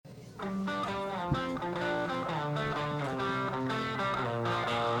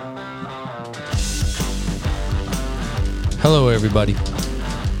Hello, everybody.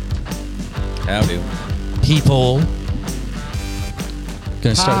 Howdy. People.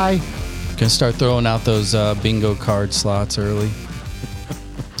 Hi. Gonna start throwing out those bingo card slots early.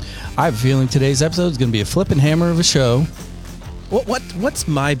 I have a feeling today's episode is gonna be a flipping hammer of a show. What's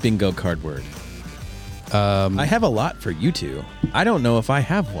my bingo card word? I have a lot for you two. I don't know if I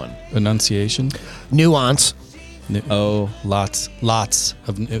have one. Enunciation. Nuance. Lots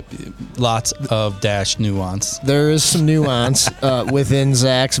of dash nuance. There is some nuance within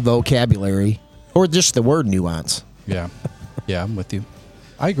Zach's vocabulary, or just the word nuance. Yeah, I'm with you.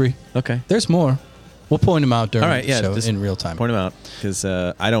 I agree. Okay. There's more. We'll point them out during the show just in real time. Point them out because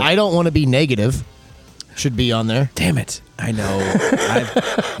I don't want to be negative. Should be on there. Damn it! I know.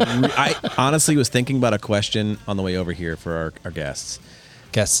 I honestly was thinking about a question on the way over here for our guests.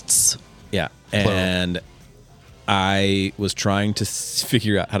 Guests. Yeah, and I was trying to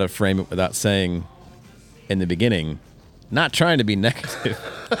figure out how to frame it without saying in the beginning, not trying to be negative.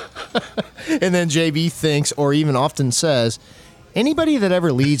 And then JB thinks, or even often says, anybody that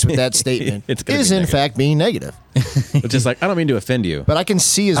ever leads with that statement is in fact being negative. Which is like, I don't mean to offend you. But I can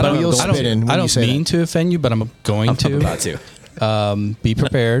see his wheels spinning when you say I don't mean to offend you, but I'm going to. I'm about to. Be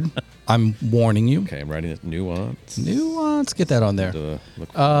prepared. I'm warning you. Okay, I'm writing it. Nuance. Get that on there.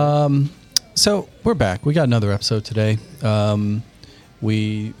 So we're back. We got another episode today. A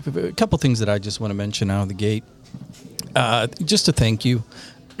couple things that I just want to mention out of the gate. Just to thank you.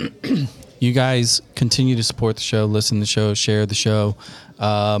 You guys continue to support the show, listen to the show, share the show.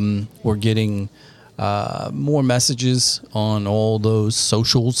 We're getting more messages on all those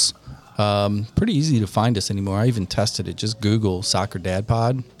socials. Pretty easy to find us anymore. I even tested it. Just Google Soccer Dad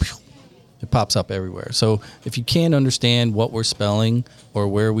Pod. It pops up everywhere. So if you can't understand what we're spelling or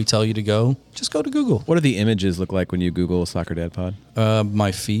where we tell you to go, just go to Google. What do the images look like when you Google Soccer Dad Pod?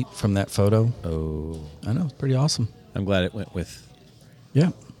 My feet from that photo. Oh. I know. It's pretty awesome. I'm glad it went with...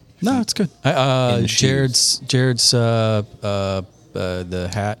 Yeah. No, it's good. Jared's the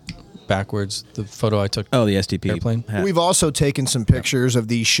hat backwards, the photo I took. Oh, the STP airplane hat. We've also taken some pictures of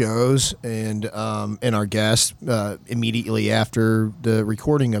these shows and our guests immediately after the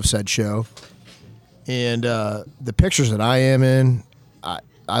recording of said show. And the pictures that I am in,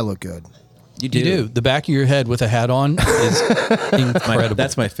 I look good. You do. The back of your head with a hat on is incredible.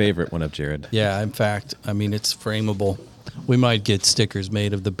 That's my favorite one of Jared. Yeah, in fact, I mean, it's frameable. We might get stickers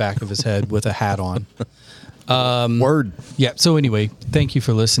made of the back of his head with a hat on. Word. Yeah. So anyway, thank you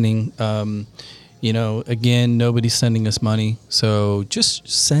for listening. Again, nobody's sending us money. So just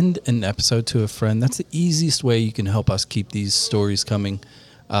send an episode to a friend. That's the easiest way you can help us keep these stories coming.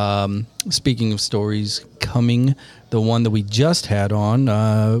 Speaking of stories coming, the one that we just had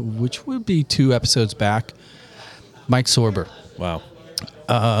on, which would be 2 episodes back, Mike Sorber. Wow.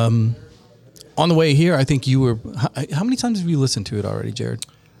 On the way here, I think you were... How many times have you listened to it already, Jared?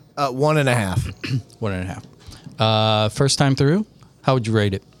 1.5. 1.5. First time through, how would you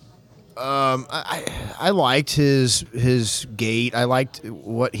rate it? I liked his gait. I liked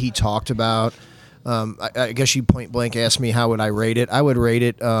what he talked about. I guess you point blank asked me how would I rate it. I would rate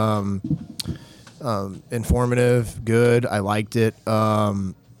it informative, good. I liked it.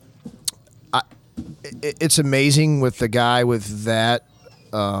 It's amazing with the guy with that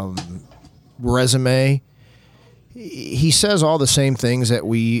resume. He says all the same things that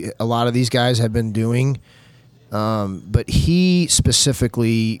a lot of these guys have been doing, but he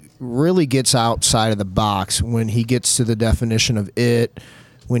specifically really gets outside of the box when he gets to the definition of it,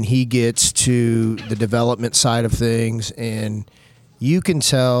 when he gets to the development side of things, and you can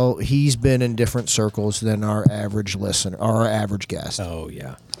tell he's been in different circles than our average listener, or our average guest. Oh,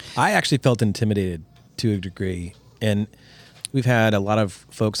 yeah. I actually felt intimidated to a degree, and we've had a lot of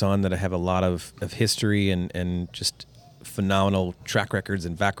folks on that have a lot of history and just phenomenal track records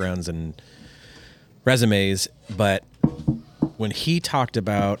and backgrounds and resumes. But when he talked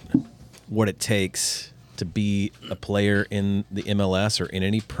about what it takes to be a player in the MLS or in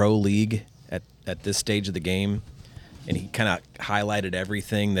any pro league at this stage of the game, and he kind of highlighted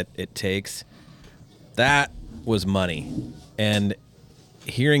everything that it takes, that was money. And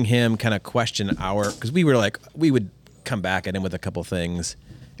hearing him kind of question because we would come back at him with a couple things,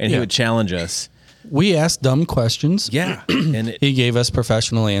 and he would challenge us. We asked dumb questions. Yeah. And he gave us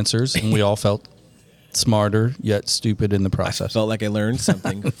professional answers, and we all felt smarter yet stupid in the process. I felt like I learned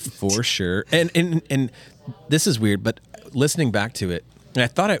something for sure. And this is weird, but listening back to it, and I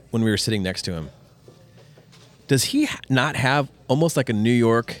thought it when we were sitting next to him, does he not have almost like a New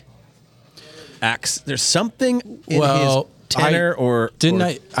York accent? There's something in his tenor or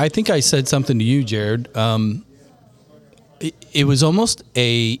didn't I think I said something to you, Jared. It was almost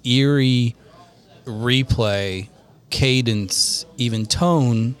a eerie replay, cadence, even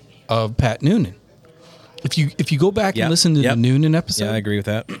tone of Pat Noonan. If you go back and listen to the Noonan episode, I agree with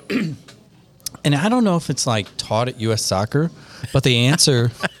that. And I don't know if it's like taught at U.S. Soccer, but they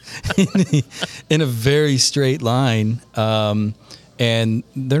answer in a very straight line. And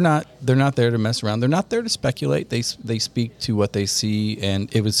they're not there to mess around. They're not there to speculate. They speak to what they see,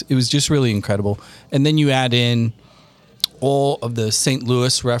 and it was just really incredible. And then you add in all of the St.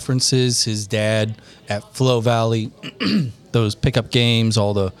 Louis references. His dad at Flow Valley, those pickup games,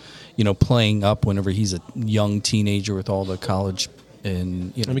 all the playing up whenever he's a young teenager with all the college.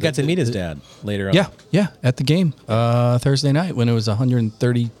 And we got to meet his dad later on. Yeah, at the game Thursday night when it was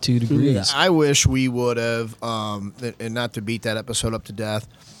 132 degrees. I wish we would have, and not to beat that episode up to death,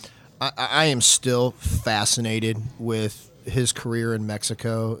 I am still fascinated with his career in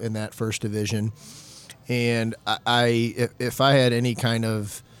Mexico in that first division. And if I had any kind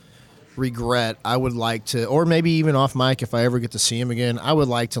of regret, I would like to, or maybe even off mic if I ever get to see him again, I would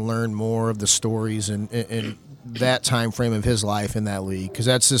like to learn more of the stories and that time frame of his life in that league, because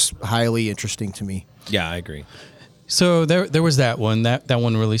that's just highly interesting to me. Yeah, I agree. So there was that one. That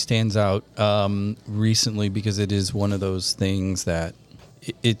one really stands out recently because it is one of those things that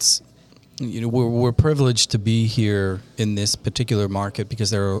it's we're privileged to be here in this particular market because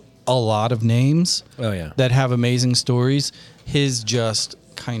there are a lot of names that have amazing stories. His just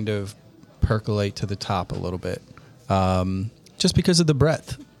kind of percolate to the top a little bit just because of the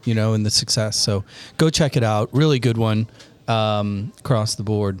breadth. And the success. So go check it out. Really good one across the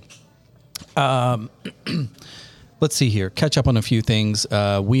board. Let's see here. Catch up on a few things.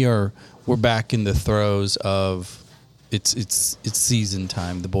 We're back in the throes of it's season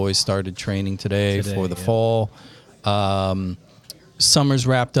time. The boys started training today for the fall. Summer's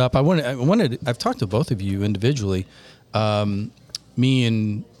wrapped up. I've talked to both of you individually. Me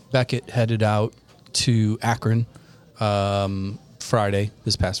and Beckett headed out to Akron.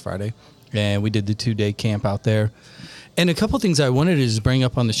 This past Friday, and we did the 2-day camp out there. And a couple of things I wanted to just bring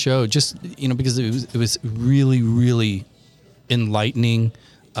up on the show, just because it was really, really enlightening.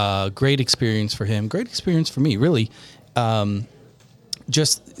 Great experience for him, great experience for me, really.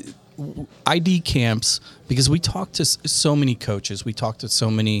 Just ID camps, because we talked to so many coaches, we talked to so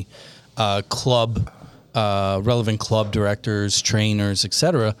many relevant club directors, trainers,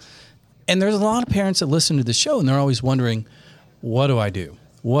 etc. And there's a lot of parents that listen to the show, and they're always wondering, what do I do?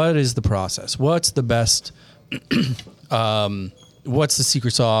 What is the process? What's the best, what's the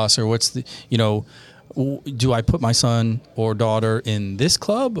secret sauce, or what's the, do I put my son or daughter in this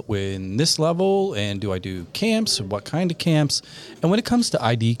club, in this level, and do I do camps? What kind of camps? And when it comes to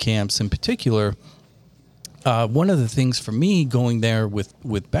ID camps in particular, one of the things for me going there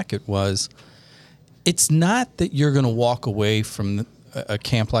with Beckett was, it's not that you're going to walk away from a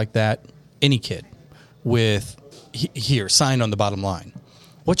camp like that, any kid, with here, sign on the bottom line.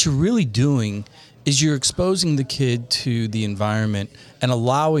 What you're really doing is you're exposing the kid to the environment and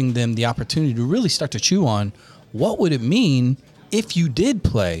allowing them the opportunity to really start to chew on what would it mean if you did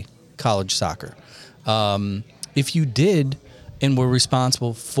play college soccer, if you did and were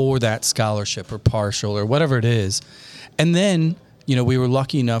responsible for that scholarship or partial or whatever it is. And then, we were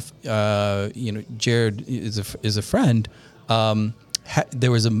lucky enough, Jared is a friend.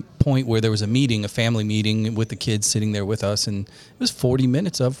 There was a point where there was a family meeting with the kids sitting there with us, and it was 40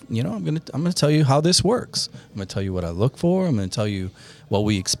 minutes of, I'm gonna tell you how this works. I'm gonna tell you what I look for. I'm gonna tell you what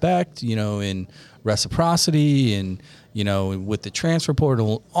we expect, in reciprocity and, with the transfer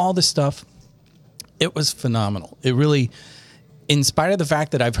portal, all this stuff. It was phenomenal. It really, in spite of the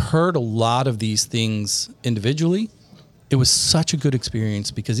fact that I've heard a lot of these things individually, it was such a good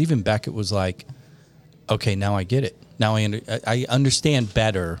experience because even Beckett was like, okay, now I get it. Now I understand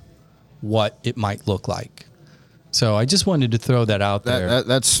better what it might look like. So I just wanted to throw that out there.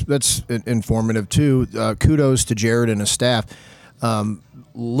 That's informative too. Kudos to Jared and his staff.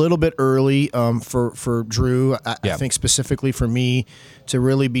 Little bit early for Drew. I think specifically for me to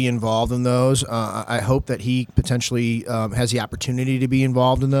really be involved in those. I hope that he potentially has the opportunity to be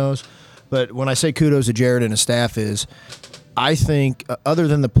involved in those. But when I say kudos to Jared and his staff is, I think other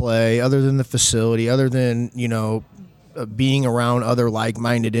than the play, other than the facility, other than, being around other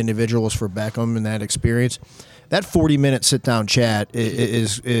like-minded individuals for Beckham and that experience, that 40-minute sit-down chat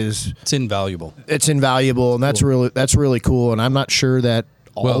is it's invaluable. It's invaluable, and that's really cool. And I'm not sure that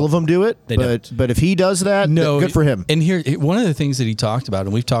all of them do it, but if he does that, good for him. And here, one of the things that he talked about,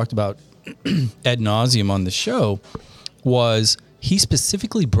 and we've talked about ad nauseum on the show, was he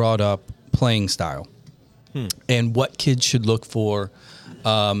specifically brought up playing style. and what kids should look for.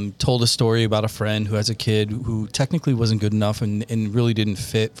 Told a story about a friend who has a kid who technically wasn't good enough and really didn't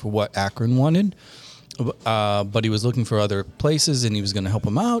fit for what Akron wanted. But he was looking for other places and he was going to help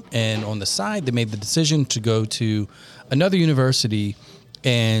him out. And on the side, they made the decision to go to another university.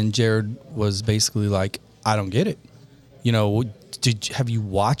 And Jared was basically like, I don't get it. Have you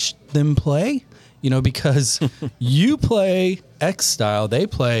watched them play? Because you play X style, they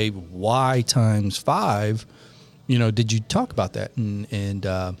play Y times 5. Did you talk about that?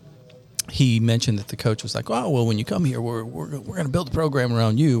 And he mentioned that the coach was like, oh, well, when you come here, we're going to build a program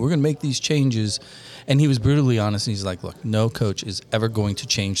around you. We're going to make these changes. And he was brutally honest. He's like, look, no coach is ever going to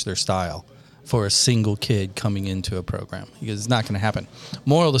change their style for a single kid coming into a program. Because it's not going to happen.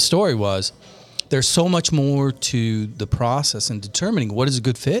 Moral of the story was there's so much more to the process in determining what is a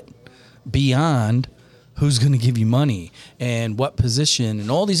good fit beyond who's going to give you money and what position and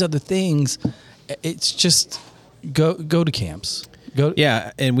all these other things. It's just go to camps.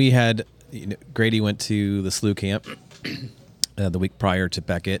 Yeah, and we had Grady went to the SLU camp the week prior to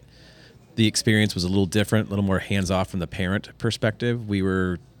Beckett. The experience was a little different, a little more hands-off from the parent perspective. We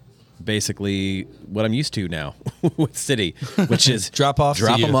were basically what I'm used to now with City, which is drop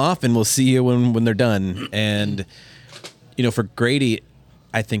them off, and we'll see you when they're done. And for Grady,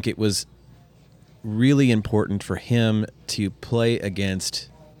 I think it was really important for him to play against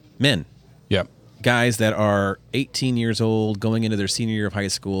men. Yep. Guys that are 18 years old, going into their senior year of high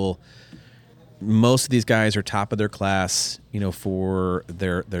school. Most of these guys are top of their class, for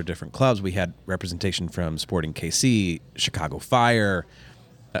their different clubs. We had representation from Sporting KC, Chicago Fire,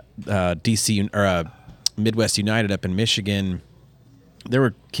 DC or Midwest United up in Michigan. There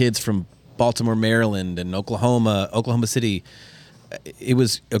were kids from Baltimore, Maryland, and Oklahoma City. It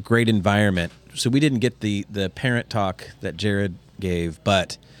was a great environment. So we didn't get the parent talk that Jared gave,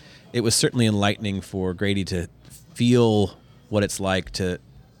 but it was certainly enlightening for Grady to feel what it's like to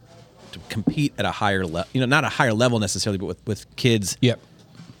compete at a higher level. Not a higher level necessarily, but with kids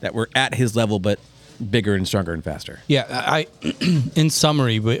that were at his level, but bigger and stronger and faster. Yeah, I in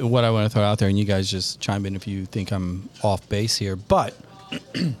summary, what I want to throw out there, and you guys just chime in if you think I'm off base here, but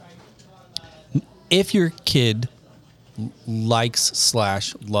if your kid likes /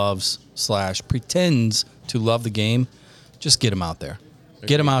 loves / pretends to love the game, just get them out there. Okay.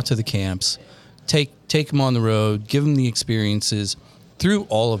 Get them out to the camps. Take them on the road. Give them the experiences. Through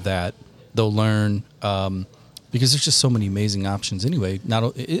all of that, they'll learn because there's just so many amazing options anyway.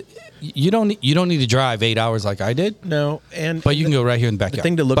 You don't need to drive 8 hours like I did. No, but you can go right here in the backyard. The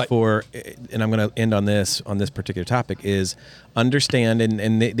thing to look for, and I'm going to end on this particular topic, is understand,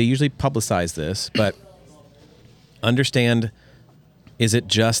 and they usually publicize this, but understand, is it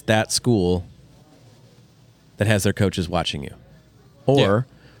just that school that has their coaches watching you? Or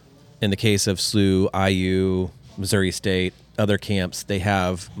in the case of SLU, IU, Missouri State, other camps, they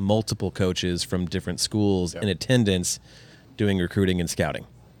have multiple coaches from different schools in attendance doing recruiting and scouting.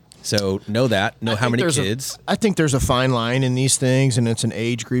 So know how many kids. I think there's a fine line in these things, and it's an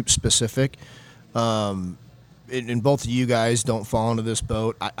age group specific. And both of you guys don't fall into this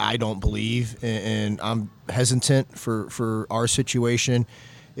boat. I don't believe, and I'm hesitant for our situation.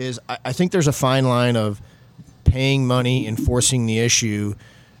 I think there's a fine line of paying money and forcing the issue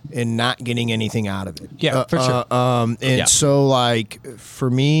and not getting anything out of it. Yeah, for sure. So, like, for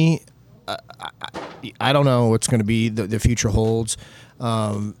me, I don't know what's going to be the future holds.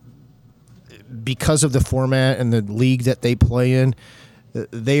 Because of the format and the league that they play in,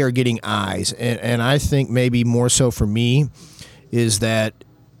 they are getting eyes. And I think maybe more so for me is that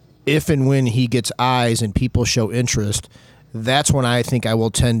if and when he gets eyes and people show interest, that's when I think I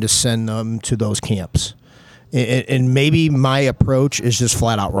will tend to send them to those camps. And maybe my approach is just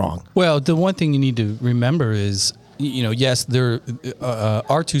flat out wrong. Well, the one thing you need to remember is, yes,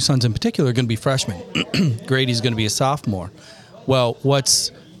 our two sons in particular are going to be freshmen. Grady's going to be a sophomore. Well,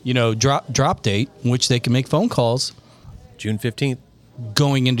 what's, drop date in which they can make phone calls? June 15th.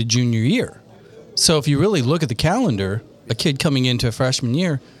 Going into junior year. So if you really look at the calendar, a kid coming into a freshman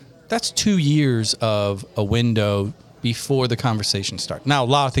year, that's 2 years of a window before the conversation starts. Now, a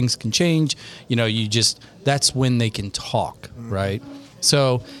lot of things can change. That's when they can talk, right?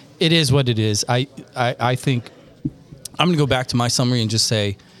 So it is what it is. I think I'm going to go back to my summary and just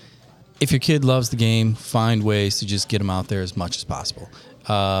say, if your kid loves the game, find ways to just get them out there as much as possible.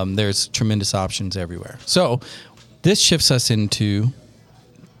 There's tremendous options everywhere. So this shifts us into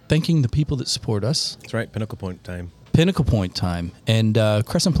thanking the people that support us. That's right, Pinnacle Point time. Pinnacle Point time. And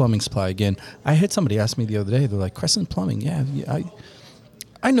Crescent Plumbing Supply again. I had somebody ask me the other day, they're like, Crescent Plumbing, yeah,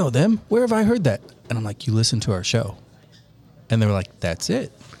 I know them. Where have I heard that? And I'm like, you listen to our show. And they were like, that's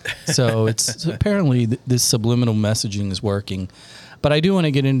it. So it's apparently this subliminal messaging is working. But I do want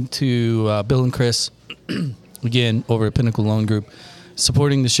to get into Bill and Chris, again, over at Pinnacle Loan Group,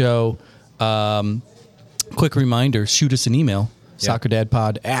 supporting the show. Quick reminder, shoot us an email,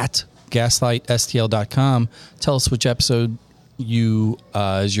 soccerdadpod@gaslightstl.com. Tell us which episode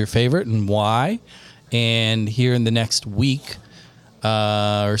is your favorite and why. And here in the next week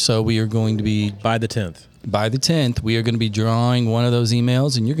or so, we are going to be... By the 10th, we are going to be drawing one of those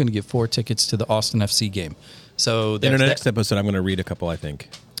emails, and you're going to get 4 tickets to the Austin FC game. So in our next episode, I'm going to read a couple, I think.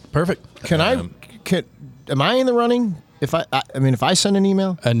 Perfect. Am I in the running if I send an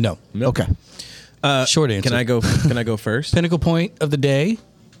email? No. Okay. Short answer. Can I go first? Pinnacle point of the day.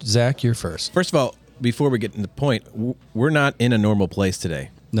 Zach, you're first. First of all, before we get into the point, we're not in a normal place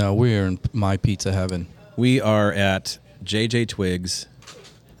today. No, we're in my pizza heaven. We are at JJ Twiggs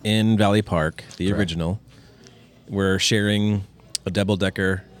in Valley Park, the original. We're sharing a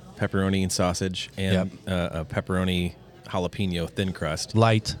double-decker pepperoni and sausage and a pepperoni jalapeno thin crust.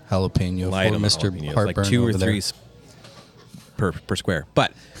 Light jalapeno Light for on the Mr. jalapeno. Heartburn It's like 2 or 3 per square.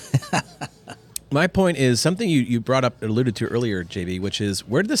 But my point is something you brought up, alluded to earlier, JB, which is,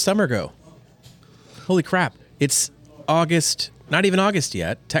 where did the summer go? Holy crap. It's August, not even August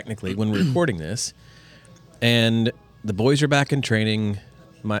yet, technically, when we're recording this. And the boys are back in training.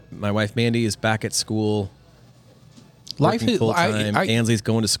 My wife, Mandy, is back at school. Life Working is full time. Ansley's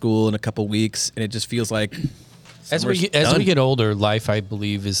going to school in a couple weeks, and it just feels like as we get older, life, I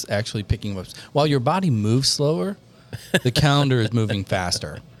believe, is actually picking up. While your body moves slower, the calendar is moving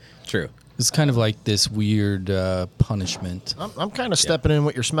faster. True. It's kind of like this weird punishment. I'm kind of stepping in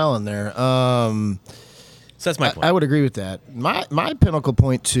what you're smelling there. So that's my point. I would agree with that. My pinnacle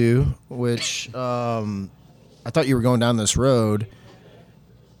point too, which I thought you were going down this road.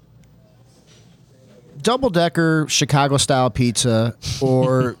 Double-decker Chicago-style pizza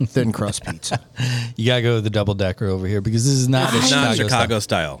or thin crust pizza? You got to go with the double-decker over here because this is not a Chicago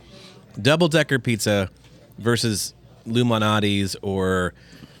style. Double-decker pizza versus Luminati's or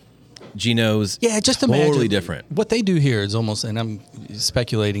Gino's. Yeah, just imagine. Totally different. What they do here is almost, and I'm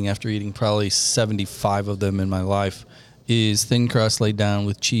speculating after eating probably 75 of them in my life, is thin crust laid down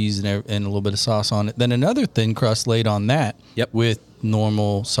with cheese and a little bit of sauce on it. Then another thin crust laid on that with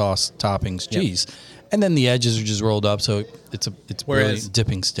normal sauce toppings, cheese. And then the edges are just rolled up, so it's really a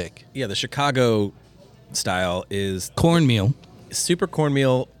dipping stick. Yeah, the Chicago style is cornmeal, super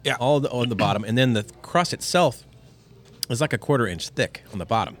cornmeal, all on the bottom, and then the crust itself is like a 1/4 inch thick on the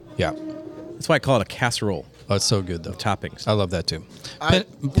bottom. Yeah, that's why I call it a casserole. Oh, it's so good though. Toppings, I love that too.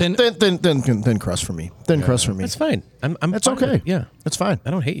 Thin crust for me. Thin crust for me. That's fine. That's okay. Yeah, that's fine.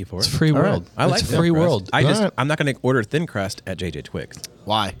 I don't hate you for it. It's free world. Right. I like free world. I'm not going to order thin crust at JJ Twiggs.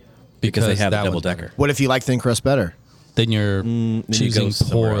 Why? Because they have a double decker. What if you like thin crust better? Then you're choosing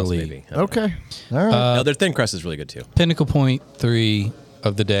poorly. Maybe. Okay. All right. No, their thin crust is really good too. Pinnacle point 3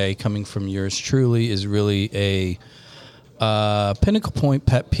 of the day, coming from yours truly, is really a pinnacle point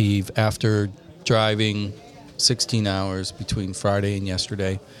pet peeve after driving 16 hours between Friday and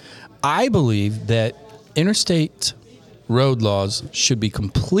yesterday. I believe that interstate road laws should be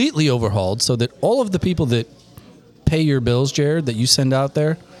completely overhauled so that all of the people that pay your bills, Jared, that you send out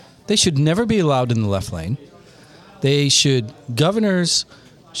there, they should never be allowed in the left lane. Governors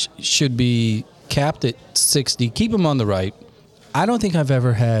should be capped at 60. Keep them on the right. I don't think I've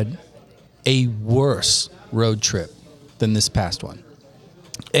ever had a worse road trip than this past one.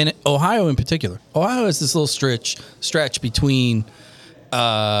 And Ohio in particular. Ohio has this little stretch between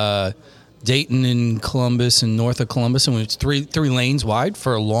Dayton and Columbus and north of Columbus, and it's three lanes wide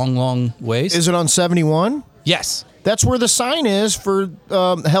for a long, long ways. Is it on 71? Yes. That's where the sign is for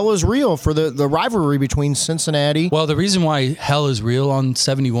Hell is Real, for the rivalry between Cincinnati. Well, the reason why Hell is Real on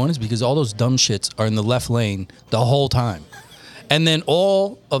 71 is because all those dumb shits are in the left lane the whole time. And then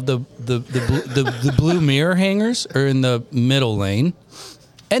all of the blue mirror hangers are in the middle lane.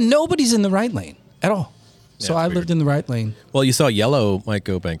 And nobody's in the right lane at all. Yeah, so I lived in the right lane. Well, you saw yellow might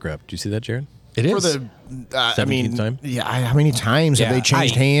go bankrupt. Do you see that, Jared? It is. For the 17th time? Yeah, how many times have they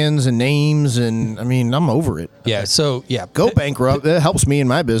changed hands and names? And I'm over it. Yeah, okay. So go bankrupt. That helps me in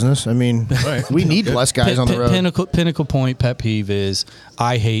my business. We need less guys on the road. Pinnacle point pet peeve is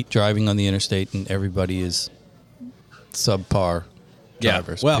I hate driving on the interstate and everybody is subpar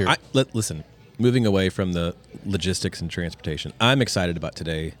drivers. Well, listen. Moving away from the logistics and transportation, I'm excited about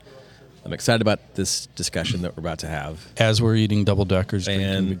today. I'm excited about this discussion that we're about to have. As we're eating double deckers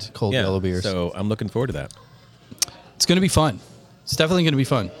and drinking cold yellow beers. So I'm looking forward to that. It's going to be fun. It's definitely going to be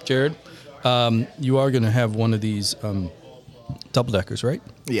fun. Jared, you are going to have one of these double-deckers, right?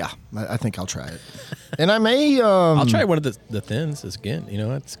 Yeah, I think I'll try it. And I may... I'll try one of the thins again.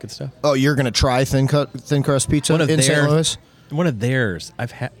 That's good stuff. Oh, you're going to try thin crust pizza in St. Louis? One of theirs.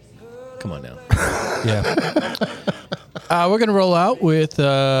 I've had... Come on now. Yeah. We're going to roll out with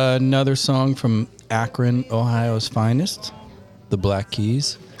another song from Akron, Ohio's finest, the Black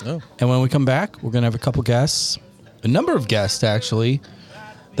Keys. Oh. And when we come back, we're going to have a couple guests, a number of guests, actually,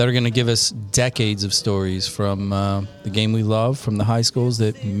 that are going to give us decades of stories from the game we love, from the high schools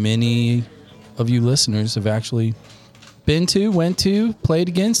that many of you listeners have actually been to, went to, played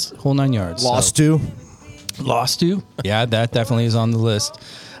against, whole 9 yards. Lost to. Yeah, that definitely is on the list.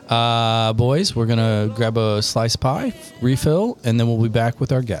 Boys, we're going to grab a slice pie, refill, and then we'll be back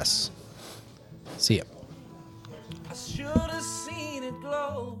with our guests. See ya. I should have seen it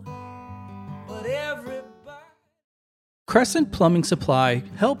glow, but everybody... Crescent Plumbing Supply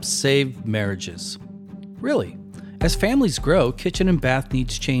helps save marriages. Really, as families grow, kitchen and bath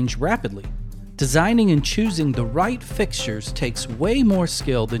needs change rapidly. Designing and choosing the right fixtures takes way more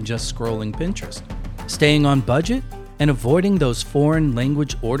skill than just scrolling Pinterest. Staying on budget and avoiding those foreign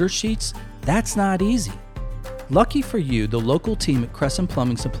language order sheets, that's not easy. Lucky for you, the local team at Crescent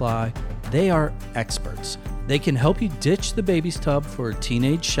Plumbing Supply, they are experts. They can help you ditch the baby's tub for a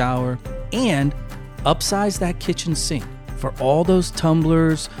teenage shower and upsize that kitchen sink for all those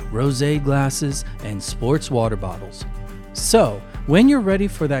tumblers, rosé glasses, and sports water bottles. So, when you're ready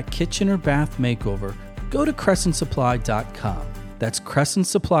for that kitchen or bath makeover, go to crescentsupply.com. That's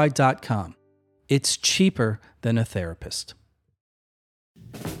crescentsupply.com. It's cheaper than a therapist.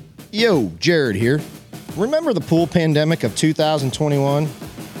 Yo, Jared here. Remember the pool pandemic of 2021?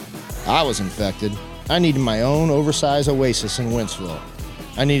 I was infected. I needed my own oversized oasis in Wentzville.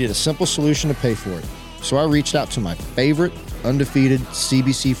 I needed a simple solution to pay for it. So I reached out to my favorite undefeated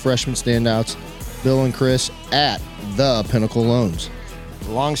CBC freshman standouts, Bill and Chris, at the Pinnacle Loans.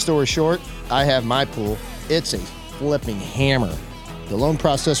 Long story short, I have my pool. It's a flipping hammer. The loan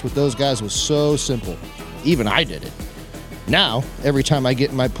process with those guys was so simple. Even I did it. Now, every time I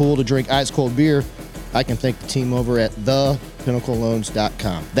get in my pool to drink ice cold beer, I can thank the team over at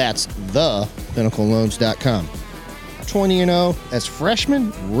thepinnacleloans.com. That's thepinnacleloans.com. 20-0 as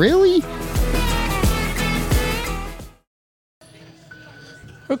freshmen? Really?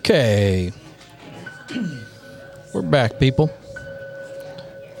 Okay. We're back, people.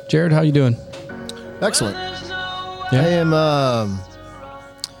 Jared, how you doing? Excellent. Yeah.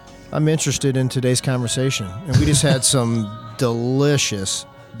 I'm interested in today's conversation, and we just had some delicious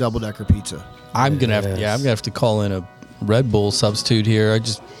double-decker pizza. I'm gonna have to call in a Red Bull substitute here. I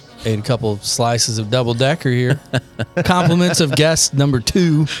just ate a couple of slices of double decker here. Compliments of guest number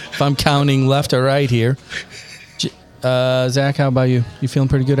 2, if I'm counting left or right here. Zach, how about you? You feeling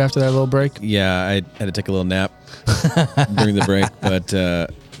pretty good after that little break? Yeah, I had to take a little nap during the break, but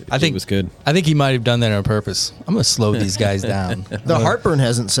I think it was good. I think he might have done that on purpose. I'm going to slow these guys down. The heartburn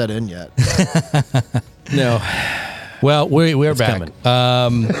hasn't set in yet. No. Well, we're back.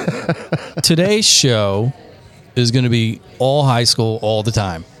 Today's show is going to be all high school all the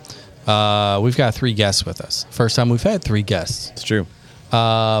time. We've got 3 guests with us. First time we've had 3 guests. It's true.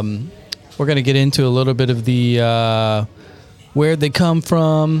 We're going to get into a little bit of the where they come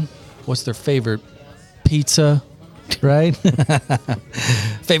from, what's their favorite pizza, right?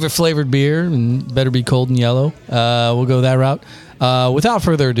 Favorite flavored beer, and better be cold and yellow. We'll go that route. Without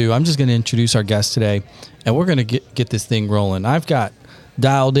further ado, I'm just going to introduce our guest today, and we're going to get this thing rolling. I've got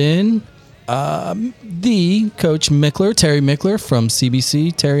dialed in the Coach Michler, Terry Michler from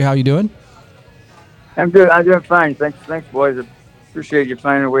CBC. Terry, how you doing? I'm good. I'm doing fine. Thanks, boys. Appreciate you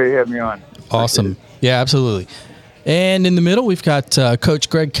finding a way to have me on. Awesome. Yeah, absolutely. And in the middle, we've got Coach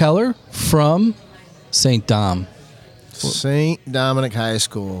Greg Koeller from St. Dom. St. Dominic High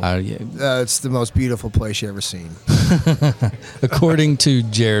School. It's the most beautiful place you ever seen. According to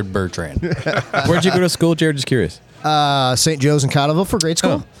Jared Bertrand. Where'd you go to school, Jared? Just curious. St. Joe's in Cottleville for grade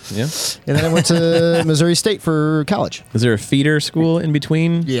school. Oh, yeah. And then I went to Missouri State for college. Is there a feeder school in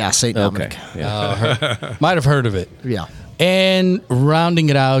between? Yeah, St. Dominic. Okay. Yeah. Might have heard of it. Yeah. And rounding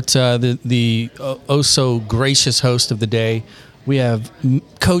it out, the oh so gracious host of the day, we have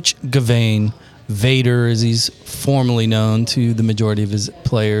Coach Gauvain, Vader, as he's formerly known to the majority of his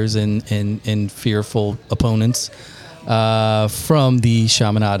players and fearful opponents, from the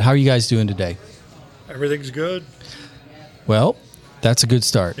Chaminade. How are you guys doing today? Everything's good. Well, that's a good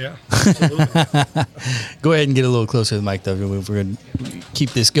start. Yeah, absolutely. Go ahead and get a little closer to the mic, though. We're going to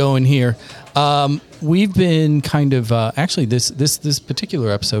keep this going here. We've been kind of actually this particular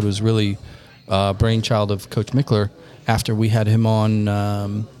episode was really brainchild of Coach Michler after we had him on.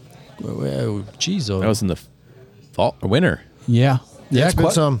 That was in the fall or winter. Yeah. Yeah,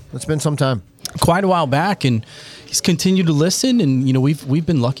 It's been some time. Quite a while back, and he's continued to listen. And we've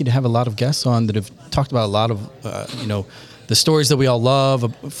been lucky to have a lot of guests on that have talked about a lot of the stories that we all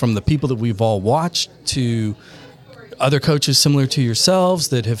love, from the people that we've all watched to other coaches similar to yourselves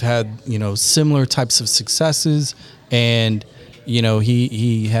that have had similar types of successes. And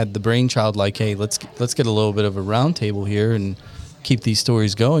he had the brainchild like, hey, let's get a little bit of a round table here and keep these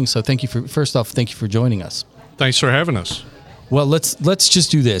stories going. So thank you for joining us. Thanks for having us. Well, let's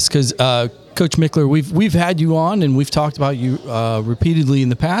just do this because Coach Michler, we've had you on and we've talked about you repeatedly in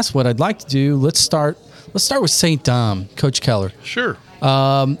the past. What I'd like to do, let's start with St. Dom, Coach Koeller. Sure.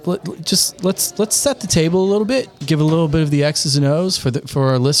 Let's set the table a little bit, give a little bit of the X's and O's for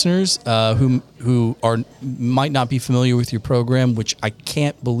our listeners who might not be familiar with your program, which I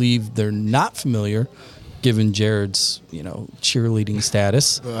can't believe they're not familiar, given Jared's cheerleading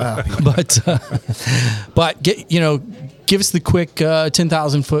status. But give us the quick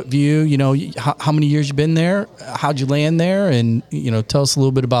 10,000 foot view. How many years you've been there? How'd you land there? And tell us a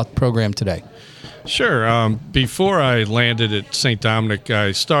little bit about the program today. Sure. Before I landed at St. Dominic,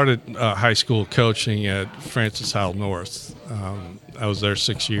 I started high school coaching at Francis Howell North. I was there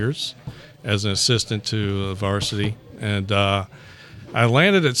 6 years as an assistant to the varsity, and I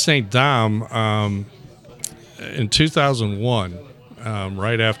landed at St. Dom in 2001,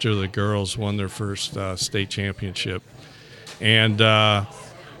 right after the girls won their first state championship. And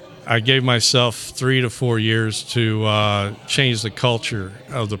I gave myself 3 to 4 years to change the culture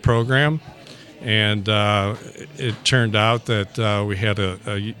of the program. And it turned out that we had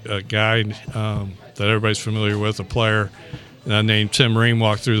a guy that everybody's familiar with, a player named Tim Ream,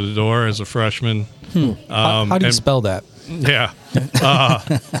 walked through the door as a freshman. How do you spell that? Yeah.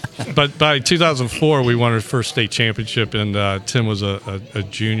 But by 2004, we won our first state championship, and Tim was a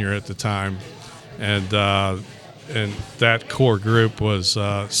junior at the time. And that core group was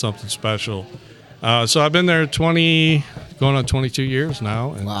something special. So I've been there going on 22 years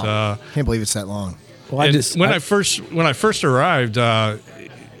now. And, wow. Can't believe it's that long. Well, when I first arrived, I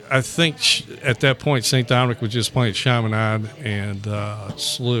think at that point St. Dominic was just playing Chaminade and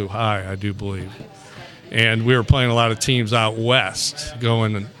SLU High, I do believe. And we were playing a lot of teams out west,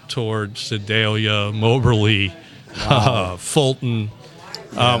 going towards Sedalia, Moberly, Fulton.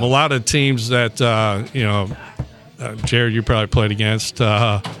 A lot of teams that, Jared, you probably played against.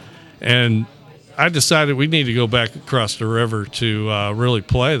 And I decided we need to go back across the river to really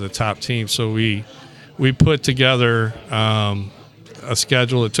play the top team. So we put together a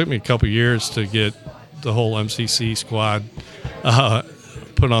schedule. It took me a couple years to get the whole MCC squad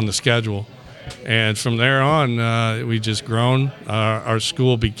put on the schedule. And from there on, we just grown. Our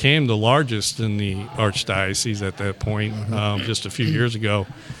school became the largest in the Archdiocese at that point, just a few years ago.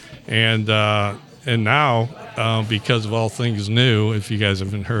 And now, because of all things new, if you guys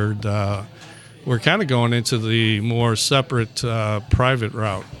haven't heard, we're kind of going into the more separate private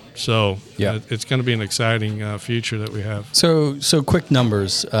route. So it's going to be an exciting future that we have. So quick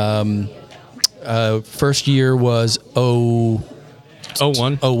numbers. First year was 01.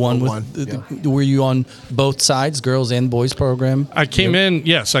 Were you on both sides, girls and boys program? I came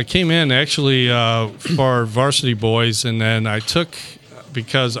in actually for our varsity boys, and then I took,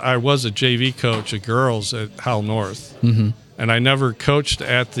 because I was a JV coach of girls at Howell North, and I never coached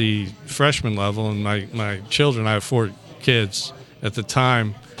at the freshman level, and my children, I have 4 kids at the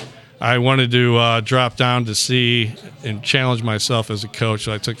time, I wanted to drop down to see and challenge myself as a coach.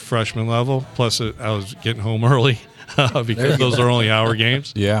 So I took freshman level, plus I was getting home early. Because those are only hour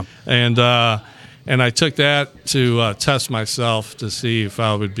games. Yeah. And I took that to test myself to see if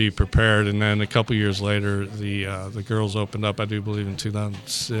I would be prepared. And then a couple years later, the girls opened up, I do believe, in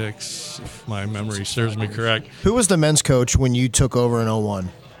 2006, if my memory serves me correct. Who was the men's coach when you took over in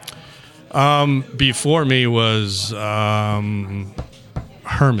 01? Before me was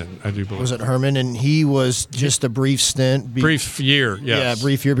Herman, I do believe. Was it Herman? And he was just a brief stint? Brief year, yes. Yeah,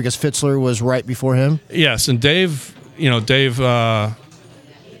 brief year, because Fitzler was right before him? Yes, and Dave,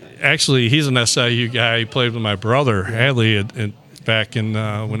 actually, he's an SIU guy. He played with my brother, Hadley, back in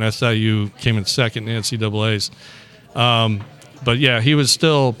when SIU came in second in the NCAAs. But, yeah, he was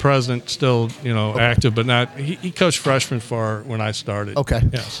still present, still, active, but not – he coached freshman for when I started. Okay.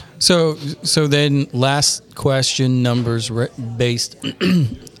 Yes. So then last question, numbers-based.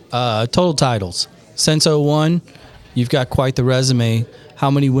 Total titles. Since 01, you've got quite the resume.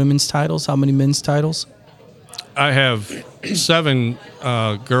 How many women's titles? How many men's titles? I have 7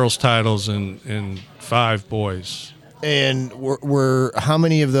 girls' titles and 5 boys. And were how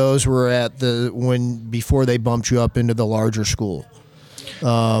many of those were at before they bumped you up into the larger school?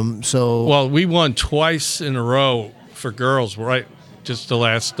 Well, we won twice in a row for girls, right? Just the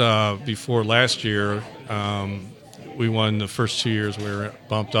last before last year, we won the first 2 years. We were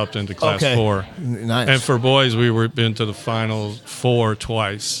bumped up into Class 4. Nice. And for boys, we were been to the Final Four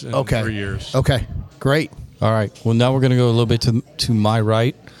twice in 3 years. Okay, great. All right. Well, now we're going to go a little bit to my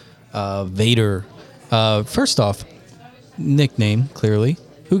right. Vader. First off, nickname, clearly.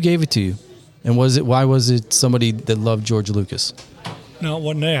 Who gave it to you? And why was it somebody that loved George Lucas? No, it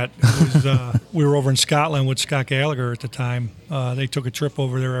wasn't that. It was, we were over in Scotland with Scott Gallagher at the time. They took a trip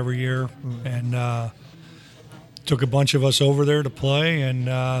over there every year and took a bunch of us over there to play. And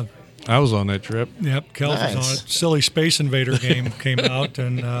I was on that trip. Yep, Kelf was on it. Silly Space Invader game came out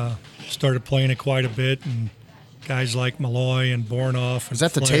and started playing it quite a bit. And guys like Malloy and Bornoff. And Is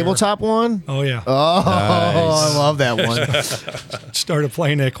that the Flair. tabletop one? Oh, yeah. Oh, nice. I love that one. Started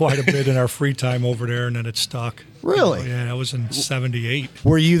playing that quite a bit in our free time over there, and then it stuck. Really? Yeah, that was in '78.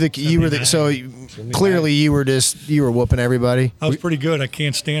 Were you clearly you were whooping everybody? I was pretty good. I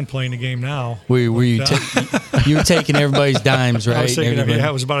can't stand playing the game now. Were you you were taking everybody's dimes, right? I was thinking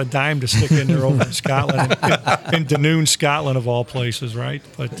it was about a dime to stick in there over in Scotland, in Dunoon, Scotland, of all places, right?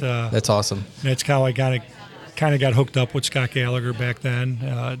 But that's awesome. That's how I kind of got hooked up with Scott Gallagher back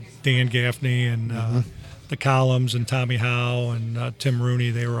then. Dan Gaffney and the Columns and Tommy Howe and Tim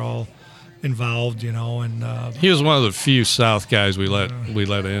Rooney, they were all involved, and he was one of the few South guys we let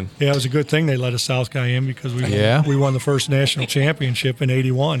in. Yeah, it was a good thing they let a South guy in because we won the first national championship in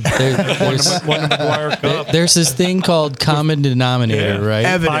 '81. Won the McGuire Cup. There's this thing called common denominator, right?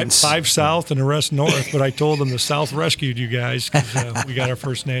 Evidence. Five South and the rest North, but I told them the South rescued you guys because we got our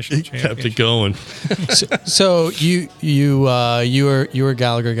first national championship. Kept it going. So you were a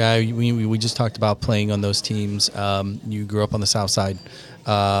Gallagher guy. We just talked about playing on those teams. You grew up on the South Side.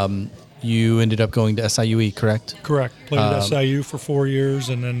 You ended up going to SIUE, correct? Correct. Played at SIU for 4 years,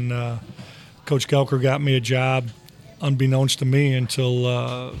 and then Coach Gelker got me a job, unbeknownst to me,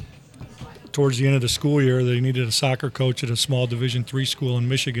 until towards the end of the school year. They needed a soccer coach at a small Division III school in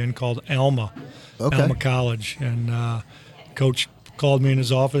Michigan called Alma College. And Coach called me in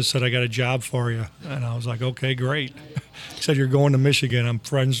his office, said, "I got a job for you." And I was like, "Okay, great." He said, "You're going to Michigan. I'm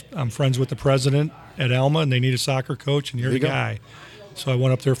friends with the president at Alma, and they need a soccer coach, and you're the guy." So I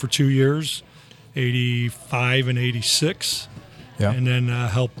went up there for 2 years, 85 and 86, and then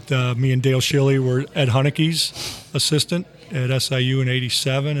helped me and Dale Shilley were Ed Honecke's assistant at SIU in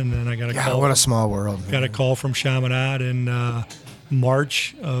 87, and then I got a call. What a small world. Got a call from Chaminade in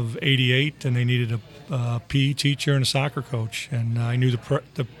March of 88, and they needed a PE teacher and a soccer coach, and I knew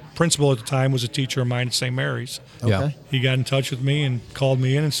the principal at the time was a teacher of mine at St. Mary's. Okay. He got in touch with me and called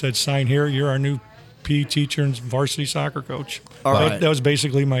me in and said, "Sign here, you're our new PE teacher and varsity soccer coach." All right. That was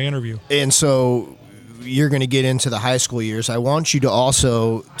basically my interview. And so you're going to get into the high school years. I want you to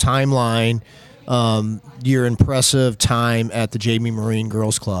also timeline your impressive time at the Jamie Marine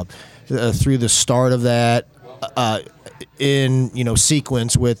Girls Club through the start of that in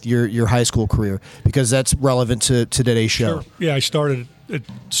sequence with your high school career, because that's relevant to today's show. Sure. Yeah, I started at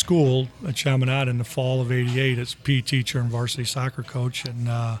school at Chaminade in the fall of '88 as PE teacher and varsity soccer coach, and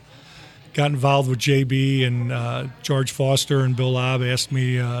got involved with JB, and George Foster and Bill Lobb asked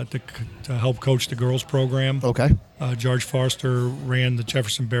me to help coach the girls program. Okay. George Foster ran the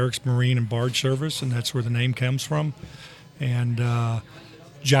Jefferson Barracks Marine and Barge Service, and that's where the name comes from. And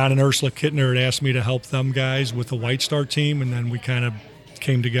John and Ursula Kittner had asked me to help them guys with the White Star team, and then we kind of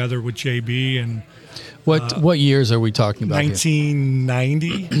came together with JB. And what years are we talking about?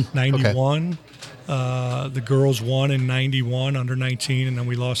 1990, 91. The girls won in 91, under 19, and then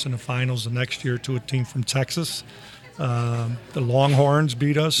we lost in the finals the next year to a team from Texas. The Longhorns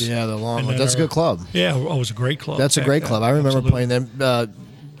beat us. Yeah, the Longhorns. That's a good club. Yeah, it was a great club. That's a great club. I remember playing them.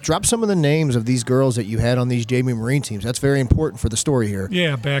 Drop some of the names of these girls that you had on these Jamie Marine teams. That's very important for the story here.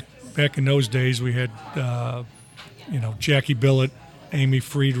 Yeah, back in those days, we had Jackie Billett, Amy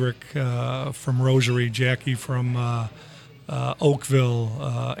Friedrich from Rosary, Jackie from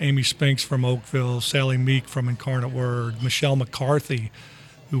Oakville, Amy Spinks from Oakville, Sally Meek from Incarnate Word, Michelle McCarthy,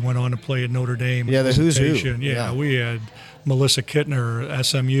 who went on to play at Notre Dame. Yeah, the who's who. Yeah, we had Melissa Kittner,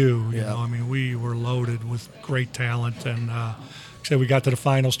 SMU. You know, I mean, we were loaded with great talent, and so we got to the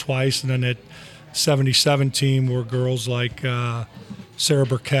finals twice. And then that '77 team were girls like Sarah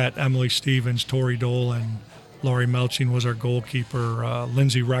Burkett, Emily Stevens, Tori Dolan, Laurie Melching was our goalkeeper,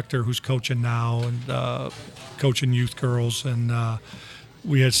 Lindsay Rector, who's coaching now, and coaching youth girls, and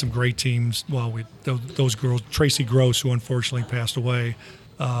we had some great teams. Well, those girls, Tracy Gross, who unfortunately passed away,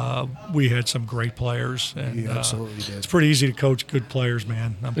 we had some great players, and You absolutely did. it's pretty easy to coach good players,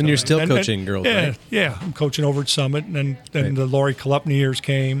 man. And you're still coaching girls, yeah, right? Yeah, I'm coaching over at Summit, and then the Lori Kolupny years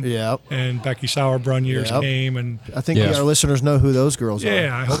came, Yep. and Becky Sauerbrunn years Yep. came, and I think our listeners know who those girls are.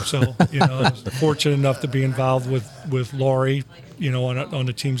 yeah, I hope so. I was fortunate enough to be involved with Lori, on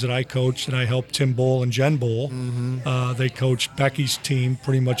the teams that I coached, and I helped Tim Bull and Jen Bull. Mm-hmm. They coached Becky's team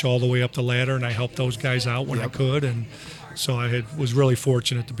pretty much all the way up the ladder, and I helped those guys out when I could, and so I was really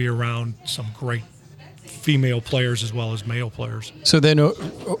fortunate to be around some great female players as well as male players. So then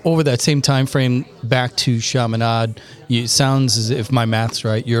over that same time frame, back to Chaminade, it sounds as if my math's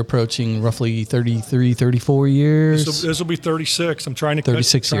right, you're approaching roughly 33, 34 years. This will be 36. I'm trying to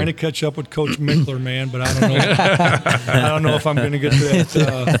 36 to catch up with Coach Michler, man, but I don't know. I don't know if I'm going to get to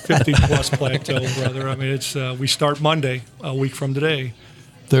that 50-plus plateau, brother. I mean, it's we start Monday, a week from today.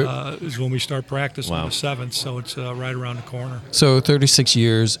 Is when we start practice on the 7th, so it's right around the corner. So 36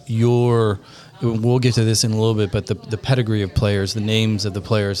 years, we'll get to this in a little bit, but the pedigree of players, the names of the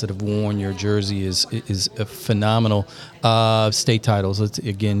players that have worn your jersey is phenomenal. State titles, let's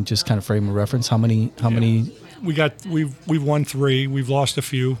again just kind of frame a reference. How many? We've won 3. We've lost a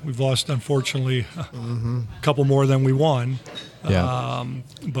few. We've lost, unfortunately, a couple more than we won. Yeah.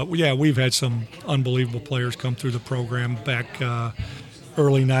 But yeah, we've had some unbelievable players come through the program back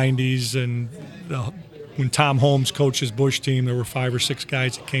early 90s, and when Tom Holmes coached his Bush team, there were 5 or 6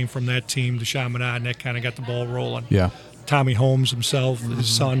 guys that came from that team to Chaminade, and that kind of got the ball rolling. Yeah. Tommy Holmes himself, his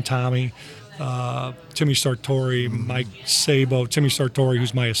son Tommy, Timmy Sartori, Mike Sabo, Timmy Sartori,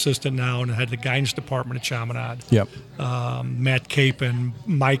 who's my assistant now and had the guidance department at Chaminade. Yep. Matt Capon,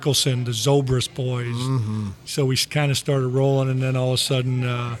 Michelson, the Zobrist boys. So we kind of started rolling, and then all of a sudden,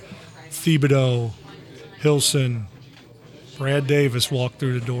 Thibodeau, Hilson, Brad Davis walked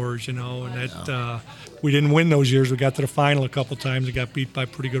through the doors, and that we didn't win those years. We got to the final a couple times and got beat by a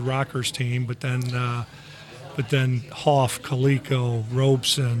pretty good Rockers team, but then Hoff, Calico,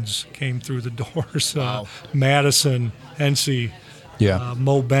 Robesons came through the doors. Madison, Hensey,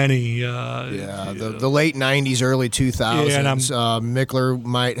 Mo Benny. The late 90s, early 2000s. Yeah, and Michler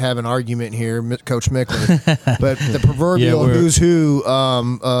might have an argument here, Coach Michler. But the proverbial who's who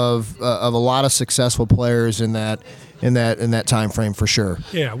of a lot of successful players in that time frame for sure.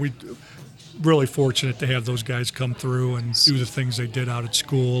 Yeah, we really fortunate to have those guys come through and do the things they did out at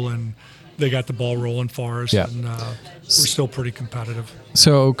school, and they got the ball rolling for us, and we're still pretty competitive.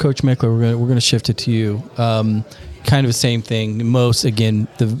 So, Coach Michler, we're going to shift it to you. Kind of the same thing.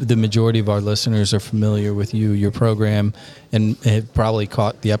 The majority of our listeners are familiar with your program, and have probably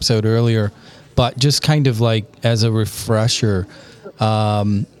caught the episode earlier. But just kind of like as a refresher,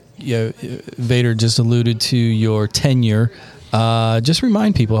 Vader just alluded to your tenure. Just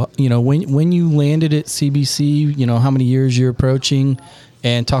remind people, when you landed at CBC, how many years you're approaching,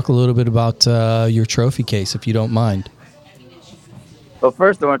 and talk a little bit about your trophy case, if you don't mind. Well,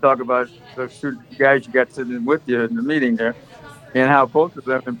 first I want to talk about the two guys you got sitting with you in the meeting there, and how both of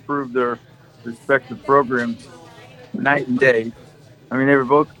them improved their respective programs night and day. I mean, they were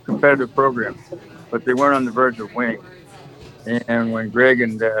both competitive programs, but they weren't on the verge of winning. And when Greg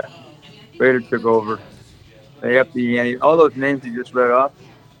and Vader took over, they upped the ante. All those names you just read off,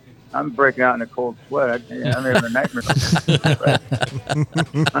 I'm breaking out in a cold sweat. I'm having a nightmare.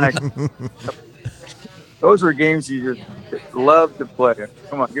 Those were games you just loved to play.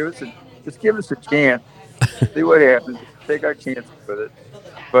 Come on, give us a chance. See what happens. Take our chances with it.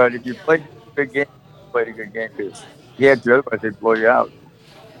 But if you played a good game, you played a good game because you had to, otherwise they'd blow you out.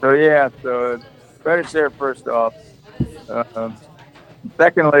 So credits there first off.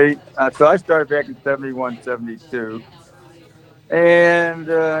 Secondly, so I started back in 71, 72.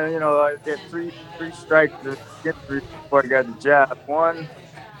 And, I had three strikes before I got the job. One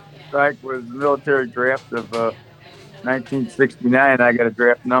strike was the military draft of 1969. I got a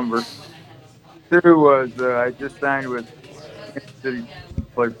draft number. 2 was I just signed with Kansas City to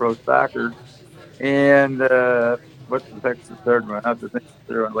play pro soccer. And what's the third one? I'll have to think of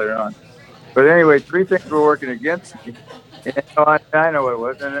the third one later on. But anyway, 3 things were working against me. And I know what it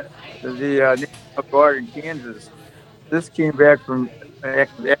was. And the National Guard in Kansas, this came back from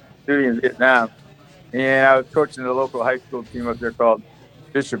active duty in Vietnam. And I was coaching the local high school team up there called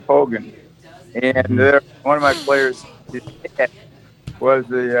Bishop Hogan. And one of my players, his dad, was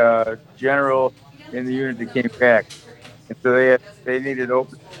the general in the unit that came back. And so they needed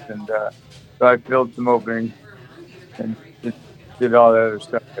openings. And so I filled some openings and just did all the other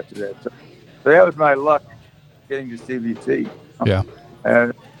stuff after that. So that was my luck getting to CBC. Yeah.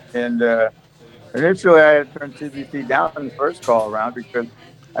 And initially I had turned CBC down in the first call around because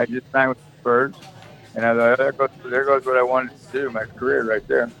I just signed with the Spurs. And I thought, there goes what I wanted to do, my career right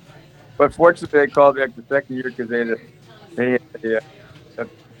there. But fortunately, they called back the second year because they had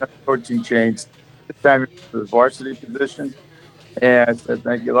a coaching change. This time it was a varsity position. And I said,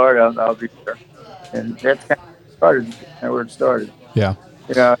 thank you, Lord, I'll be there. And that's kind of where it started. Yeah.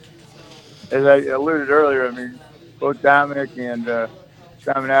 You know, as I alluded earlier, I mean, both Dominic and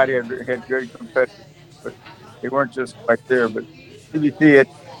Chaminade had good competitors, but they weren't just right there. But CBC had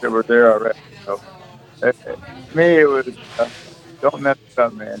that were there already. So to me, it was don't mess it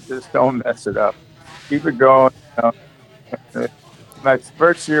up, man. Just don't mess it up. Keep it going. My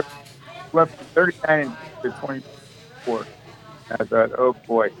first year went from 39 to 24. I thought, oh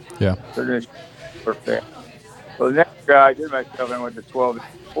boy, Yeah. they're going to shoot fast. So the next year I did myself and went to 12 and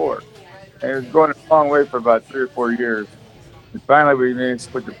 4. And it was going a long way for about 3 or 4 years. And finally we managed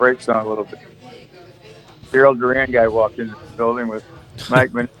to put the brakes on a little bit. Gerald Duran guy walked into the building with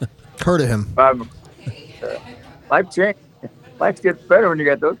Mike Gauvain, Heard of him. Bob McClure. Life changed. Life gets better when you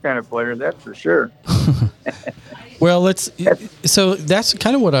got those kind of players, that's for sure. Well, so that's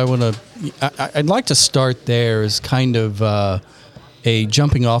kind of what I want to. I'd like to start there as kind of a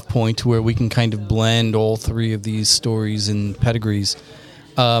jumping off point to where we can kind of blend all three of these stories and pedigrees.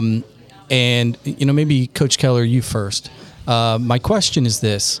 And maybe Coach Koeller, you first. My question is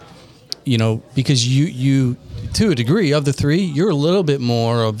this: because you to a degree of the three, you're a little bit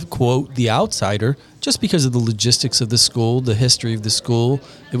more of quote the outsider, just because of the logistics of the school, the history of the school.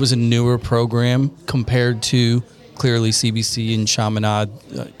 It was a newer program compared to clearly CBC and Chaminade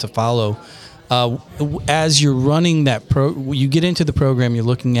to follow. As you're running that you get into the program, you're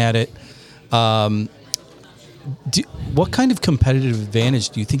looking at it. What kind of competitive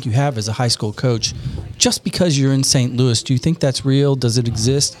advantage do you think you have as a high school coach just because you're in St. Louis? Do you think that's real? Does it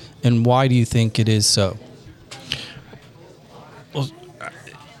exist? And why do you think it is so? Well,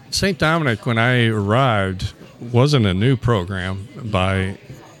 St. Dominic, when I arrived, wasn't a new program by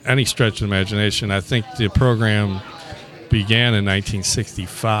any stretch of imagination. I think the program began in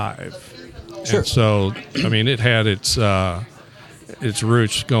 1965. Sure. And so, I mean, it had its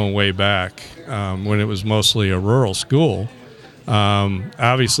roots going way back when it was mostly a rural school.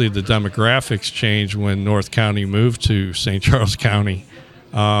 Obviously, the demographics changed when North County moved to St. Charles County,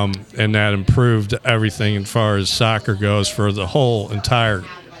 and that improved everything as far as soccer goes for the whole entire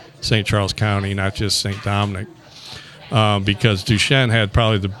St. Charles County, not just St. Dominic, because Duchesne had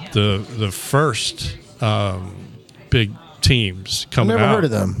probably the first big teams coming out. Never heard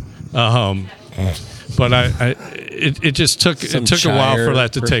of them. But it just took a while for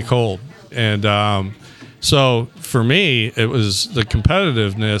that to take hold, and so for me it was the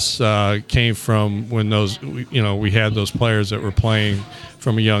competitiveness came from when we had those players that were playing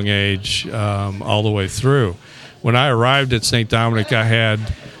from a young age all the way through. When I arrived at St. Dominic, I had,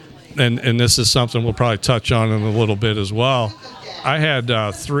 and this is something we'll probably touch on in a little bit as well. I had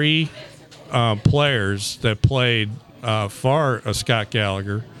 3 players that played for Scott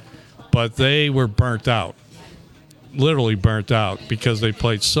Gallagher. But they were burnt out, literally burnt out, because they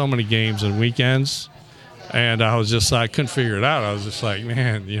played so many games and weekends. And I was just I couldn't figure it out. I was just like,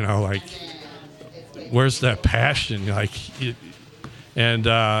 man, where's that passion?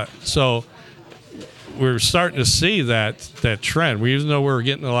 So we're starting to see that trend. Even though we were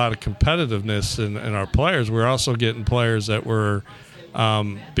getting a lot of competitiveness in our players, we're also getting players that were,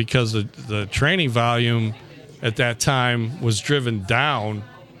 because the training volume at that time was driven down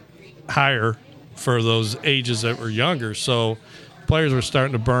higher for those ages that were younger, so players were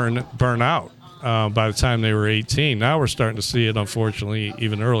starting to burn out by the time they were 18. Now we're starting to see it, unfortunately,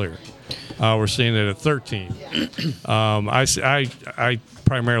 even earlier. We're seeing it at 13. I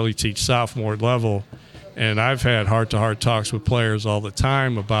primarily teach sophomore level, and I've had heart-to-heart talks with players all the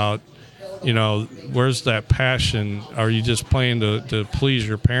time about, where's that passion? Are you just playing to please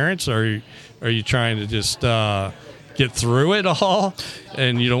your parents, or are you trying to just get through it all,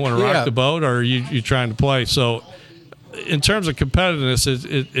 and you don't want to rock the boat, or are you trying to play? So in terms of competitiveness,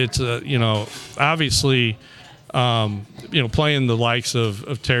 it's obviously playing the likes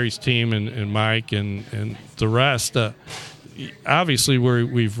of Terry's team and Mike and the rest. Obviously,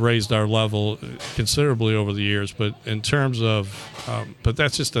 we've raised our level considerably over the years, but in terms of but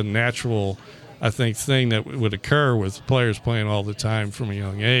that's just a natural, I think, thing that would occur with players playing all the time from a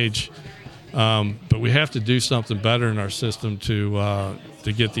young age. But we have to do something better in our system to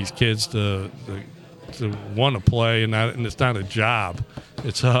get these kids to want to play, and it's not a job.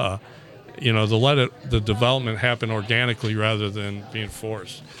 It's to let the development happen organically rather than being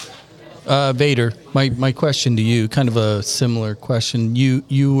forced. Vader, my question to you, kind of a similar question. You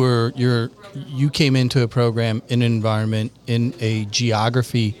came into a program in an environment in a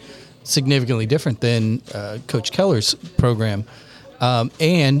geography significantly different than Coach Keller's program.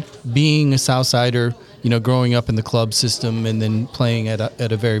 And being a Southsider, growing up in the club system and then playing at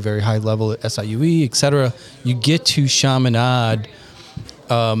a very, very high level at SIUE, et cetera, you get to Chaminade.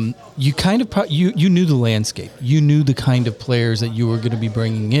 You kind of you knew the landscape. You knew the kind of players that you were going to be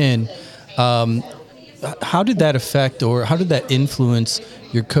bringing in. How did that affect, or how did that influence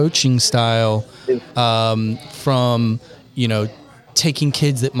your coaching style from taking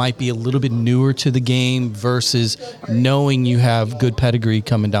kids that might be a little bit newer to the game versus knowing you have good pedigree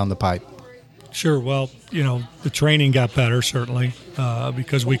coming down the pipe? Sure. Well, the training got better, certainly,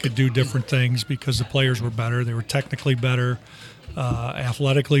 because we could do different things, because the players were better. They were technically better,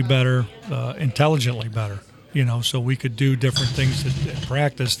 athletically better, intelligently better, so we could do different things in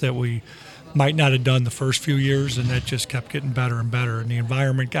practice that we might not have done the first few years, and that just kept getting better and better. And the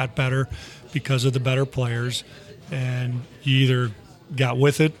environment got better because of the better players, and you either got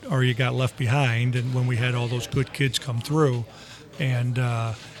with it or you got left behind. And when we had all those good kids come through, and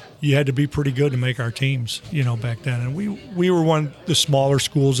you had to be pretty good to make our teams, back then. And we were one of the smaller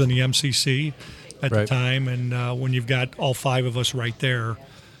schools in the MCC at the time, and when you've got all five of us right there,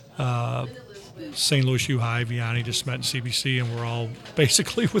 St. Louis U High, Vianney, DeSmet, and CBC, and we're all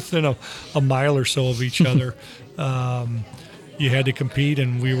basically within a mile or so of each other. You had to compete,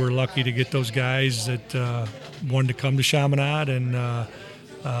 and we were lucky to get those guys that wanted to come to Chaminade, and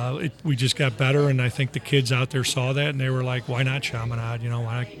we just got better. And I think the kids out there saw that, and they were like, "Why not Chaminade?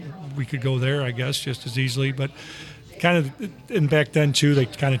 We could go there, I guess, just as easily." But and back then too,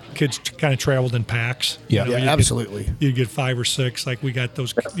 kids traveled in packs. Yeah, absolutely. You'd get 5 or 6, like we got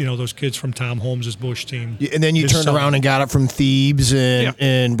those, those kids from Tom Holmes' Bush team. And then you turned around and got it from Thebes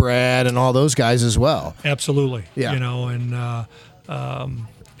and Brad and all those guys as well. Absolutely. Yeah.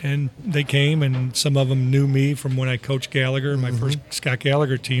 And they came, and some of them knew me from when I coached Gallagher. My first Scott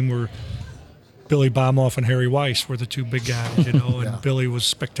Gallagher team were Billy Baumhoff and Harry Weiss were the two big guys, and Billy was a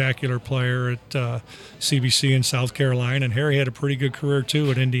spectacular player at CBC in South Carolina, and Harry had a pretty good career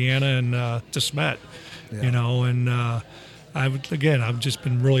too at Indiana and DeSmet, and I've just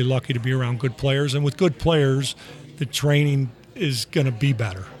been really lucky to be around good players, and with good players, the training is going to be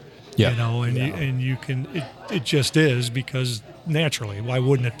better, you can, it just is, because naturally, why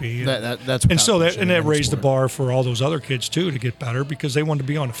wouldn't it be? That raised the bar for all those other kids too to get better, because they wanted to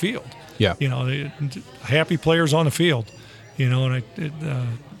be on the field. Yeah, happy players on the field, and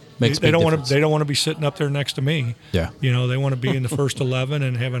they don't want to be sitting up there next to me. Yeah, they want to be in the first 11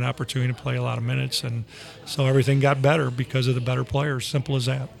 and have an opportunity to play a lot of minutes, and so everything got better because of the better players. Simple as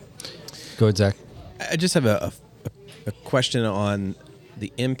that. Go ahead, Zach. I just have a question on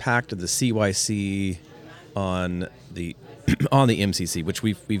the impact of the CYC on the on the MCC, which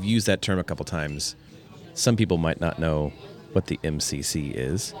we've used that term a couple times. Some people might not know what the MCC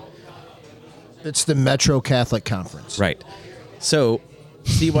is. It's the Metro Catholic Conference. Right. So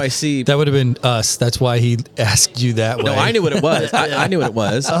CYC. That would have been us. That's why he asked you that way. No, I knew what it was. I knew what it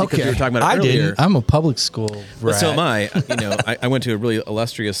was because we were talking about it earlier. I didn't. I'm a public school rat. So am I. I went to a really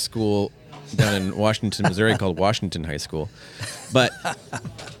illustrious school down in Washington, Missouri called Washington High School. But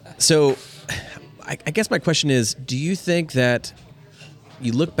so I guess my question is, do you think that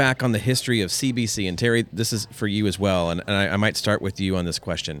you look back on the history of CBC, and Terry, this is for you as well, and I might start with you on this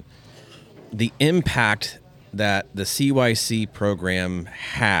question. The impact that the CYC program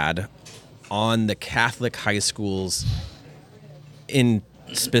had on the Catholic high schools in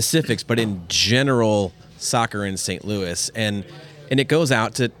specifics, but in general soccer in St. Louis. And it goes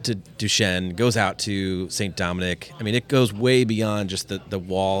out to Duchesne, goes out to St. Dominic. I mean, it goes way beyond just the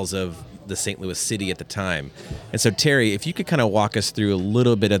walls of the St. Louis city at the time. And so, Terry, if you could kind of walk us through a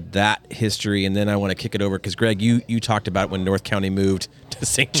little bit of that history, and then I want to kick it over, because, Greg, you talked about when North County moved to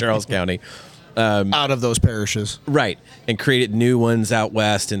St. Charles County. Out of those parishes. Right, and created new ones out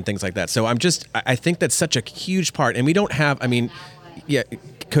west and things like that. So I think that's such a huge part. And we don't have,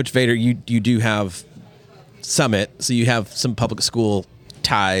 Coach Vader, you do have Summit, so you have some public school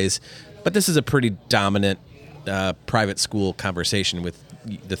ties, but this is a pretty dominant private school conversation with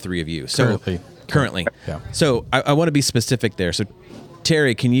the three of you. So currently. Yeah. So I want to be specific there. So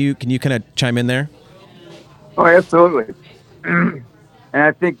Terry, can you kind of chime in there? Oh, absolutely. And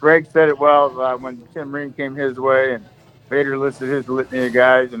I think Greg said it well when Tim Reen came his way, and Vader listed his litany of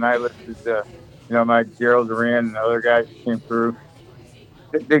guys, and I listed, my Gerald Duran and other guys that came through.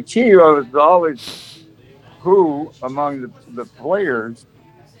 The key was always who among the players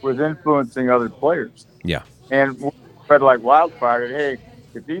was influencing other players. Yeah. And we spread like wildfire. Hey,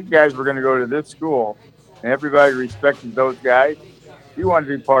 if these guys were going to go to this school and everybody respected those guys, you wanted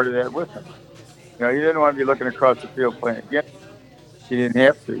to be part of that with them. You didn't want to be looking across the field playing against them. You didn't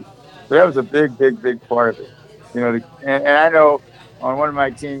have to. So that was a big, big, big part of it. And I know on one of my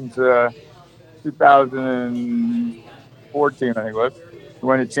teams, 2014, I think it was, we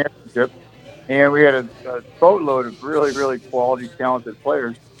won the championship. And we had a boatload of really, really quality, talented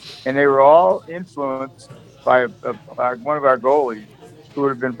players. And they were all influenced by one of our goalies, who would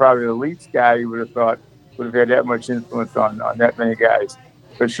have been probably the least guy you would have thought would have had that much influence on that many guys.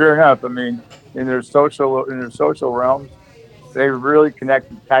 But sure enough, I mean, in their social realms, they really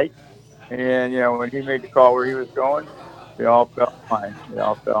connected tight. And when he made the call where he was going, they all fell in line. They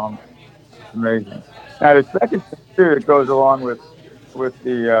all fell in line. It's amazing. Now the second thing too that goes along with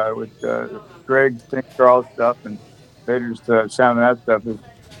Greg's St. Charles stuff and Vader's Chaminade stuff is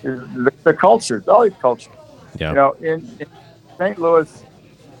the culture. It's always culture. Yeah. In St. Louis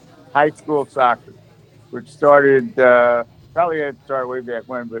high school soccer, which started probably had started way back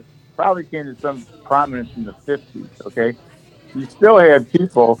when, but probably came to some prominence in the 50s. Okay, you still had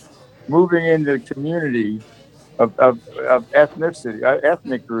people moving into communities of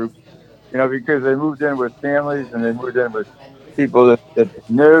ethnic groups, because they moved in with families and they moved in with people that they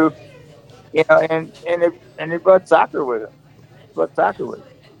knew, and they brought soccer with them. Brought soccer with them.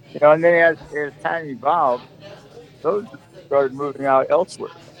 And then as time evolved, those started moving out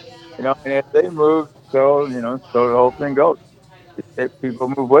elsewhere. And as they moved, so the whole thing goes. People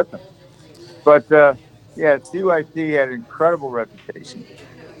move with them. But yeah, CYC had an incredible reputation.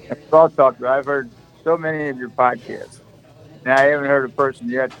 And we've all talked about. I've heard so many of your podcasts, and I haven't heard a person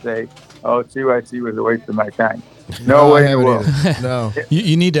yet say, "Oh, CYC was a waste of my time." No way in the world. No.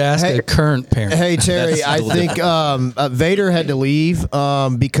 You need to ask a current parent. Hey, Terry, I think Vader had to leave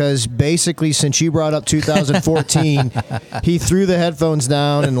because basically since you brought up 2014, he threw the headphones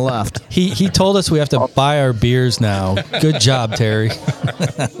down and left. He told us we have to buy our beers now. Good job, Terry.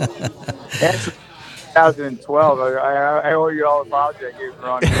 That's 2012. I owe you all apology. I gave it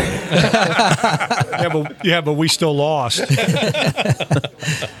wrong. Yeah, but we still lost.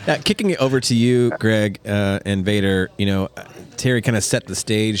 Kicking it over to you, Greg and Vader, Terry kind of set the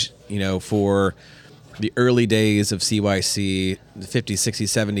stage, for the early days of CYC, the 50s, 60s,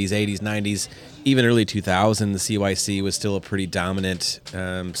 70s, 80s, 90s, even early 2000s. The CYC was still a pretty dominant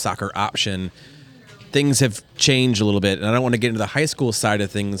soccer option. Things have changed a little bit, and I don't want to get into the high school side of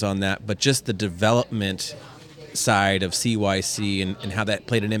things on that, but just the development side of CYC and how that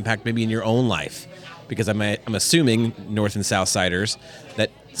played an impact maybe in your own life. Because I'm assuming, North and South Siders, that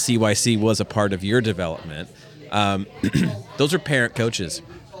CYC was a part of your development. Those are parent coaches,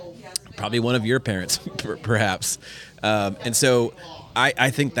 probably one of your parents, perhaps. And so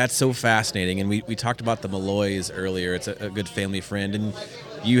I think that's so fascinating. And we talked about the Malloys earlier. It's a good family friend. And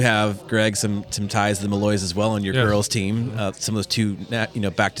you have, Greg, some ties to the Malloys as well on your girls' team. Some of those two,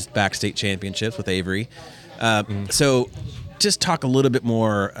 back-to-back state championships with Avery. So just talk a little bit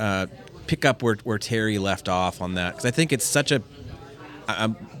more, pick up where Terry left off on that, because I think it's such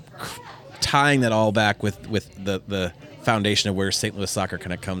I'm tying that all back with the foundation of where St. Louis soccer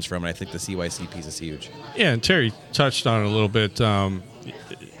kind of comes from, and I think the CYC piece is huge. Yeah, and Terry touched on it a little bit.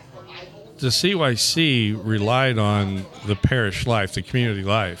 The CYC relied on the parish life, the community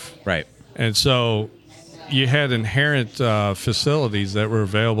life. Right. And so you had inherent facilities that were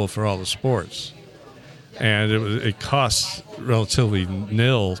available for all the sports. And it costs relatively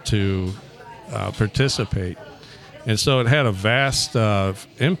nil to participate. And so it had a vast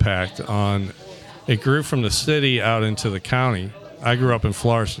impact on – it grew from the city out into the county. I grew up in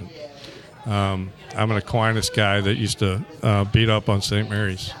Florissant. I'm an Aquinas guy that used to beat up on St.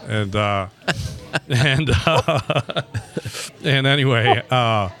 Mary's. And anyway,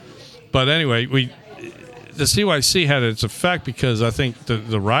 the CYC had its effect because I think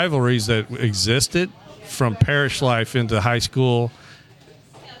the rivalries that existed from parish life into high school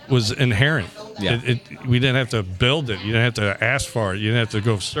was inherent. Yeah. We didn't have to build it. You didn't have to ask for it. You didn't have to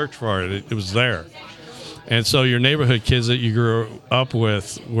go search for it. It was there. And so your neighborhood kids that you grew up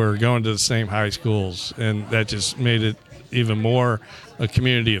with were going to the same high schools, and that just made it even more a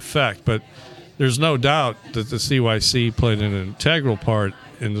community effect. But there's no doubt that the CYC played an integral part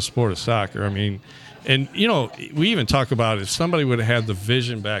in the sport of soccer. I mean, and, we even talk about if somebody would have had the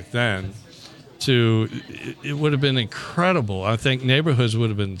vision back then, it would have been incredible. I think neighborhoods would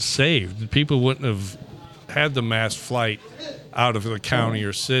have been saved. People wouldn't have had the mass flight out of the county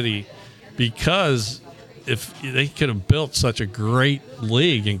or city, because if they could have built such a great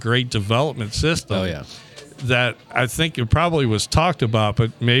league and great development system that I think it probably was talked about,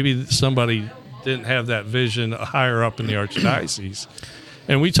 but maybe somebody didn't have that vision higher up in the archdiocese.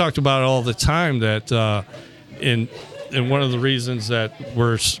 And we talked about it all the time that in one of the reasons that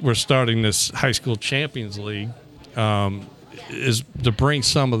we're starting this high school champions league is to bring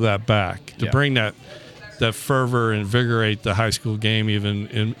some of that back, to bring that fervor, invigorate the high school game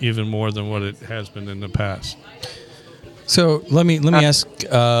even more than what it has been in the past. So let me ask.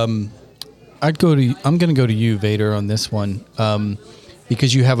 I'm going to go to you, Vader, on this one,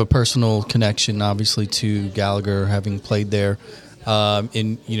 because you have a personal connection, obviously, to Gallagher, having played there.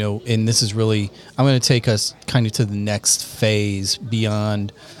 And this is really, I'm going to take us kind of to the next phase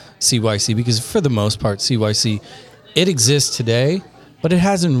beyond CYC, because for the most part, CYC, it exists today, but it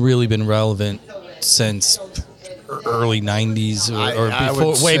hasn't really been relevant since early 90s or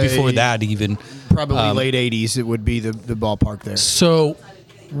before, way before that even. Probably late 80s, it would be the ballpark there. So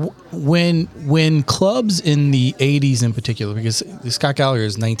when clubs in the 80s in particular, because Scott Gallagher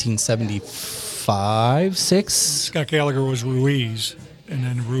is 1975, 6? Scott Gallagher was Ruiz, and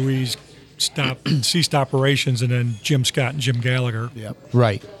then Ruiz ceased operations, and then Jim Scott and Jim Gallagher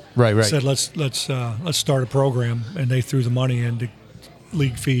Right. said, let's start a program, and they threw the money into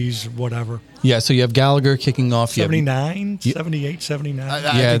league fees, whatever. Yeah, so you have Gallagher kicking off. 79, 78, 79.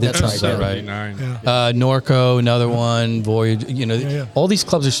 Yeah, that sounds about right. Yeah. Norco, another one. Voyager. All these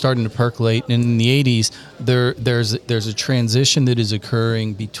clubs are starting to percolate. And in the 80s, there's a transition that is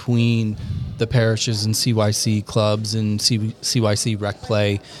occurring between the parishes and CYC clubs and CYC rec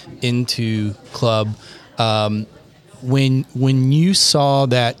play into club. When you saw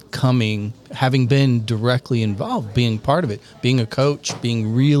that coming, having been directly involved, being part of it, being a coach,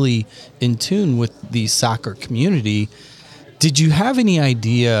 being really in tune with the soccer community, did you have any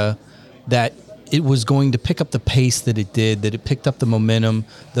idea that it was going to pick up the pace that it did, that it picked up the momentum,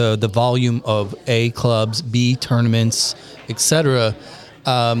 the volume of A clubs, B tournaments, etc.?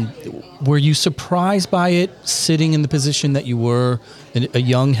 Were you surprised by it, sitting in the position that you were, a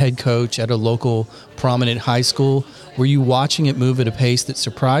young head coach at a local prominent high school? Were you watching it move at a pace that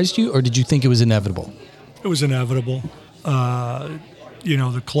surprised you, or did you think it was inevitable? It was inevitable. The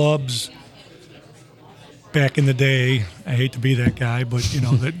clubs back in the day, I hate to be that guy, but,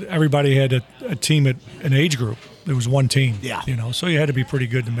 everybody had a team at an age group. There was one team, so you had to be pretty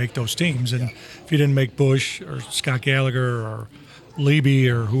good to make those teams. And if you didn't make Bush or Scott Gallagher or Leby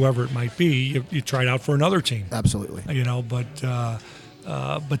or whoever it might be, you tried out for another team. Absolutely. But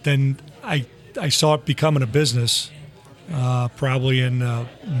then I saw it becoming a business probably in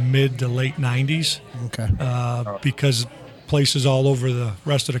mid to late 90s. Okay. Because places all over the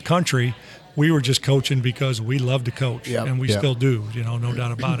rest of the country, we were just coaching because we love to coach, and we still do, no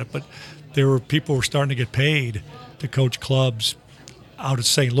doubt about it. But people were starting to get paid to coach clubs out of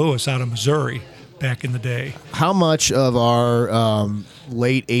St. Louis, out of Missouri, back in the day. How much of our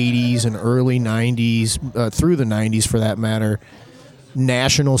late 80s and early 90s, through the 90s for that matter,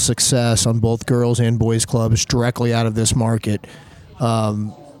 national success on both girls and boys clubs directly out of this market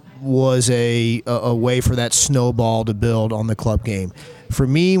was a way for that snowball to build on the club game? For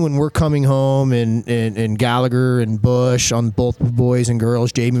me, when we're coming home and Gallagher and Bush on both boys and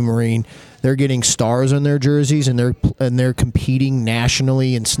girls, Jamie Marine, they're getting stars on their jerseys and they're competing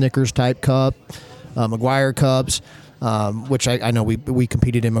nationally in Snickers type cup, McGuire Cups, which I know we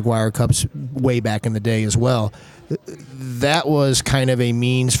competed in McGuire Cups way back in the day as well. That was kind of a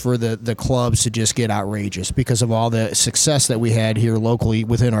means for the clubs to just get outrageous because of all the success that we had here locally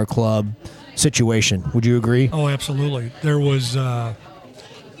within our club situation. Would you agree? Oh, absolutely. There was,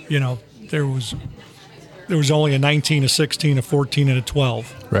 there was only a 19, a 16, a 14, and a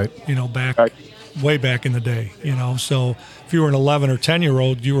 12. Right. Way back in the day. So if you were an 11 or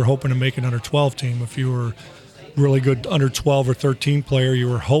 10-year-old, you were hoping to make an under 12 team. If you were really good under 12 or 13 player, you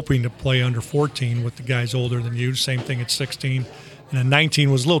were hoping to play under 14 with the guys older than you. Same thing at 16. And then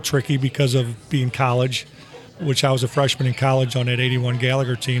 19 was a little tricky because of being college, which I was a freshman in college on that 81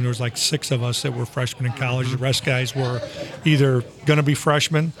 Gallagher team. There was like 6 of us that were freshmen in college. The rest guys were either going to be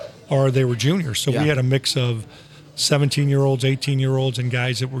freshmen or they were juniors. So we had a mix of 17-year-olds, 18-year-olds, and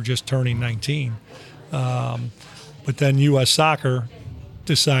guys that were just turning 19. But then U.S. Soccer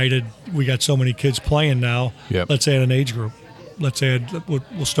decided we got so many kids playing now, let's add an age group.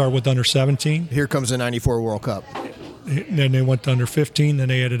 We'll start with under 17. Here comes the 94 World Cup. Then they went to under 15, then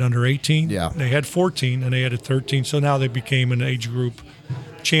they added under 18. Yeah. They had 14, and they added 13. So now they became an age group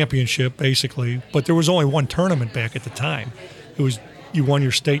championship, basically. But there was only one tournament back at the time. It was you won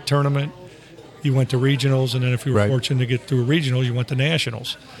your state tournament, you went to regionals, and then if you were fortunate to get through a regional, you went to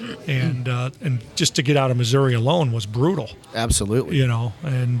nationals. And just to get out of Missouri alone was brutal. Absolutely.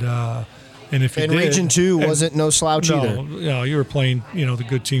 And if you did, Region 2 wasn't no slouch either. No, you were playing, the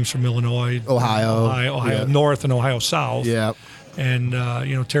good teams from Illinois, Ohio North, and Ohio South. Yeah. And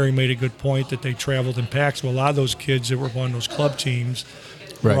Terry made a good point that they traveled in packs. Well, a lot of those kids that were on those club teams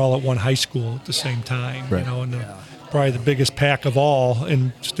were all at one high school at the same time. Right. And probably the biggest pack of all,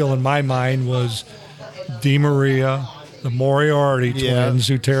 and still in my mind, was DeMaria, the Moriarty twins,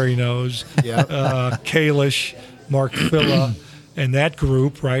 who Terry knows, Kalish, Mark Filla, and that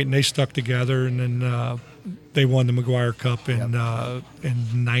group, right? And they stuck together, and then they won the McGuire Cup in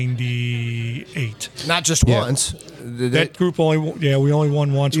 '98. Not just once. That group we only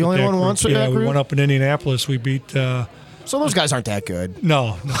won once. You with only that won group. once with that we group? won up in Indianapolis. We beat. So those guys aren't that good.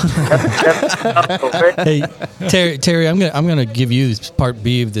 No. Hey, Terry, I'm gonna give you part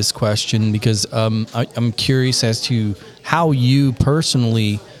B of this question because I'm curious as to how you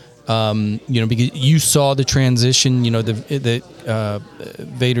personally, because you saw the transition, that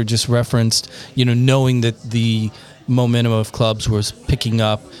Vader just referenced, knowing that the momentum of clubs was picking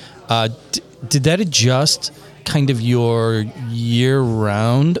up. Did that adjust kind of your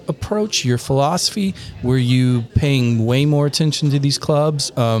year-round approach, your philosophy? Were you paying way more attention to these clubs,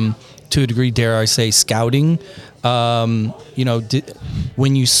 to a degree, dare I say, scouting? When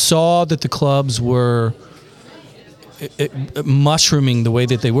you saw that the clubs were mushrooming the way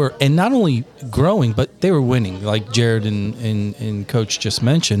that they were, and not only growing, but they were winning, like Jared and Coach just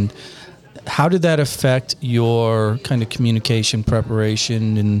mentioned, how did that affect your kind of communication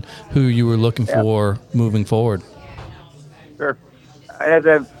preparation and who you were looking for moving forward? Sure. As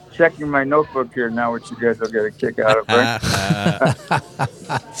I'm checking my notebook here now, which you guys will get a kick out of, right?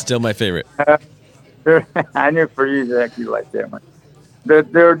 Still my favorite. I knew for you exactly like that one.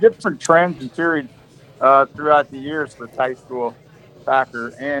 There are different trends and theories throughout the years with high school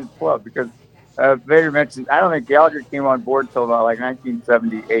soccer and club because Vader mentioned, I don't think Gallagher came on board until about like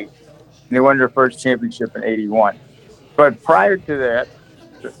 1978. And they won their first championship in '81. But prior to that,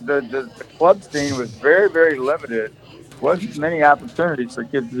 the club scene was very, very limited. Wasn't many opportunities for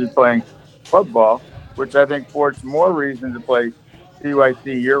kids to be playing club ball, which I think forged more reason to play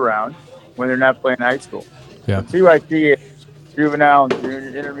CYC year round when they're not playing high school. Yeah. So CYC, juvenile and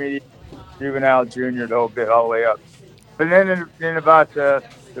junior, intermediate, juvenile, junior, the whole bit, all the way up. But then in about the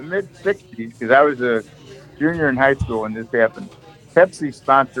mid '60s, because I was a junior in high school when this happened, Pepsi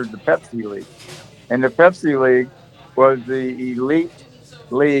sponsored the Pepsi League. And the Pepsi League was the elite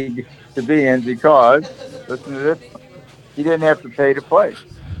league to be in because, listen to this, you didn't have to pay to play.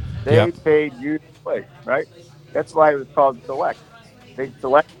 They paid you to play, right? That's why it was called Select. They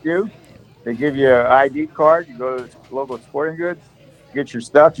select you. They give you an ID card. You go to the local sporting goods, get your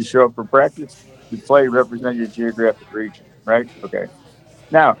stuff. You show up for practice. You play, represent your geographic region, right? Okay.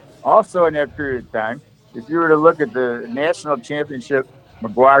 Now, also in that period of time, if you were to look at the national championship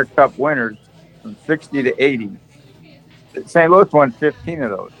McGuire Cup winners from 60 to 80, St. Louis won 15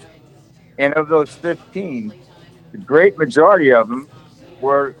 of those. And of those 15, the great majority of them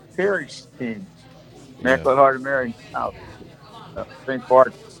were parish teams. Immaculate Heart of Mary South, St.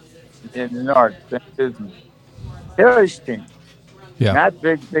 Bart's, in the North, St. Disney. Parish teams, not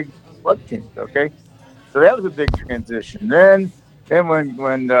big club teams, okay? So that was a big transition. Then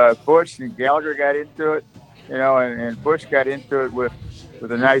when Bush and Gallagher got into it, and Bush got into it with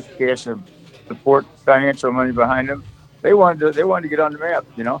a nice cash of support, financial money behind them, they wanted to get on the map.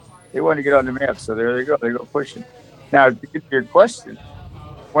 They wanted to get on the map. So there they go pushing. Now to get to your question,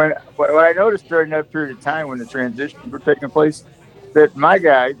 when I noticed during that period of time when the transitions were taking place, that my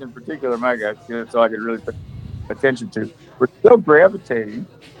guys, in particular my guys, because that's all I could really pay attention to, were still gravitating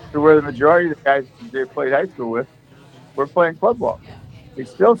to where the majority of the guys they played high school with were playing club ball. They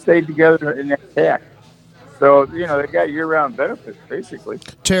still stayed together in that pack. So, they got year-round benefits, basically.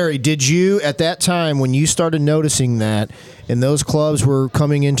 Terry, did you, at that time, when you started noticing that, and those clubs were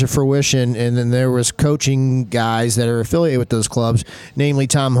coming into fruition, and then there was coaching guys that are affiliated with those clubs, namely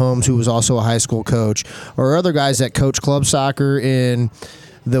Tom Holmes, who was also a high school coach, or other guys that coach club soccer in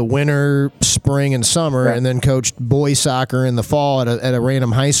the winter, spring, and summer, and then coached boys soccer in the fall at a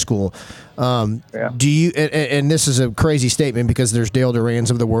random high school. Do you? And this is a crazy statement because there's Dale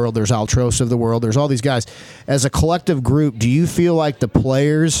Durans of the world, there's Altros of the world, there's all these guys. As a collective group, do you feel like the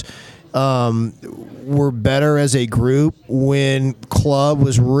players were better as a group when club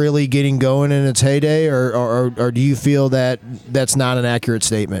was really getting going in its heyday, or do you feel that that's not an accurate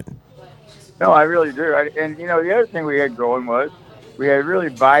statement? No, I really do. And the other thing we had going was we had a really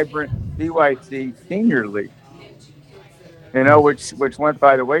vibrant CYC senior league, which went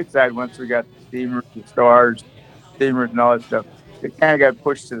by the wayside once we got the Steamers, the Stars, Steamers, and all that stuff. It kind of got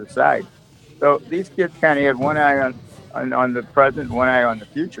pushed to the side. So these kids kind of had one eye on the present, one eye on the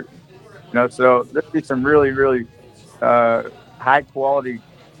future. So there'd be some really, really high quality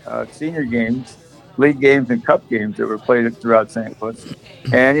senior games, league games, and cup games that were played throughout St. Louis.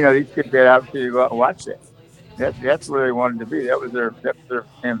 And these kids had opportunity to go out and watch that. That's where they wanted to be. That was their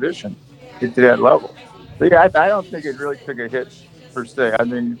ambition, get to that level. So yeah, I don't think it really took a hit per se. I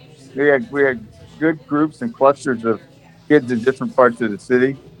mean, we had good groups and clusters of kids in different parts of the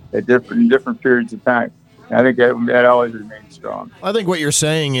city at different periods of time. And I think that always remained strong. I think what you're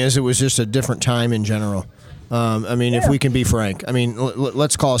saying is it was just a different time in general. I mean, if we can be frank, I mean,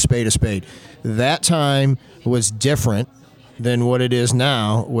 let's call a spade a spade. That time was different than what it is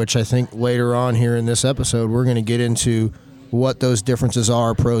now, which I think later on here in this episode, we're going to get into what those differences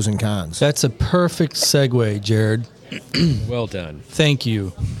are, pros and cons. That's a perfect segue, Jared. Well done. Thank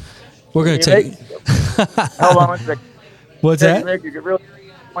you. We're going to take. Hold on one second. What's You that? make a really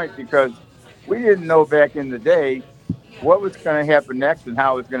good point, because we didn't know back in the day what was going to happen next and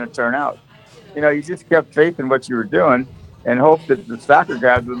how it was going to turn out. You just kept faith in what you were doing and hoped that the soccer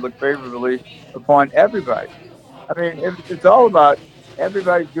guys would look favorably upon everybody. I mean, it's all about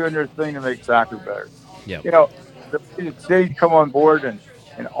everybody doing their thing to make soccer better. Yeah. The city come on board and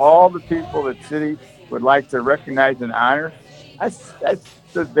all the people that city would like to recognize and honor. I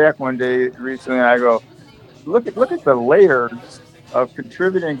stood back one day recently and I go, look at the layers of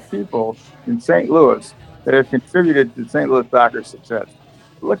contributing people in St. Louis that have contributed to St. Louis soccer's success.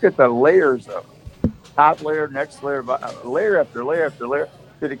 Look at the layers of top layer, next layer, layer after layer after layer.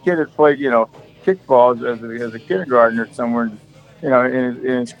 To the kid that played, kickballs as a kindergartner somewhere, in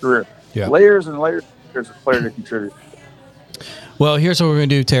his career. Yeah. Layers and layers of players that contribute. Well, here's what we're going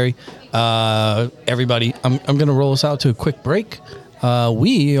to do, Terry. Everybody, I'm going to roll us out to a quick break.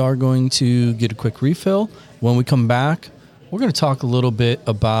 We are going to get a quick refill. When we come back, we're going to talk a little bit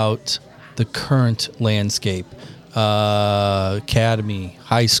about the current landscape. Academy,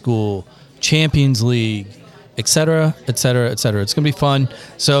 high school, Champions League, et cetera, et cetera, et cetera. It's going to be fun.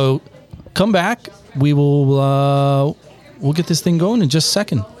 So come back. We will we'll get this thing going in just a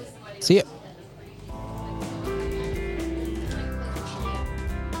second. See ya.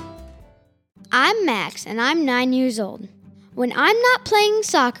 I'm Max, and I'm 9 years old. When I'm not playing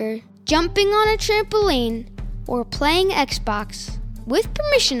soccer, jumping on a trampoline, or playing Xbox, with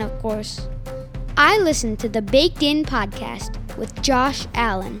permission, of course, I listen to the Baked In podcast with Josh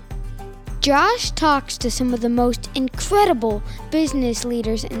Allen. Josh talks to some of the most incredible business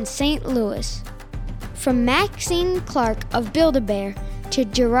leaders in St. Louis. From Maxine Clark of Build-A-Bear to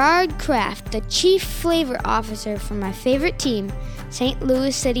Gerard Kraft, the chief flavor officer for my favorite team, St.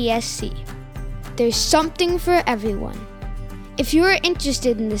 Louis City SC. There's something for everyone. If you are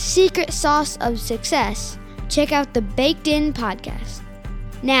interested in the secret sauce of success, check out the Baked In podcast.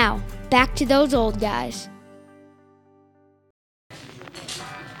 Now, back to those old guys.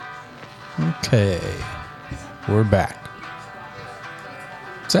 Okay, we're back.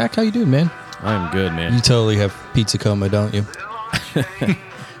 Zach, how you doing, man? I'm good, man. You totally have pizza coma, don't you?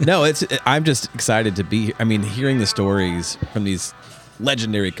 No, I'm just excited to be here. I mean, hearing the stories from these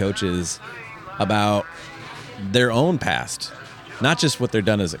legendary coaches about their own past, not just what they're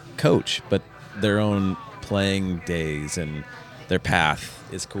done as a coach, but their own playing days and their path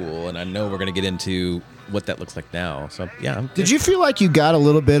is cool. And I know we're going to get into what that looks like now. So, yeah. Did you feel like you got a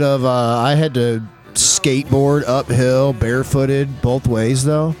little bit of, I had to skateboard uphill, barefooted, both ways,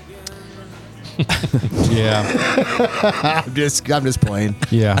 though? Yeah. I'm just playing.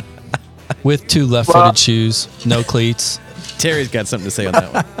 Yeah. With two left-footed shoes, no cleats. Terry's got something to say on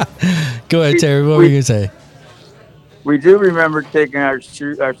that one. Go ahead, Terry. What were you going to say? We do remember taking our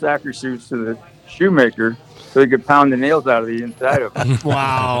soccer shoes to the shoemaker so he could pound the nails out of the inside of them.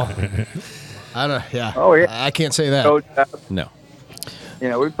 Wow. Yeah. Oh, yeah. I can't say that. So, No.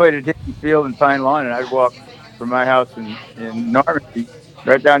 we played at Hickey Field in Pine Lawn, and I'd walk from my house in Normandy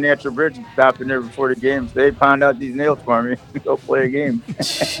right down Natural Bridge and stop in there before the games. They pound out these nails for me and go play a game.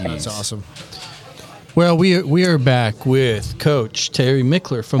 That's awesome. Well, we are back with Coach Terry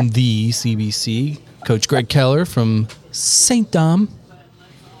Michler from the CBC, Coach Greg Koeller from St. Dom.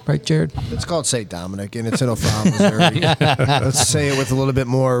 Right, Jared? It's called St. Dominic, and it's in O'Fallon, Missouri. Let's say it with a little bit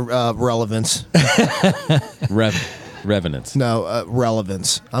more relevance. Revenants. No,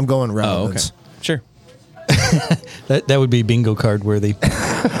 relevance. I'm going relevance. Oh, okay. Sure. That would be bingo card worthy.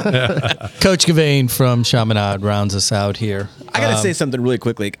 Coach Gauvain from Chaminade rounds us out here. I got to say something really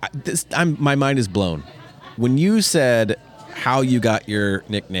quickly. My mind is blown. When you said how you got your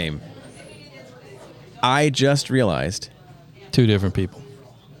nickname, I just realized. Two different people.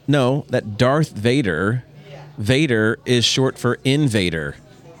 No, that Darth Vader is short for invader.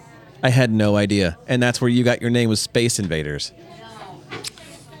 I had no idea. And that's where you got your name, was Space Invaders.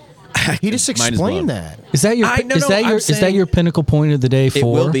 He just explained that. Is that your pinnacle point of the day? It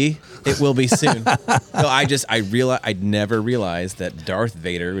will be. It will be soon. No, I never realized that Darth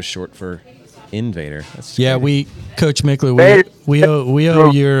Vader was short for in Vader. That's Yeah, great. Coach Michler, we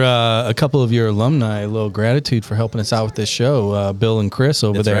owe your a couple of your alumni a little gratitude for helping us out with this show. Bill and Chris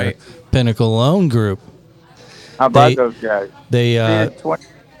over That's there, right. Pinnacle Loan Group. How about those guys? They Undefeated 20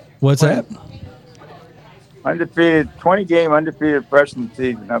 what's that? undefeated 20-game undefeated freshman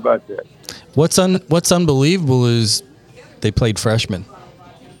season. How about that? What's unbelievable is they played freshmen.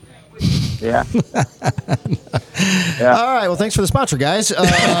 Yeah. All right. Well, thanks for the sponsor, guys.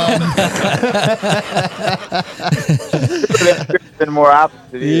 Been more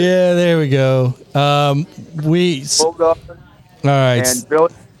opposite. Yeah, there we go. We Bulldog all right. and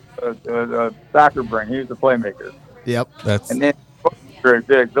Billy, soccer brain. He was the playmaker. Yep. That's And then very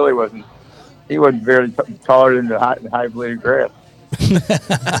big. Billy wasn't. He wasn't very taller than the high blade grass.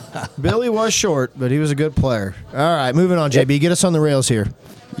 Billy was short, but he was a good player. All right, moving on, JB. Get us on the rails here.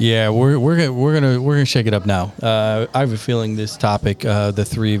 yeah. We're gonna shake it up now. I have a feeling this topic, the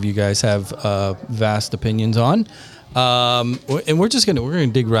three of you guys have vast opinions on, and we're gonna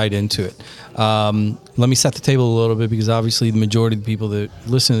dig right into it. Let me set the table a little bit because obviously the majority of the people that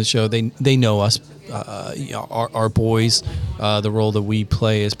listen to the show they know us, our boys, the role that we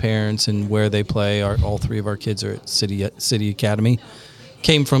play as parents and where they play. All three of our kids are at City Academy,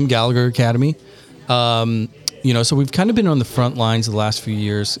 came from Gallagher Academy. So we've kind of been on the front lines the last few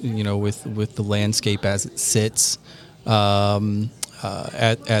years, with the landscape as it sits,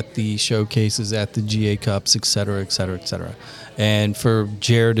 at the showcases, at the GA Cups, et cetera, et cetera, et cetera. And for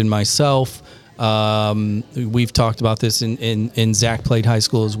Jared and myself, we've talked about this, and Zach played high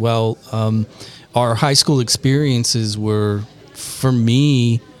school as well. Our high school experiences were, for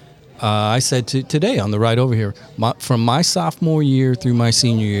me, I said today on the ride over here, from my sophomore year through my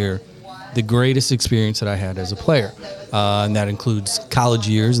senior year, the greatest experience that I had as a player, and that includes college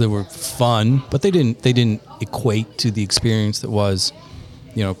years that were fun, but they didn't equate to the experience that was,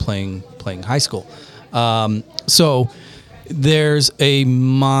 playing high school. So there's a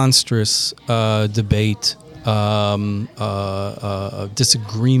monstrous debate,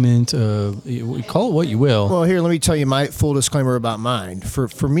 disagreement. Call it what you will. Well, here, let me tell you my full disclaimer about mine.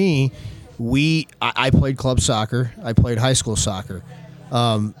 For me, I played club soccer. I played high school soccer.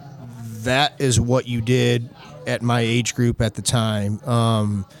 That is what you did at my age group at the time.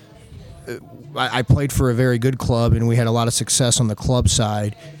 I played for a very good club, and we had a lot of success on the club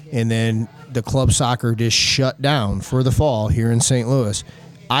side. And then the club soccer just shut down for the fall here in St. Louis.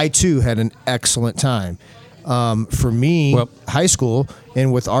 I, too, had an excellent time. For me, high school,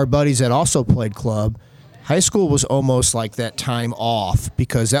 and with our buddies that also played club, high school was almost like that time off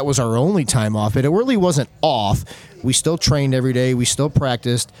because that was our only time off. But it really wasn't off. We still trained every day. We still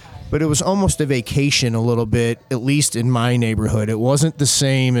practiced. But it was almost a vacation a little bit, at least in my neighborhood. It wasn't the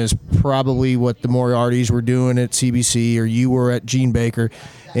same as probably what the Moriartys were doing at CBC or you were at Gene Baker.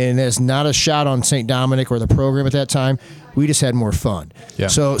 And there's not a shot on St. Dominic or the program at that time. We just had more fun. Yeah.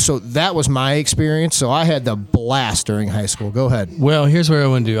 So that was my experience. So I had the blast during high school. Go ahead. Well, here's what I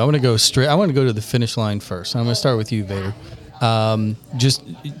want to do. I want to go straight. I want to go to the finish line first. I'm going to start with you, Vader.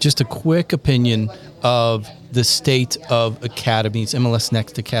 Just a quick opinion of the state of academies, MLS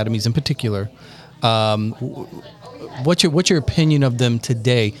Next academies in particular. What's your opinion of them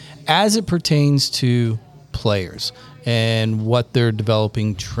today as it pertains to players and what they're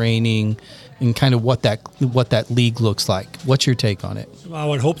developing, training, and kind of what that league looks like? What's your take on it? I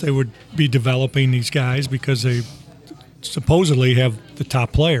would hope they would be developing these guys because they supposedly have the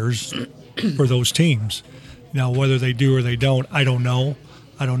top players for those teams. Now, whether they do or they don't, I don't know.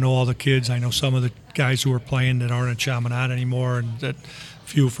 I don't know all the kids. I know some of the guys who are playing that aren't at Chaminade anymore, and that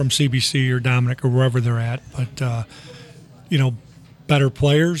few from CBC or Dominic or wherever they're at. But, better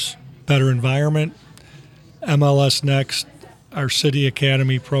players, better environment. MLS Next, our City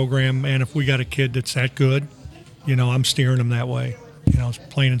Academy program, and if we got a kid that's that good, I'm steering them that way. It's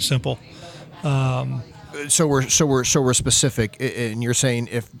plain and simple. So we're specific, and you're saying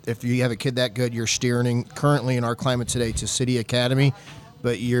if you have a kid that good, you're steering currently in our climate today to City Academy,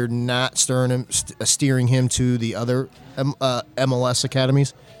 but you're not steering him to the other MLS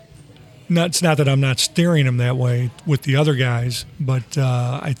academies. It's not that I'm not steering him that way with the other guys, but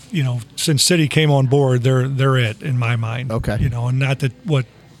since City came on board, they're it in my mind. Okay. And not that what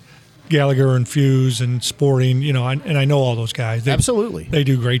Gallagher and Fuse and Sporting, and I know all those guys. Absolutely. They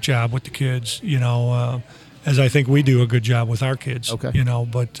do a great job with the kids, as I think we do a good job with our kids. Okay.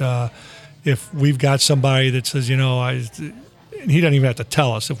 But if we've got somebody that says, and he doesn't even have to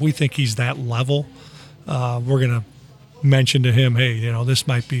tell us, if we think he's that level, we're going to mention to him, hey, this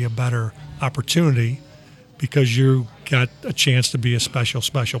might be a better opportunity because you got a chance to be a special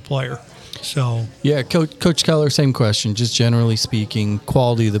player. So yeah, Coach Koeller, same question. Just generally speaking,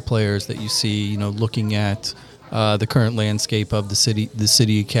 quality of the players that you see, looking at the current landscape of the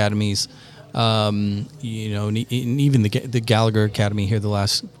city academies, and even the Gallagher Academy here the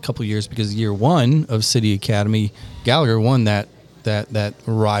last couple of years, because year one of City Academy, Gallagher won that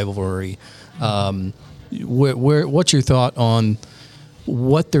rivalry. What's your thought on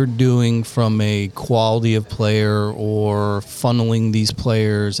what they're doing from a quality of player or funneling these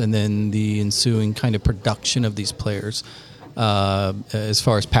players and then the ensuing kind of production of these players as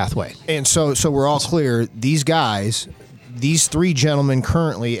far as pathway? And so we're all clear, these guys, these three gentlemen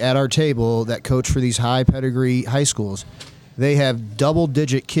currently at our table that coach for these high pedigree high schools, they have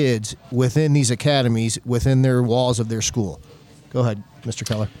double-digit kids within these academies, within their walls of their school. Go ahead, Mr.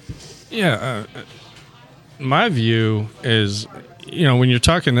 Koeller. Yeah, my view is, when you're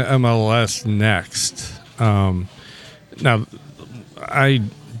talking to MLS next, now I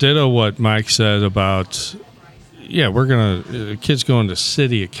ditto what Mike said about, kids going to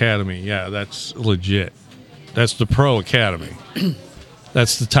City Academy. Yeah, that's legit. That's the pro academy.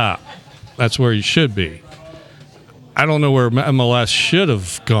 That's the top. That's where you should be. I don't know where MLS should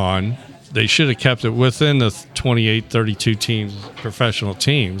have gone. They should have kept it within the 28, 32 teams, professional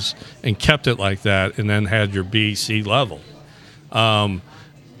teams, and kept it like that, and then had your B, C level. I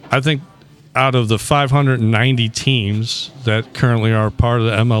think out of the 590 teams that currently are part of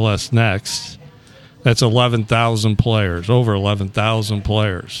the MLS Next, that's 11,000 players, over 11,000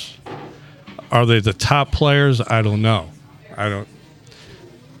 players. Are they the top players? I don't know.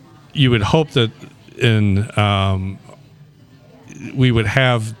 You would hope that we would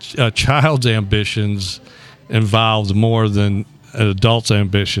have a child's ambitions involved more than an adult's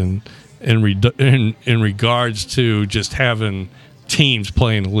ambition in regards to just having teams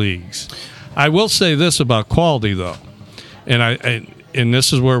playing leagues. I will say this about quality, though, and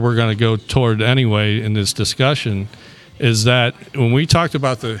this is where we're going to go toward anyway in this discussion, is that when we talked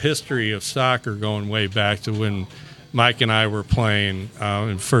about the history of soccer going way back to when Mike and I were playing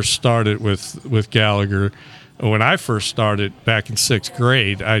and first started with Gallagher. When I first started back in 6th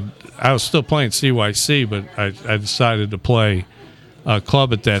grade, I was still playing CYC, but I decided to play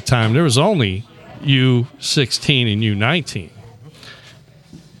club at that time. There was only U16 and U19.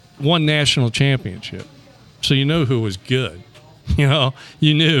 One national championship. So you knew who was good. You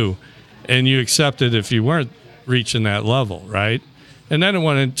knew, and you accepted if you weren't reaching that level, right? And then it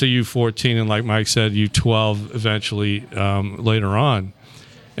went into U14 and, like Mike said, U12 eventually later on.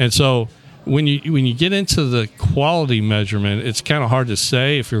 And so when you get into the quality measurement, it's kind of hard to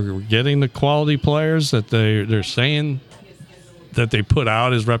say if you're getting the quality players that they're saying that they put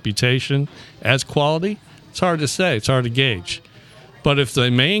out as reputation as quality. It's hard to say. It's hard to gauge. But if the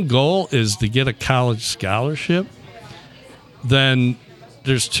main goal is to get a college scholarship, then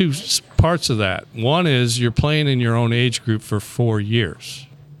there's two parts of that. One is you're playing in your own age group for 4 years.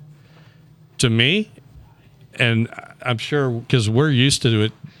 To me, and I'm sure because we're used to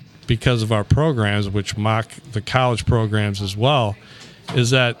it because of our programs, which mock the college programs as well, is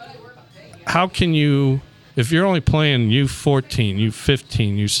that how can you, if you're only playing U14,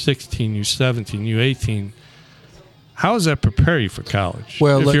 U15, U16, U17, U18, how does that prepare you for college?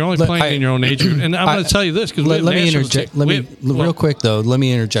 Well, if you're only playing in your own age group, and I'm going to tell you this because let me interject. Real quick though. Let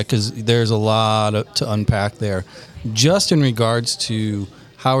me interject because there's a lot to unpack there. Just in regards to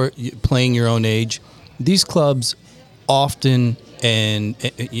how are you playing your own age, these clubs often and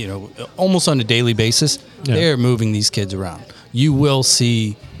almost on a daily basis, they're moving these kids around. You will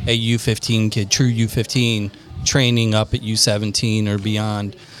see a U15 kid, true U15, training up at U17 or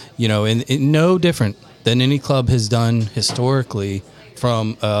beyond. And no different than any club has done historically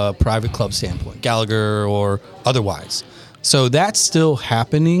from a private club standpoint, Gallagher or otherwise. So that's still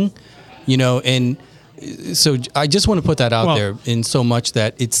happening, and so I just want to put that out there in so much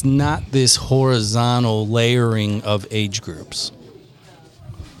that it's not this horizontal layering of age groups.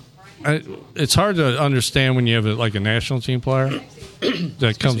 It's hard to understand when you have a national team player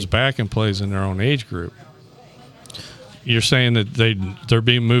that comes back and plays in their own age group. You're saying that they're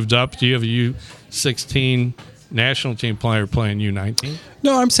being moved up. Do you have a U16 national team player playing U19?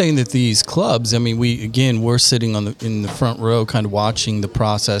 No, I'm saying that these clubs. I mean, we're sitting in the front row, kind of watching the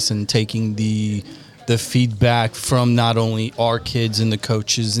process and taking the feedback from not only our kids and the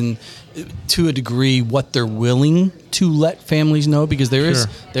coaches, and to a degree what they're willing to let families know, because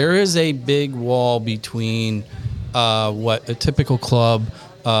there is a big wall between what a typical club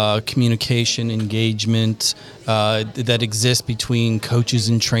communication, engagement that exists between coaches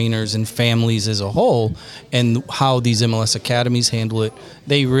and trainers and families as a whole, and how these MLS academies handle it.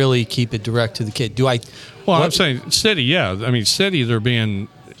 They really keep it direct to the kid. I'm saying City, yeah. I mean, City, they're being,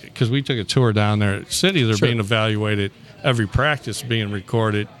 because we took a tour down there, City, they're being evaluated, every practice being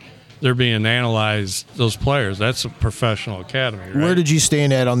recorded. They're being analyzed, those players. That's a professional academy, right? Where did you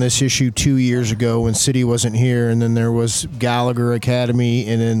stand at on this issue 2 years ago when City wasn't here, and then there was Gallagher Academy,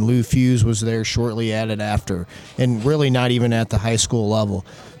 and then Lou Fuse was there shortly added after, and really not even at the high school level.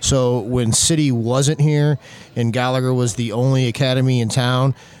 So when City wasn't here and Gallagher was the only academy in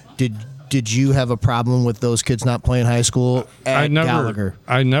town, did you have a problem with those kids not playing high school at Gallagher?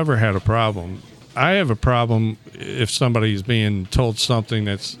 I never had a problem. I have a problem if somebody's being told something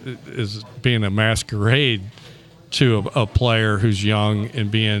is being a masquerade to a player who's young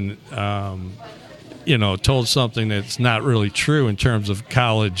and being, told something that's not really true in terms of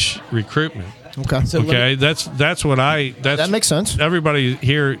college recruitment. Okay. So that makes sense. Everybody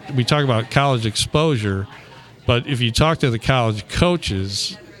here, we talk about college exposure, but if you talk to the college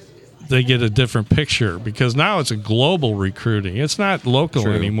coaches, they get a different picture, because now it's a global recruiting. It's not local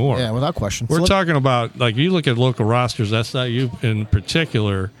anymore. Yeah, without question. We're talking about, like, you look at local rosters, that's not you in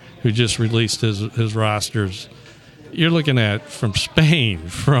particular who just released his rosters. You're looking at from Spain,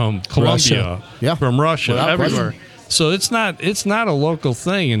 from Colombia, from Russia, without everywhere. question. So it's not a local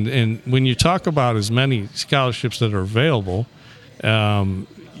thing. And when you talk about as many scholarships that are available,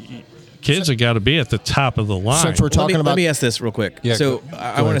 kids have got to be at the top of the line. Since we're talking let me ask this real quick. Yeah, so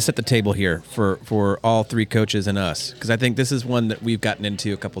I want to set the table here for all three coaches and us, because I think this is one that we've gotten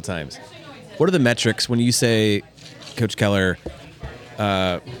into a couple times. What are the metrics when you say, Coach Koeller,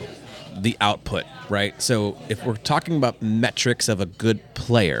 the output, right? So if we're talking about metrics of a good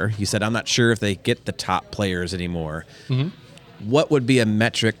player, you said, I'm not sure if they get the top players anymore. Mm-hmm. What would be a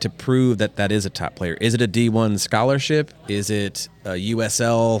metric to prove that is a top player? Is it a D1 scholarship? Is it a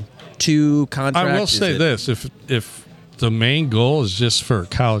USL 2 contract? I will say this: if the main goal is just for a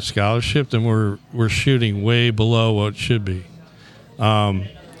college scholarship, then we're shooting way below what it should be,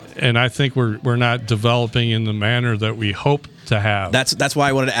 and I think we're not developing in the manner that we hope to have. That's why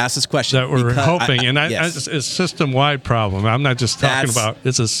I wanted to ask this question. That we're hoping, yes. It's a system-wide problem. I'm not just talking about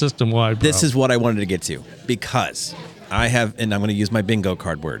it's a system-wide problem. This is what I wanted to get to, because I have, and I'm going to use my bingo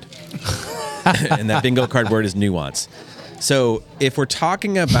card word, and that bingo card word is nuance. So if we're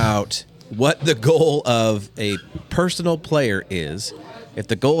talking about what the goal of a personal player is, if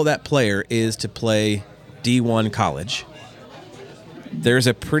the goal of that player is to play D1 college, there's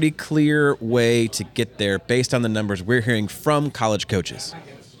a pretty clear way to get there based on the numbers we're hearing from college coaches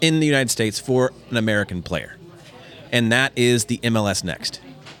in the United States for an American player. And that is the MLS Next.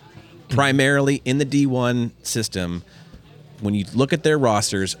 Primarily in the D1 system, when you look at their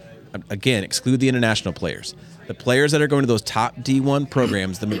rosters, again, exclude the international players. The players that are going to those top D1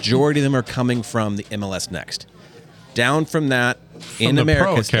 programs, the majority of them are coming from the MLS Next. Down from that, in the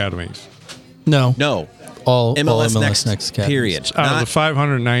America, pro academies. No. All MLS Next Next academies. period. Out of the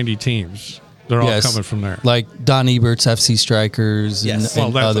 590 teams, they're all coming from there. Like Don Ebert's FC Strikers and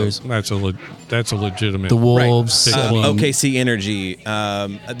Well, others. That's a legitimate. The Wolves. Right. OKC Energy.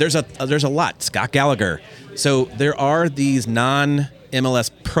 There's a lot. Scott Gallagher. So there are these non-MLS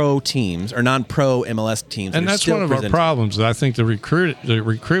pro teams or non-pro MLS teams, and that's one of our problems. I think the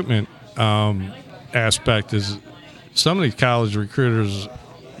recruitment aspect is some of these college recruiters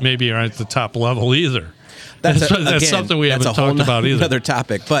maybe aren't at the top level either. That's something we haven't talked about either. Another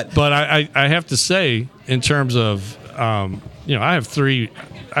topic, but I have to say, in terms of I have three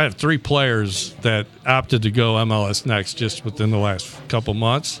players that opted to go MLS Next just within the last couple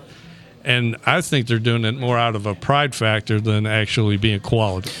months. And I think they're doing it more out of a pride factor than actually being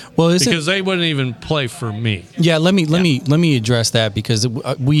quality. Well, because they wouldn't even play for me. Yeah, let me address that, because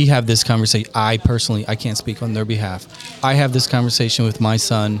we have this conversation. I can't speak on their behalf. I have this conversation with my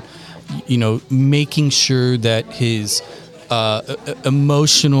son, making sure that his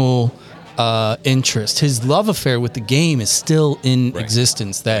emotional interest, his love affair with the game is still in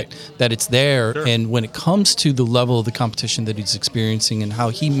existence, that it's there. Sure. And when it comes to the level of the competition that he's experiencing and how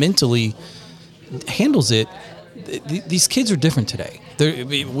he mentally handles it, these kids are different today.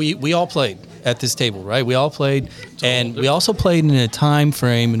 We all played at this table, right? We all played, and we also played in a time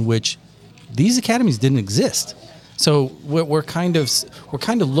frame in which these academies didn't exist. So we're kind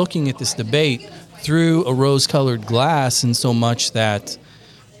of looking at this debate through a rose-colored glass, in so much that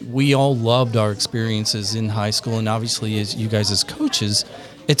we all loved our experiences in high school, and obviously, as you guys as coaches,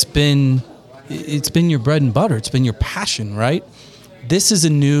 it's been your bread and butter. It's been your passion, right? This is a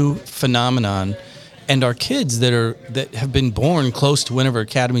new phenomenon, And our kids that have been born close to whenever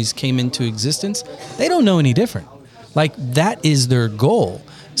academies came into existence, they don't know any different. Like, that is their goal.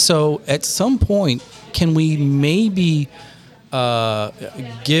 So at some point, can we maybe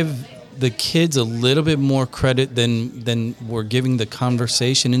give the kids a little bit more credit than we're giving the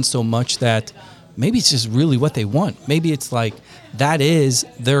conversation, in so much that maybe it's just really what they want. Maybe it's like that is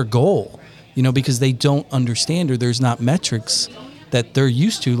their goal, because they don't understand, or there's not metrics that they're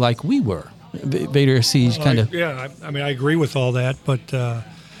used to like we were. Vader sees kind of. Yeah, I mean, I agree with all that, but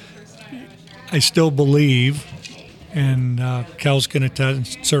I still believe, and Cal's can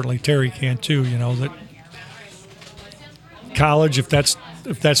attest, and certainly Terry can too, that college, if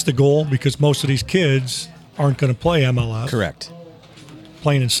that's the goal, because most of these kids aren't going to play MLS. Correct.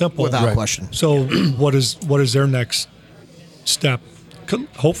 Plain and simple. Without question. So what is their next step?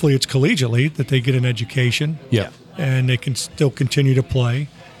 Hopefully it's collegiately, that they get an education. Yeah. And they can still continue to play.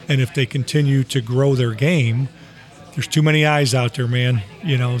 And if they continue to grow their game, there's too many eyes out there, man.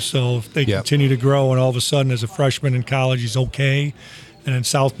 So if they continue to grow, and all of a sudden as a freshman in college he's okay, and then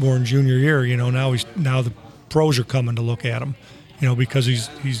sophomore and junior year, now the pros are coming to look at him, because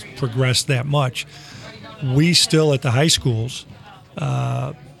he's progressed that much. We still at the high schools,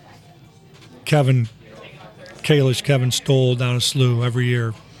 Kevin Stoll down a SLU every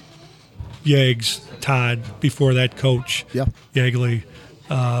year, Yags, Todd, before that coach, Yegley,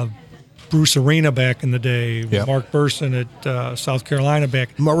 Bruce Arena back in the day, Mark Burson at South Carolina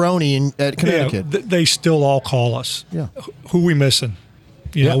back. Maroney at Connecticut. Yeah, they still all call us. Yeah. Who we missing?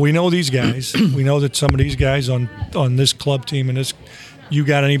 We know these guys. We know that some of these guys on this club team and this, you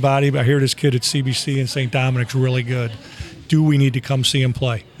got anybody? I hear this kid at CBC and St. Dominic's really good. Do we need to come see him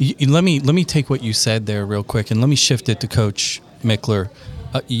play? Let me take what you said there real quick, and let me shift it to Coach Michler.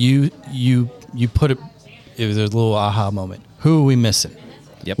 You put it was a little aha moment. Who are we missing?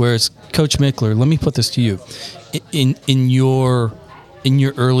 Yep. Whereas Coach Michler, let me put this to you. In your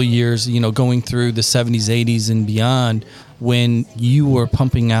early years, going through the 70s, 80s, and beyond, when you were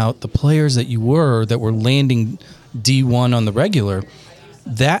pumping out the players that were landing D1 on the regular,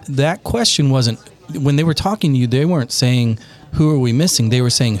 that question wasn't, when they were talking to you, they weren't saying, who are we missing? They were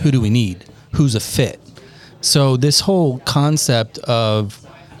saying, who do we need? Who's a fit? So this whole concept of,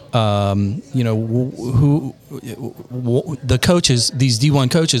 who the coaches, these D1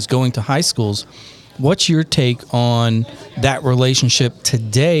 coaches going to high schools, what's your take on that relationship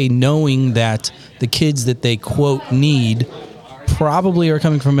today, knowing that the kids that they, quote, need probably are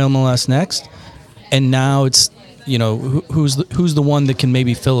coming from MLS Next, and now it's, who's the one that can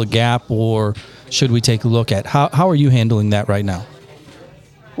maybe fill a gap, or should we take a look at? How are you handling that right now?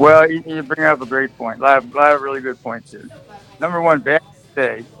 Well, you bring up a great point. A lot of really good points here. Number one, back in the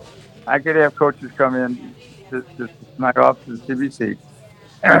day, I could have coaches come in to my office at CBC.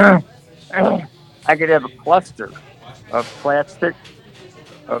 I could have a cluster of plastic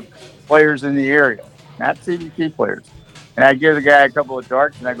of players in the area, not CBC players. And I give the guy a couple of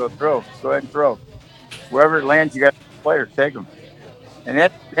darts, and I go, go ahead and throw. Wherever it lands, you got players, take them. And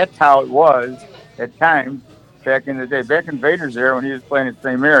that's how it was at times back in the day. Back in Vader's era, when he was playing at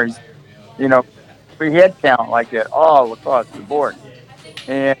St. Mary's, we had talent like that all across the board.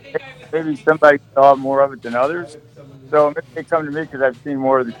 And maybe somebody saw more of it than others. So maybe they come to me because I've seen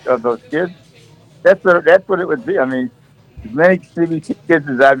more of those kids. That's what it would be. I mean, as many CBT kids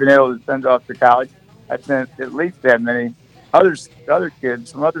as I've been able to send off to college, I've sent at least that many other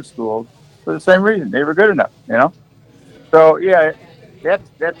kids from other schools for the same reason. They were good enough, So, yeah, that's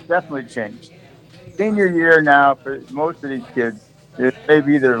definitely changed. Senior year now for most of these kids, it may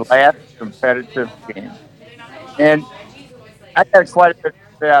be their last competitive game. And I got quite a bit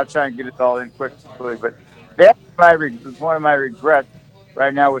to say. I'll try and get it all in quickly, but that's one of my regrets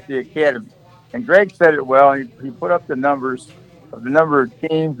right now with the academy. And Greg said it well. He put up the numbers of the number of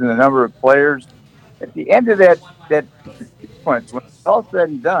teams and the number of players. At the end of that sequence, when it's all said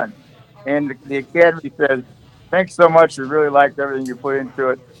and done, and the academy says, thanks so much, we really liked everything you put into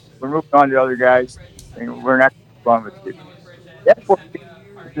it. We're moving on to other guys, and we're not going with you. That's what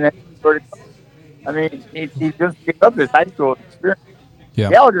I mean, he just gave up his high school experience. Yeah.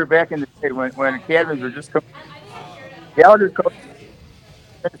 Gallagher, back in the day when academies were just coming, Gallagher coaches,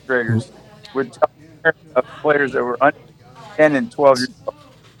 administrators would tell players that were under 10 and 12 years old.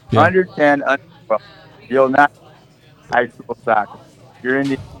 Yeah. Under 10, under 12. You'll not high school soccer. You're in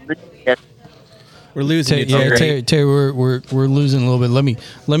the We're losing. Terry, we're losing a little bit.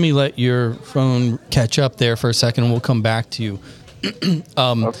 Let me let your phone catch up there for a second, and we'll come back to you. Okay.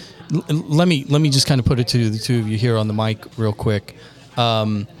 Let me just kind of put it to the two of you here on the mic real quick.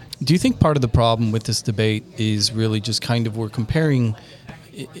 Do you think part of the problem with this debate is really just kind of we're comparing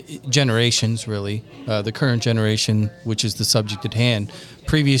generations, really. The current generation, which is the subject at hand.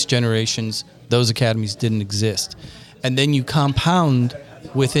 Previous generations, those academies didn't exist. And then you compound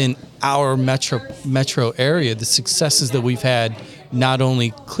within our metro area the successes that we've had, not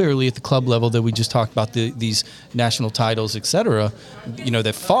only clearly at the club level that we just talked about, these national titles, et cetera,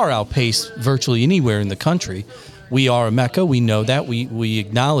 that far outpace virtually anywhere in the country. We are a mecca. We know that. We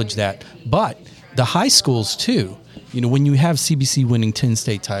acknowledge that. But the high schools, too, when you have CBC winning 10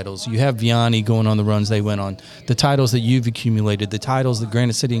 state titles, you have Vianney going on the runs they went on, the titles that you've accumulated, the titles that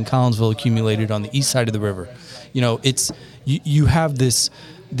Granite City and Collinsville accumulated on the east side of the river. You have this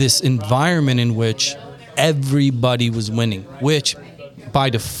environment in which everybody was winning, which by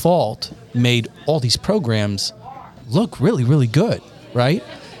default made all these programs look really, really good, right?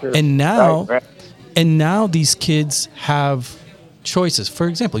 Sure. And now these kids have choices. For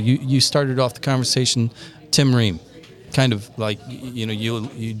example, you started off the conversation, Tim Ream, kind of like,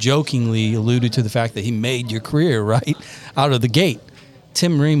 you jokingly alluded to the fact that he made your career right out of the gate.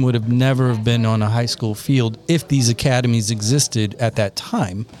 Tim Ream would have never have been on a high school field if these academies existed at that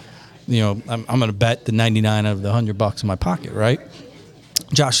time. I'm going to bet the 99 out of the $100 in my pocket, right?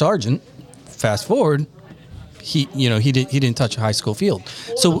 Josh Sargent, fast forward, he didn't touch a high school field.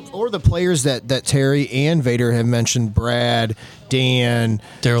 Or the players that Terry and Vader have mentioned, Brad, Dan,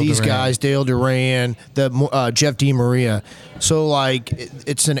 these guys, Dale Duran, Jeff DiMaria. So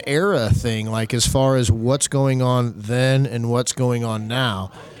it's an era thing, as far as what's going on then and what's going on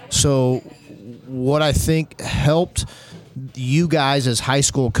now. So what I think helped you guys as high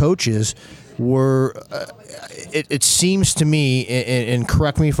school coaches were, it seems to me, and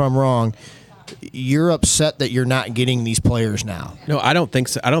correct me if I'm wrong, you're upset that you're not getting these players now. No, I don't think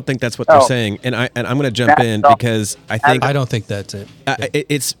so. I don't think that's what they're saying. And I'm going to jump in because I don't think that's it.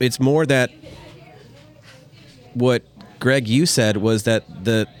 It's more that what Greg, you said was that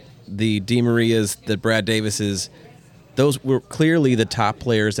the DiMarias, the Brad Davises, those were clearly the top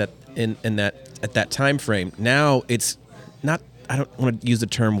players at that time frame. Now it's not. I don't want to use the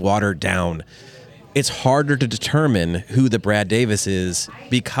term watered down. It's harder to determine who the Brad Davis is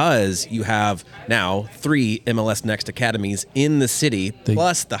because you have now 3 MLS Next academies in the city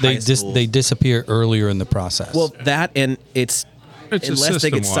plus the high schools. They disappear earlier in the process. Well, that and it's a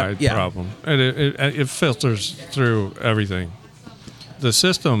system-wide problem, and it filters through everything. The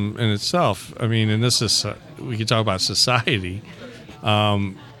system in itself, and this is we can talk about society.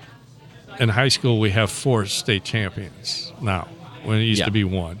 In high school, we have 4 state champions now, when it used to be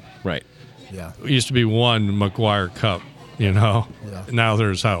 1. Right. Yeah. It used to be 1 McGuire Cup, Yeah. Now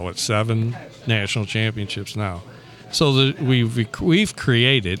there's 7 national championships now. So we've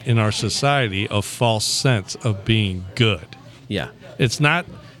created in our society a false sense of being good. Yeah. It's not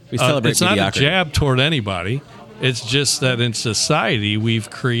it's not a jab toward anybody. It's just that in society we've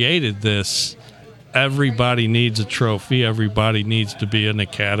created this everybody needs a trophy, everybody needs to be an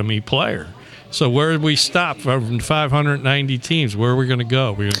academy player. So where did we stop from 590 teams? Where are we going to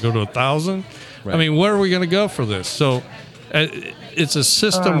go? We're going to go to 1,000? Right. I mean, where are we going to go for this? So it's a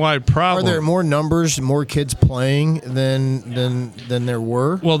system-wide problem. Are there more numbers, more kids playing than there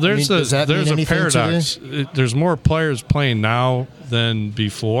were? Well, there's a paradox. There's more players playing now than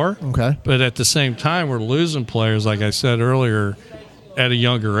before. Okay. But at the same time, we're losing players, like I said earlier, at a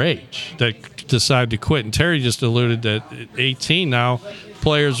younger age that decide to quit. And Terry just alluded that at 18 now,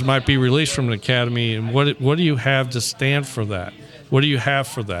 players might be released from an academy. And what do you have to stand for that? What do you have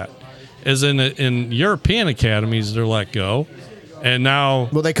for that? As in European academies, they're let go. And now...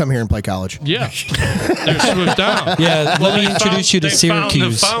 Well, they come here and play college. Yeah. They're swooped down. Yeah, let me introduce you to Syracuse. They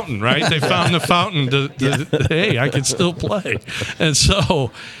found the fountain, right? They found the fountain hey, I can still play. And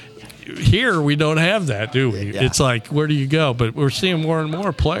so here we don't have that, do we? Yeah. It's like, where do you go? But we're seeing more and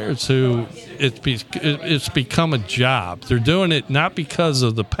more players who it's become a job. They're doing it not because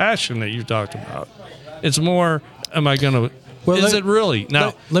of the passion that you talked about. It's more, am I going to... Is it really?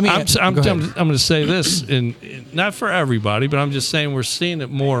 Now, I'm going to say this, not for everybody, but I'm just saying we're seeing it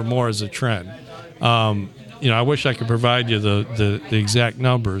more and more as a trend. I wish I could provide you the exact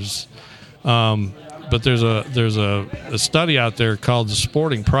numbers, but there's a study out there called the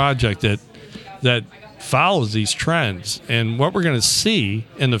Sporting Project that follows these trends, and what we're going to see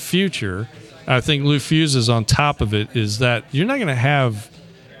in the future, I think Lou Fuse is on top of it, is that you're not going to have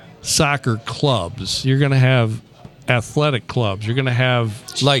soccer clubs. You're going to have athletic clubs. You're going to have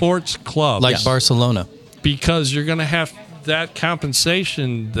sports clubs. Like Barcelona. Because you're going to have that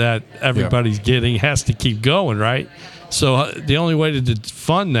compensation that everybody's getting has to keep going, right? So the only way to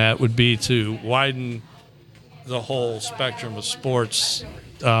fund that would be to widen the whole spectrum of sports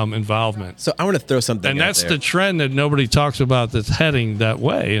involvement. So I want to throw something and out that's there. the trend that nobody talks about that's heading that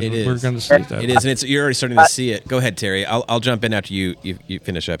way. And It is. we're going to see that. It is, and you're already starting to see it. Go ahead, Terry. I'll jump in after you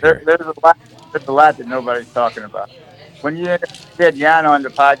finish up here. There's a lot that nobody's talking about. When you had Jan on the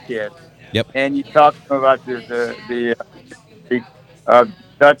podcast, Yep. and you talked about the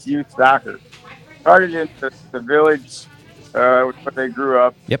Dutch youth soccer, started in the village where they grew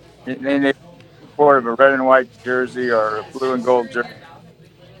up. Yep. And then they sport of a red and white jersey or a blue and gold jersey,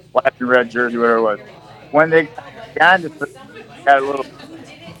 black and red jersey, whatever it was. When they got a little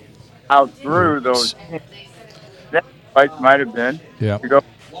outgrew those teams, that might have been Yeah. to go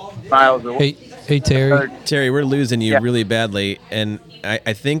miles away. Hey, Terry. Terry, we're losing you Yeah. really badly, and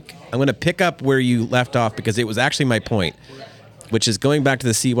I think I'm going to pick up where you left off because it was actually my point, which is going back to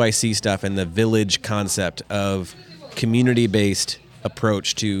the CYC stuff and the village concept of community-based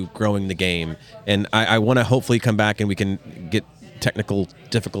approach to growing the game. And I want to hopefully come back and we can get technical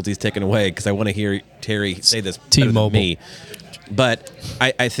difficulties taken away because I want to hear Terry say this better than T-Mobile. me. But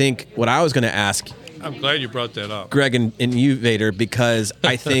I think what I was going to ask I'm glad you brought that up. Greg and you, Vader, because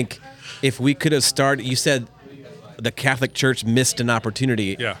I think if we could have started, you said the Catholic Church missed an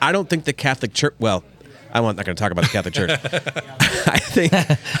opportunity. Yeah. I don't think the Catholic Church, well, I'm not going to talk about the Catholic Church.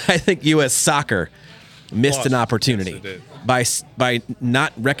 I think U.S. soccer missed an opportunity Yes, it by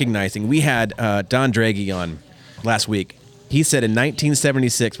not recognizing. We had Don Draghi on last week. He said in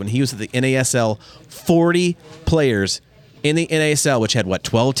 1976, when he was at the NASL, 40 players in the NASL, which had,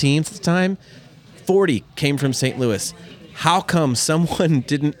 12 teams at the time? 40 came from St. Louis. How come someone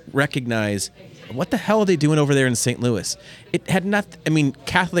didn't recognize what the hell are they doing over there in St. Louis? It had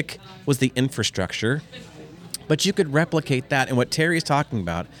Catholic was the infrastructure, but you could replicate that. And what Terry's talking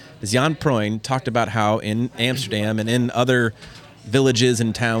about is Jan Proijn talked about how in Amsterdam and in other villages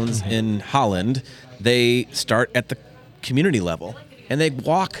and towns in Holland, they start at the community level and they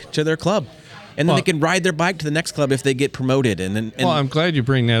walk to their club. And then they can ride their bike to the next club if they get promoted. And Well, I'm glad you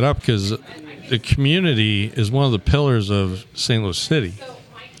bring that up because the community is one of the pillars of St. Louis City.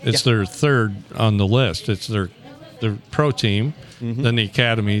 It's their third on the list. It's their pro team, then the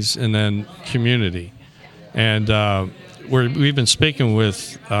academies, and then community. And we've been speaking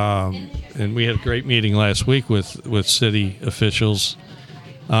with, and we had a great meeting last week with city officials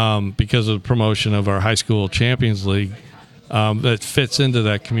because of the promotion of our high school Champions League that fits into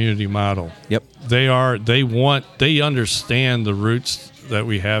that community model. Yep. They understand the roots that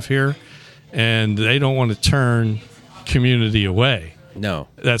we have here, and they don't want to turn community away. no.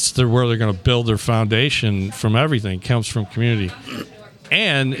 That's where they're going to build their foundation from everything. It comes from community.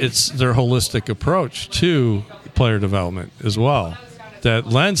 And it's their holistic approach to player development as well that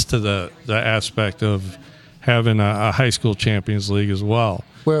lends to the aspect of having a high school Champions League as well.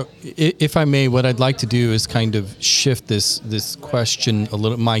 Well, if I may, what I'd like to do is kind of shift this question a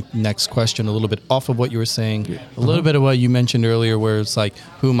little, my next question a little bit off of what you were saying, a little bit of what you mentioned earlier, where it's like,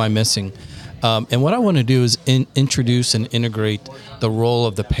 who am I missing? And what I want to do is introduce and integrate the role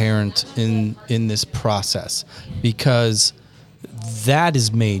of the parent in this process, because that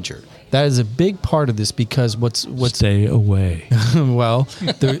is major. That is a big part of this, because what's Stay away. well,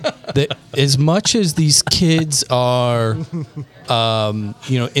 as much as these kids are,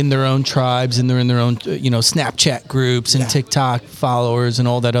 in their own tribes and they're in their own, Snapchat groups and TikTok followers and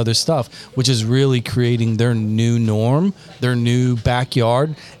all that other stuff, which is really creating their new norm, their new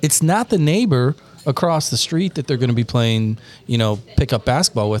backyard. It's not the neighbor across the street that they're going to be playing, pickup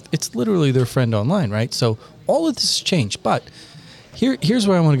basketball with. It's literally their friend online, right? So all of this has changed, but here's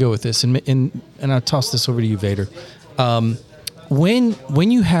where I want to go with this, and I'll toss this over to you, Vader.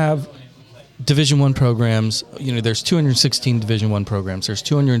 When you have Division I programs, there's 216 Division I programs. There's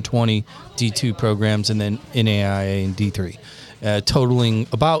 220 D2 programs, and then NAIA and D3, totaling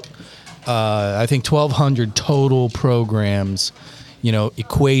about, I think, 1,200 total programs,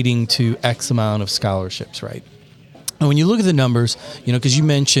 equating to X amount of scholarships, right? And when you look at the numbers, because you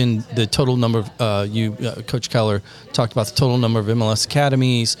mentioned the total number of, Coach Koeller talked about the total number of MLS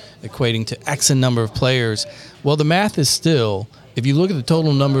academies equating to X number of players. Well, the math is still, if you look at the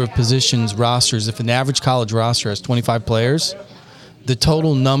total number of positions, rosters, if an average college roster has 25 players, the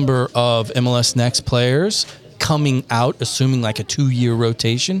total number of MLS Next players coming out, assuming like a 2-year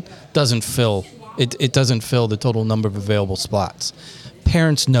rotation, doesn't fill. It doesn't fill the total number of available spots.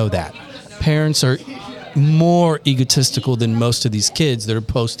 Parents know that. Parents are more egotistical than most of these kids that are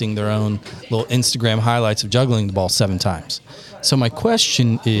posting their own little Instagram highlights of juggling the ball 7 times. So my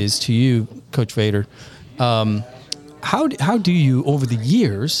question is to you, Coach Vader, how do you, over the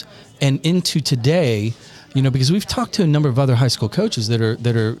years and into today, because we've talked to a number of other high school coaches that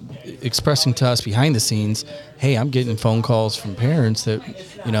are expressing to us behind the scenes, hey, I'm getting phone calls from parents that,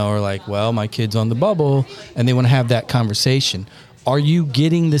 are like, well, my kid's on the bubble, and they want to have that conversation. Are you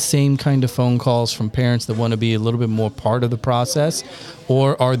getting the same kind of phone calls from parents that want to be a little bit more part of the process?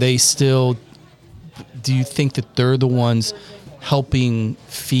 Or are they still, do you think that they're the ones helping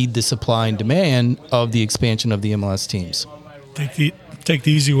feed the supply and demand of the expansion of the MLS teams? Take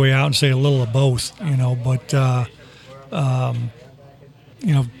the easy way out and say a little of both, but,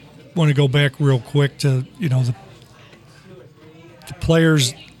 want to go back real quick to, the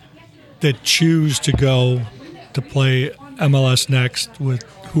players that choose to go to play MLS Next with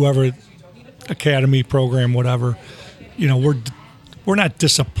whoever, academy program, whatever, we're not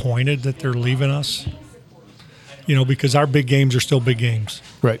disappointed that they're leaving us, because our big games are still big games.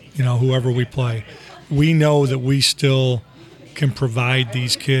 Right. Whoever we play. We know that we still can provide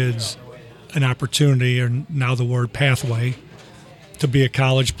these kids an opportunity, or now the word pathway, to be a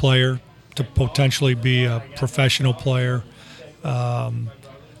college player, to potentially be a professional player. And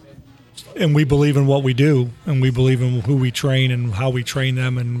we believe in what we do, and we believe in who we train and how we train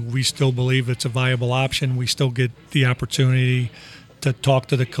them, and we still believe it's a viable option. We still get the opportunity to talk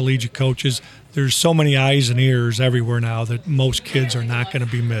to the collegiate coaches. There's so many eyes and ears everywhere now that most kids are not going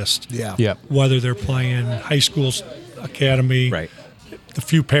to be missed. Yeah. Whether they're playing high school, academy, Right. the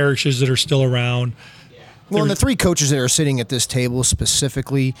few parishes that are still around. Well, and the three coaches that are sitting at this table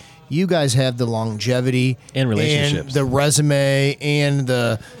specifically, you guys have the longevity And relationships. and the resume and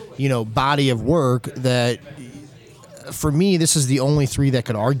the body of work that, for me, this is the only three that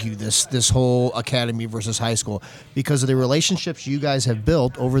could argue this whole academy versus high school, because of the relationships you guys have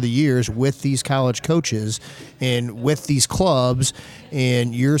built over the years with these college coaches and with these clubs,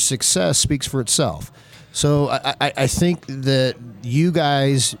 and your success speaks for itself. So I think that you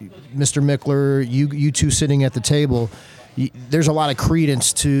guys, Mr. Michler, you two sitting at the table, there's a lot of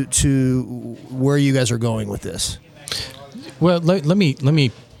credence to where you guys are going with this. Well, let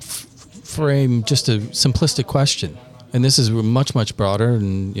me frame just a simplistic question, and this is much, much broader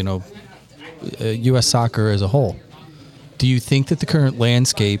than U.S. soccer as a whole. Do you think that the current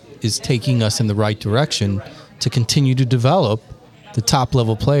landscape is taking us in the right direction to continue to develop the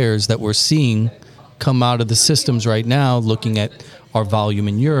top-level players that we're seeing come out of the systems right now, looking at our volume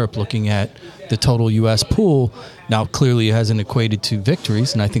in Europe, looking at the total U.S. pool? Now, clearly it hasn't equated to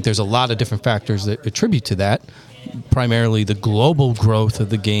victories, and I think there's a lot of different factors that attribute to that, primarily the global growth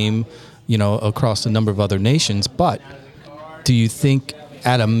of the game, across a number of other nations. But do you think,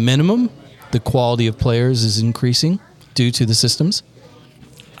 at a minimum, the quality of players is increasing due to the systems?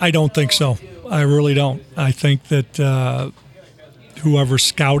 I don't think so. I really don't. I think that whoever's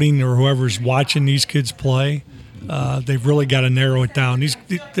scouting or whoever's watching these kids play, they've really got to narrow it down.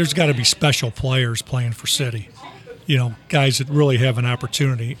 There's got to be special players playing for City, guys that really have an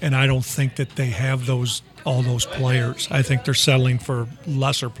opportunity. And I don't think that they have all those players. I think they're settling for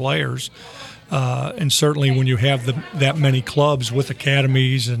lesser players. And certainly when you have that many clubs with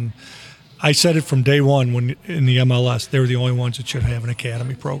academies, and I said it from day one when in the MLS, they were the only ones that should have an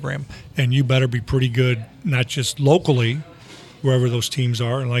academy program. And you better be pretty good, not just locally, wherever those teams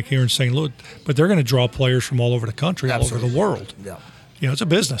are, and like here in St. Louis, but they're going to draw players from all over the country, Absolutely. all over the world. Yeah. It's a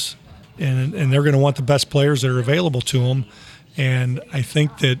business, and they're going to want the best players that are available to them. And I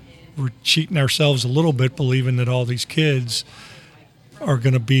think that we're cheating ourselves a little bit, believing that all these kids are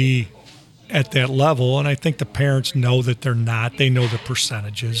going to be at that level. And I think the parents know that they're not. They know the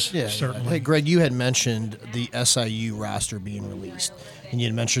percentages, certainly. Hey, Greg, you had mentioned the SIU roster being released, and you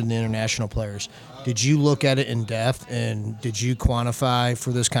had mentioned the international players. Did you look at it in depth, and did you quantify for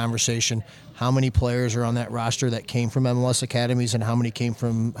this conversation how many players are on that roster that came from MLS academies and how many came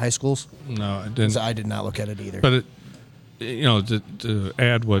from high schools? No, I didn't. I did not look at it either. But to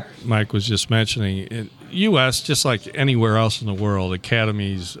add what Mike was just mentioning, in U.S., just like anywhere else in the world,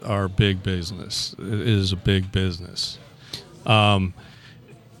 academies are big business. It is a big business. What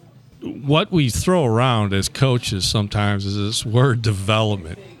we throw around as coaches sometimes is this word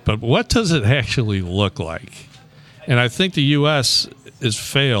development, but what does it actually look like? And I think the U.S. has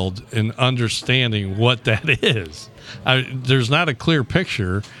failed in understanding what that is. There's not a clear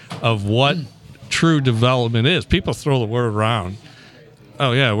picture of what true development is. People throw the word around.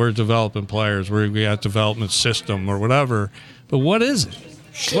 Oh, yeah, we're developing players. We got development system or whatever. But what is it?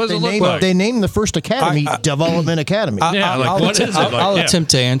 What does it look like? They named the first academy Development Academy. What is it? I'll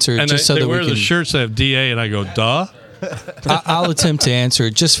attempt to answer it and just so that we wear can. the shirts that have DA, and I go, duh. I'll attempt to answer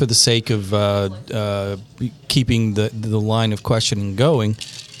it just for the sake of keeping the line of questioning going.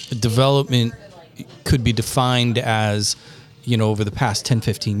 Development could be defined as over the past 10,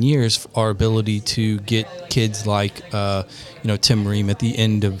 15 years, our ability to get kids like, Tim Ream at the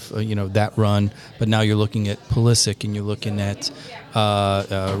end of, that run. But now you're looking at Pulisic and you're looking at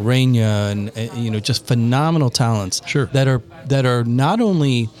Reina and just phenomenal talents that are not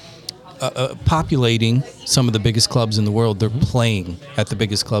only populating some of the biggest clubs in the world, they're playing at the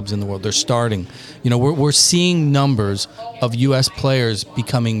biggest clubs in the world. They're starting. We're seeing numbers of U.S. players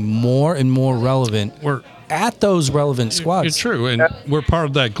becoming more and more relevant. We're at those relevant squads. It's true, and we're part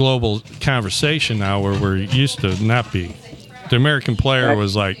of that global conversation now where we're used to not be. The American player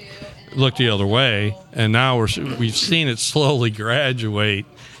was like, look the other way, and now we've seen it slowly graduate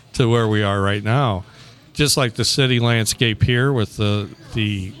to where we are right now. Just like the city landscape here with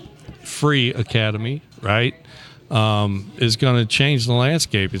the free academy, right, is going to change the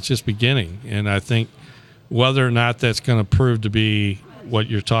landscape. It's just beginning, and I think whether or not that's going to prove to be what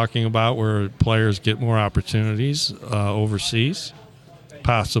you're talking about, where players get more opportunities overseas,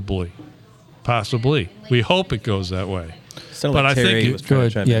 possibly. We hope it goes that way. But I think go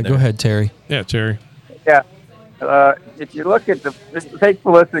ahead, Terry. Yeah, Terry. Yeah. If you look at just take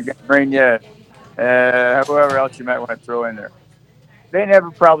Pulisic and Reina, whoever else you might want to throw in there, they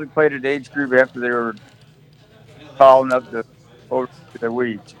never probably played at age group after they were tall enough to over their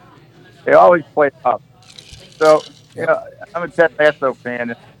weeds. They always played up. So, I'm a Ted Lasso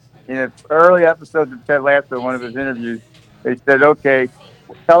fan. In the early episodes of Ted Lasso, one of his interviews, they said, okay,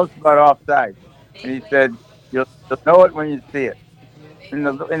 tell us about offside. And he said, you'll know it when you see it. In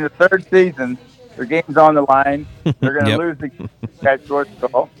the third season, their game's on the line. They're going to lose the guy short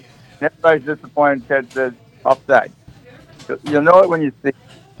goal. And everybody's disappointed. Ted says, offside. You'll know it when you see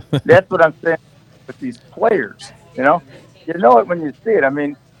it. That's what I'm saying with these players. You know it when you see it. I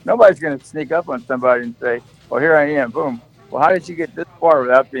mean, nobody's going to sneak up on somebody and say, well, here I am, boom. Well, how did you get this far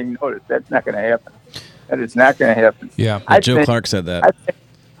without being noticed? That's not going to happen. That is not going to happen. Yeah, Joe Clark said that.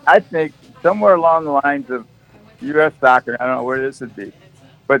 I think somewhere along the lines of U.S. soccer, I don't know where this would be,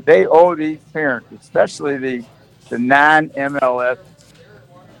 but they owe these parents, especially the non-MLS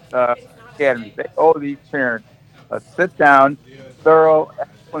academies, they owe these parents a sit-down, thorough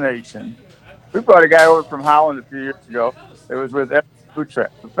explanation. We brought a guy over from Holland a few years ago. It was with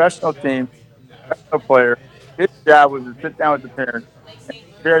Utrecht, professional team, professional player. His job was to sit down with the parents and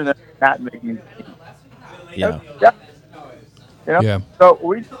prepare them not making the team. Yeah. So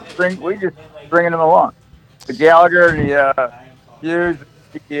we just bringing them along. The Gallagher, the Hughes,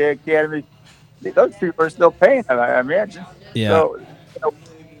 the Academy, those people are still paying them, I imagine. Yeah. So,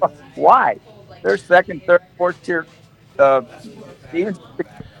 why? They're second, third, fourth tier teams.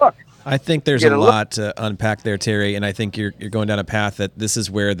 Look. I think there's a lot to unpack there, Terry, and I think you're going down a path that this is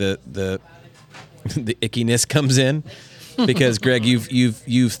where the ickiness comes in, because Greg,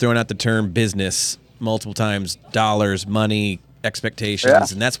 you've thrown out the term business multiple times, dollars, money,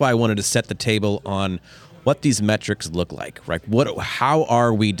 expectations, and that's why I wanted to set the table on what these metrics look like, right? How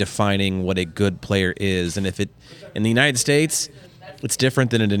are we defining what a good player is? And if it in the United States, it's different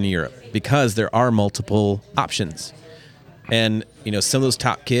than it in Europe because there are multiple options. And some of those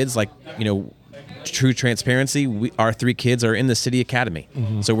top kids, like true transparency, our 3 kids are in the city academy,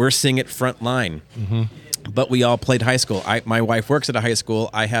 so we're seeing it front line. But we all played high school. My wife works at a high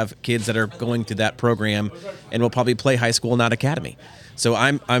school. I have kids that are going through that program, and will probably play high school, not academy. So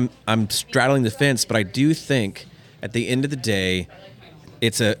I'm straddling the fence. But I do think at the end of the day,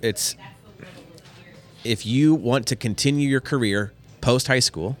 it's if you want to continue your career post high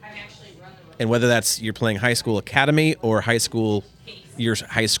school, and whether that's you're playing high school academy or your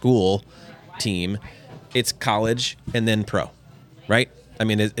high school team, it's college and then pro, right? I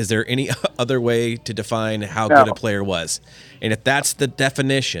mean, is there any other way to define how good a player was? And if that's the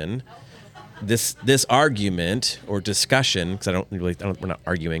definition, this argument or discussion, because we're not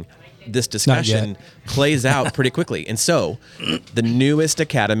arguing, this discussion plays out pretty quickly. And so the newest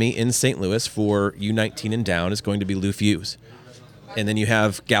academy in St. Louis for U19 and down is going to be Lou Fuse. And then you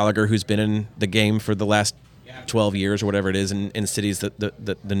have Gallagher, who's been in the game for the last 12 years or whatever it is, in cities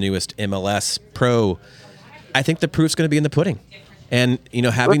the newest MLS pro. I think the proof's going to be in the pudding. And,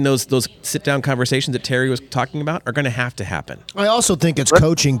 having those sit-down conversations that Terry was talking about are going to happen. I also think it's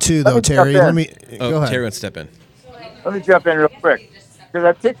coaching, too, though, Terry. Go ahead. Terry, let's step in. Let me jump in real quick, because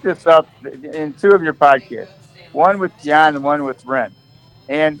I picked this up in 2 of your podcasts, one with John and one with Ren.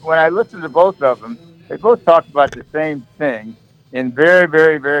 And when I listened to both of them, they both talked about the same thing in very,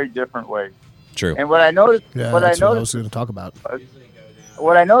 very, very different ways. True. And what I noticed, what I was going to talk about.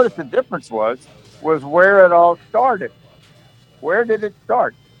 What I noticed the difference was where it all started. Where did it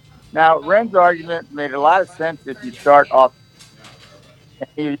start? Now, Ren's argument made a lot of sense if you start off and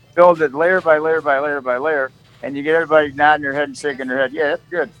you build it layer by layer by layer by layer. and you get everybody nodding their head and shaking their head. Yeah, that's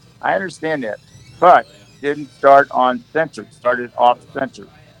good. I understand that. But didn't start on center. It started off center.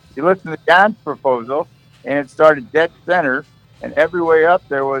 You listen to John's proposal, and it started dead center, and every way up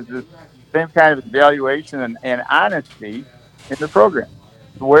there was this same kind of evaluation and honesty in the program.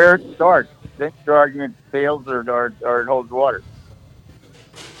 Where it starts, then your argument fails or it holds water.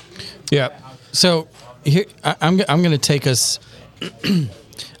 Yeah. So here I'm going to take us.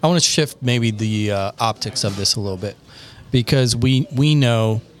 I want to shift maybe the optics of this a little bit, because we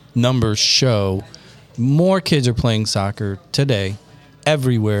know numbers show more kids are playing soccer today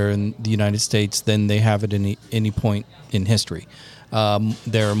everywhere in the United States than they have at any point in history.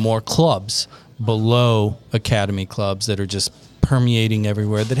 There are more clubs below academy clubs that are just permeating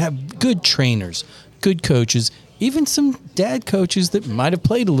everywhere, that have good trainers, good coaches, even some dad coaches that might have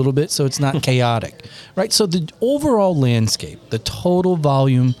played a little bit, so it's not chaotic, right? So the overall landscape, the total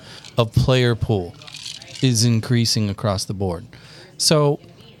volume of player pool is increasing across the board. So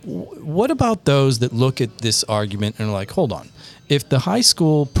what about those that look at this argument and are like, hold on, if the high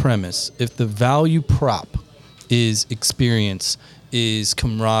school premise, if the value prop is experience, is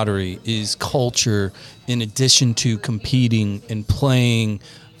camaraderie, is culture, in addition to competing and playing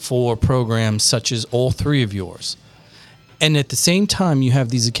for programs such as all three of yours, and at the same time you have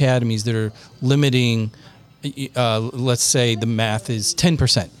these academies that are limiting, let's say the math is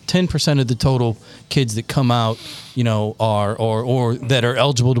 10% of the total kids that come out, are or that are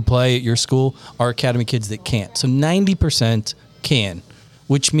eligible to play at your school are academy kids that can't. So 90% can,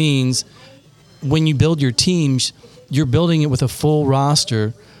 which means when you build your teams, you're building it with a full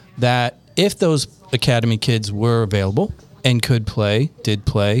roster that if those academy kids were available and could play, did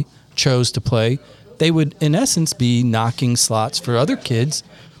play, chose to play, they would in essence be knocking slots for other kids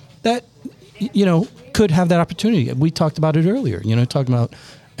that, could have that opportunity. We talked about it earlier, talking about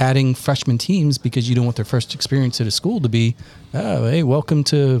adding freshman teams because you don't want their first experience at a school to be, oh, hey, welcome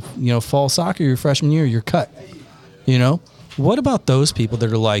to, fall soccer your freshman year, you're cut. What about those people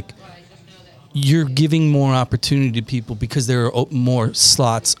that are like, you're giving more opportunity to people because there are more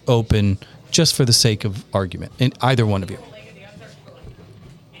slots open just for the sake of argument in either one of you?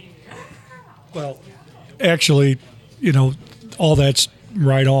 Well, actually, all that's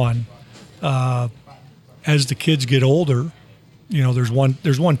right on. As the kids get older, there's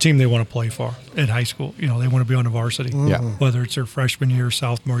one team they want to play for in high school. They want to be on the varsity, whether it's their freshman year,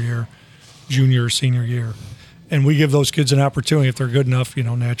 sophomore year, junior, or senior year. And we give those kids an opportunity. If they're good enough,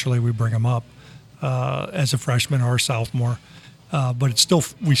 naturally we bring them up as a freshman or a sophomore. But we're still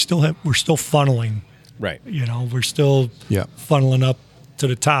funneling. Right. We're still funneling up to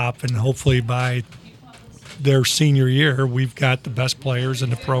the top, and hopefully by their senior year, we've got the best players in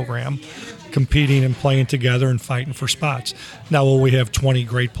the program competing and playing together and fighting for spots. Now, will we have 20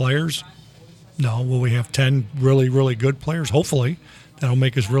 great players? No. Will we have 10 really, really good players? Hopefully. That'll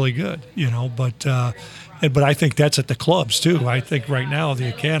make us really good, But I think that's at the clubs, too. I think right now the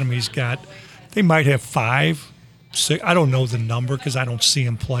academy's they might have 5, 6. I don't know the number because I don't see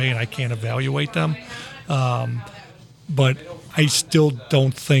them play and I can't evaluate them. But I still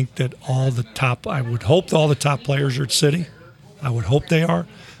don't think that I would hope that all the top players are at City. I would hope they are,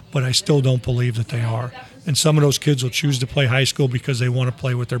 but I still don't believe that they are. And some of those kids will choose to play high school because they want to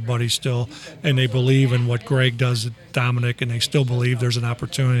play with their buddies still, and they believe in what Greg does at Dominic, and they still believe there's an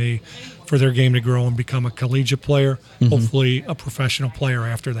opportunity for their game to grow and become a collegiate player, hopefully a professional player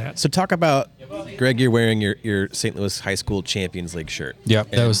after that. So talk about, Greg, you're wearing your St. Louis High School Champions League shirt. Yep,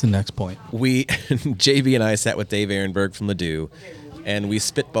 that was the next point. JB and I sat with Dave Ehrenberg from Ladue, and we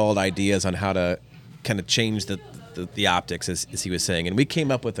spitballed ideas on how to kind of change the optics, as he was saying. And we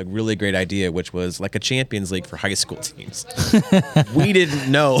came up with a really great idea, which was like a Champions League for high school teams. We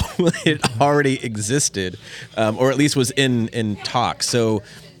didn't know it already existed, or at least was in talk. So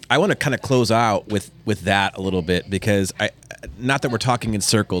I want to kind of close out with that a little bit, because not that we're talking in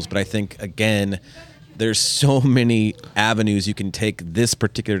circles, but I think, again, there's so many avenues you can take this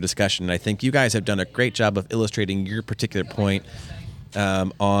particular discussion. And I think you guys have done a great job of illustrating your particular point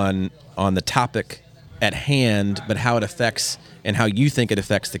on the topic at hand, but how it affects and how you think it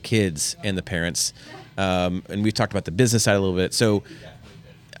affects the kids and the parents. And we've talked about the business side a little bit. So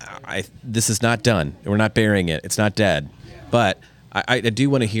this is not done. We're not burying it. It's not dead. But I do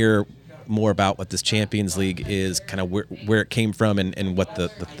want to hear more about what this Champions League is, kind of where it came from, and what the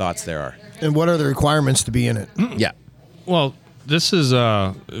thoughts there are. And what are the requirements to be in it? Yeah. Well, this is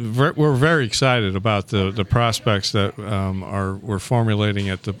we're very excited about the prospects that we're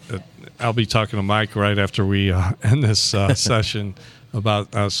formulating I'll be talking to Mike right after we end this session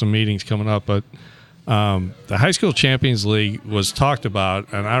about some meetings coming up. But The High School Champions League was talked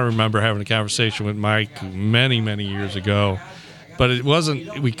about, and I remember having a conversation with Mike many, many years ago, but it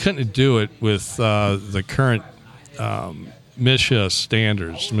wasn't. We couldn't do it with the current MSHA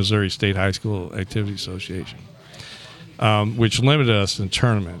standards, Missouri State High School Activity Association, which limited us in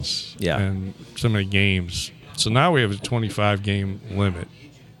tournaments and so many games. So now we have a 25-game limit,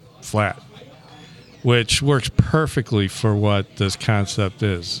 flat, which works perfectly for what this concept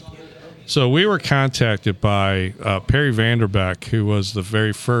is. So we were contacted by Perry Vanderbeck, who was the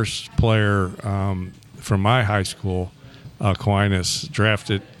very first player from my high school, Aquinas,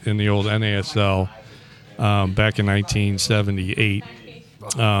 drafted in the old NASL back in 1978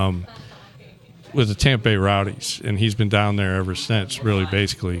 with the Tampa Bay Rowdies, and he's been down there ever since, really,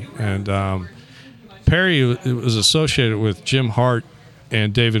 basically. And Perry was associated with Jim Hart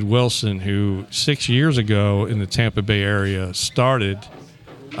and David Wilson, who 6 years ago in the Tampa Bay area started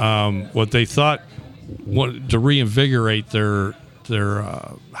what they thought to reinvigorate their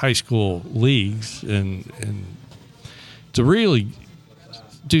high school leagues and to really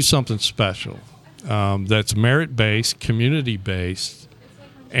do something special that's merit-based, community-based,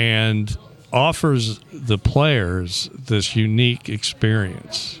 and offers the players this unique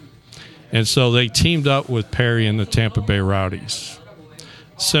experience. And so they teamed up with Perry and the Tampa Bay Rowdies,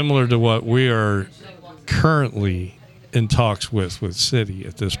 similar to what we are currently in talks with City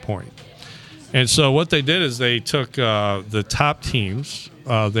at this point. And so what they did is they took the top teams.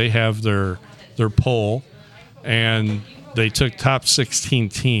 They have their poll, and they took top 16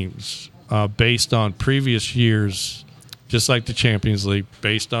 teams based on previous years, just like the Champions League,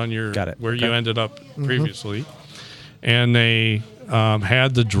 based on you ended up previously. And they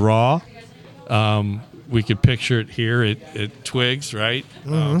had the draw. We could picture it here at Twigs, right?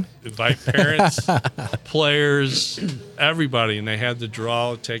 Invite parents, players, everybody, and they had the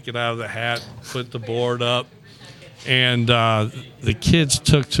draw, take it out of the hat, put the board up, and the kids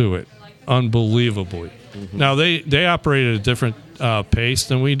took to it unbelievably. Now, they operate at a different pace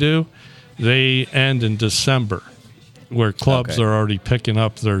than we do. They end in December, where clubs are already picking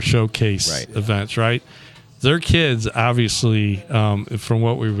up their showcase events, right? Their kids, obviously, from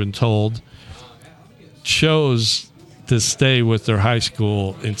what we've been told, chose to stay with their high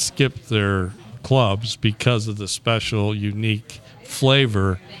school and skip their clubs because of the special, unique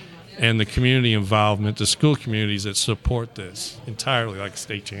flavor and the community involvement, the school communities that support this entirely, like a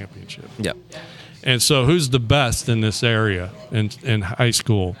state championship. Yep. And so who's the best in this area in high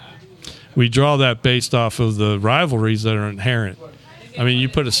school? We draw that based off of the rivalries that are inherent. I mean, you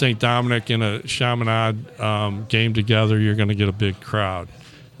put a St. Dominic and a Chaminade game together, you're going to get a big crowd.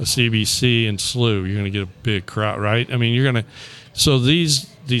 A CBC and SLU, you're going to get a big crowd, right? I mean, you're going to. So these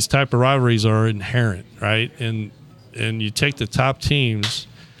type of rivalries are inherent, right? And you take the top teams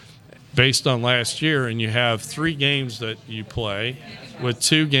based on last year, and you have 3 games that you play, with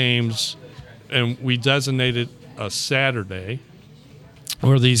 2 games, and we designated a Saturday,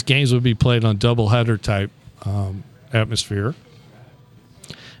 where these games would be played on doubleheader type atmosphere.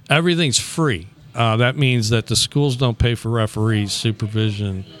 Everything's free. That means that the schools don't pay for referees,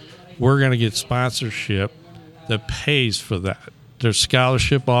 supervision. We're going to get sponsorship that pays for that. There's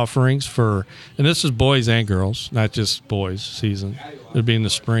scholarship offerings for, and this is boys and girls, not just boys season. It'd be in the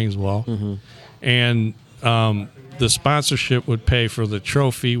spring as well. And the sponsorship would pay for the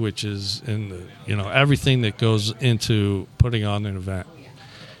trophy, which is in the, everything that goes into putting on an event.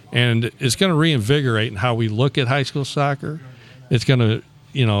 And it's going to reinvigorate in how we look at high school soccer. It's going to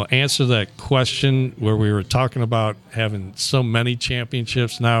answer that question where we were talking about having so many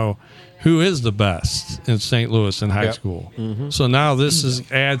championships. Now, who is the best in St. Louis in high school? So now this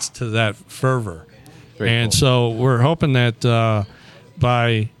adds to that fervor. Very cool. So we're hoping that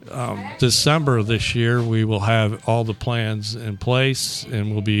by December of this year, we will have all the plans in place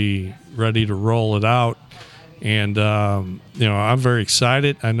and we'll be ready to roll it out. And, I'm very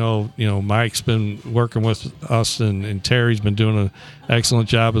excited. I know, Mike's been working with us and Terry's been doing an excellent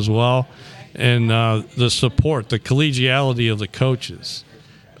job as well. And the support, the collegiality of the coaches.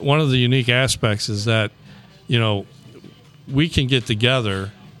 One of the unique aspects is that, we can get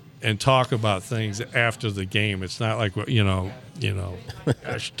together and talk about things after the game. It's not like,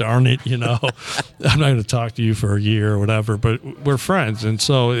 gosh darn it, I'm not going to talk to you for a year or whatever, but we're friends. And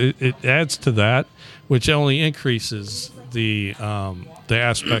so it adds to that, which only increases the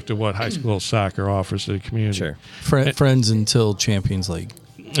aspect of what high school soccer offers to the community. Sure. Friends until Champions League.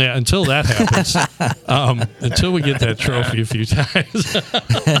 Yeah, until that happens. Until we get that trophy a few times.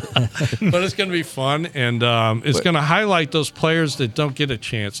 But it's going to be fun, and it's going to highlight those players that don't get a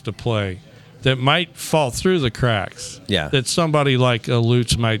chance to play that might fall through the cracks. Yeah. That somebody like a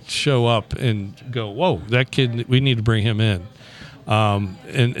Lutz might show up and go, whoa, that kid, we need to bring him in.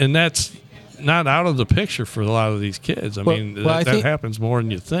 And that's not out of the picture for a lot of these kids. I mean, that happens more than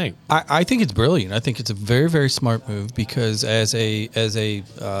you think. I think it's brilliant. I think it's a very, very smart move because as a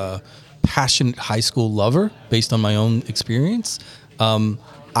passionate high school lover, based on my own experience,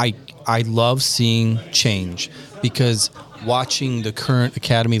 I love seeing change because watching the current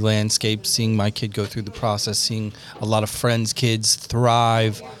academy landscape, seeing my kid go through the process, seeing a lot of friends' kids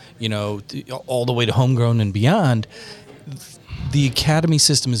thrive, all the way to homegrown and beyond. The academy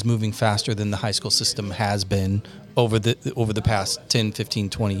system is moving faster than the high school system has been over the past 10, 15,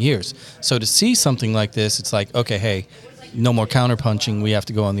 20 years. So to see something like this, it's like, okay, hey, no more counterpunching. We have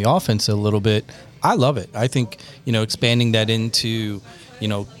to go on the offense a little bit. I love it. I think, expanding that into,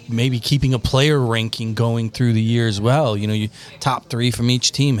 maybe keeping a player ranking going through the year as well. You top 3 from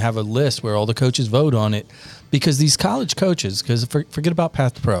each team, have a list where all the coaches vote on it. Because these college coaches, because forget about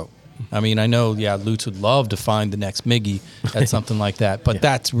Path to Pro. I mean, I know, Lutz would love to find the next Miggy at something like that, but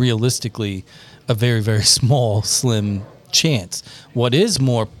that's realistically a very, very small, slim chance. What is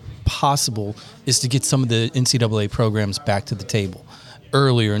more possible is to get some of the NCAA programs back to the table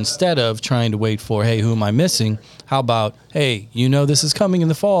earlier instead of trying to wait for, hey, who am I missing? How about, hey, this is coming in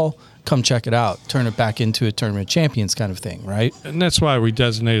the fall. Come check it out. Turn it back into a tournament of champions kind of thing, right? And that's why we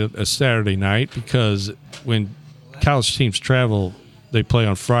designated a Saturday night, because when college teams travel, they play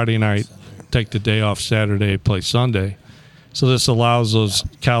on Friday night, take the day off Saturday, play Sunday. So this allows those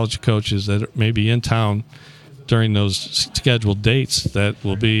college coaches that may be in town during those scheduled dates that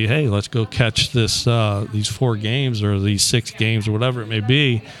will be, hey, let's go catch these 4 games or these 6 games or whatever it may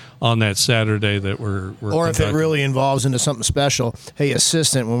be on that Saturday that we're or if it really involves into something special, hey,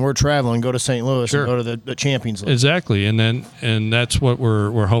 assistant, when we're traveling, go to St. Louis and go to the Champions League. Exactly, and that's what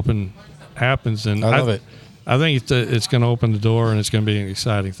we're hoping happens. And I love it. I think it's going to open the door and it's going to be an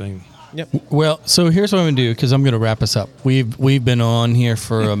exciting thing. Yep. Well, so here's what I'm going to do because I'm going to wrap us up. We've been on here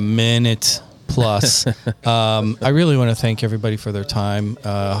for a minute plus. I really want to thank everybody for their time.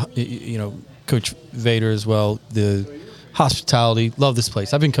 Coach Vader as well. The hospitality, love this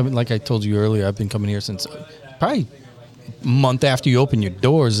place. I've been coming, like I told you earlier, I've been coming here since probably a month after you open your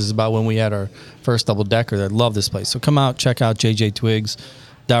doors is about when we had our first double decker. I love this place. So come out, check out JJ Twiggs,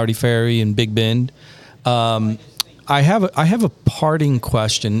 Dougherty Ferry, and Big Bend. I have a parting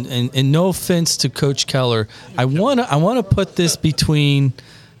question, and no offense to Coach Koeller, I wanna put this between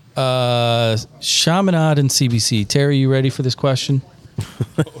Chaminade and CBC. Terry, you ready for this question?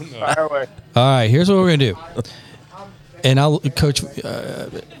 Fire away. All right, here's what we're gonna do. And Coach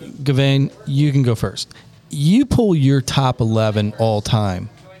Gauvain, you can go first. You pull your top 11 all time.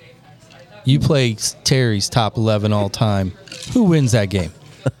 You play Terry's top 11 all time. Who wins that game?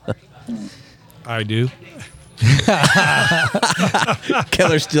 I do.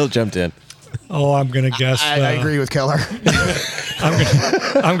 Keller still jumped in. Oh, I'm going to guess. I agree with Keller.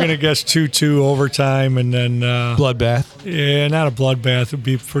 I'm going to guess 2-2 overtime and then Bloodbath. Yeah, not a bloodbath. It'd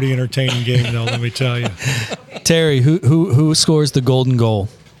be a pretty entertaining game, though. Let me tell you. Terry, who scores the golden goal?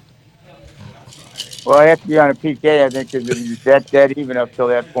 Well, I have to be on a PK, I think, because it was dead even up till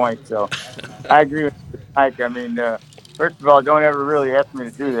that point. So I agree with Mike. I mean, first of all, don't ever really ask me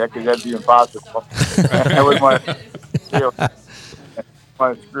to do that because that'd be impossible. I wouldn't want to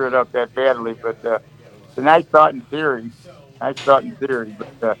screw it up that badly. But it's a nice thought in theory. But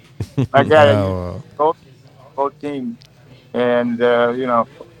I got both teams. And,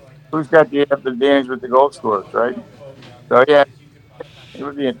 who's got the advantage with the goal scorers, right? So, yeah, it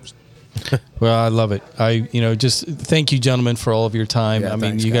would be interesting. Well, I love it. Just thank you, gentlemen, for all of your time. Yeah, I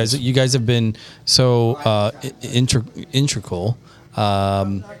mean, thanks, you guys have been so integral.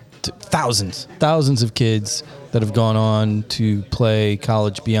 Thousands of kids that have gone on to play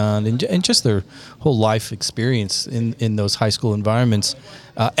college beyond and just their whole life experience in those high school environments.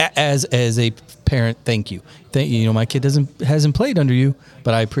 As a parent, thank you. My kid hasn't played under you,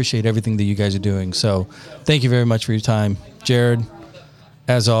 but I appreciate everything that you guys are doing. So thank you very much for your time. Jared,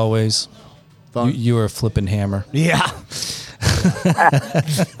 as always, you are a flipping hammer. Yeah. Thanks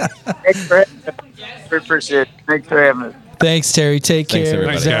for having us. We appreciate it. Thanks for having us. Thanks, Terry. Take Thanks, care.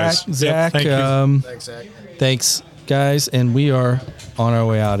 everybody. Zach, Yep, Zach, thank you. Thanks, Zach. Thanks, guys. And we are on our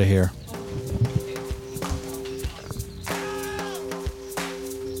way out of here.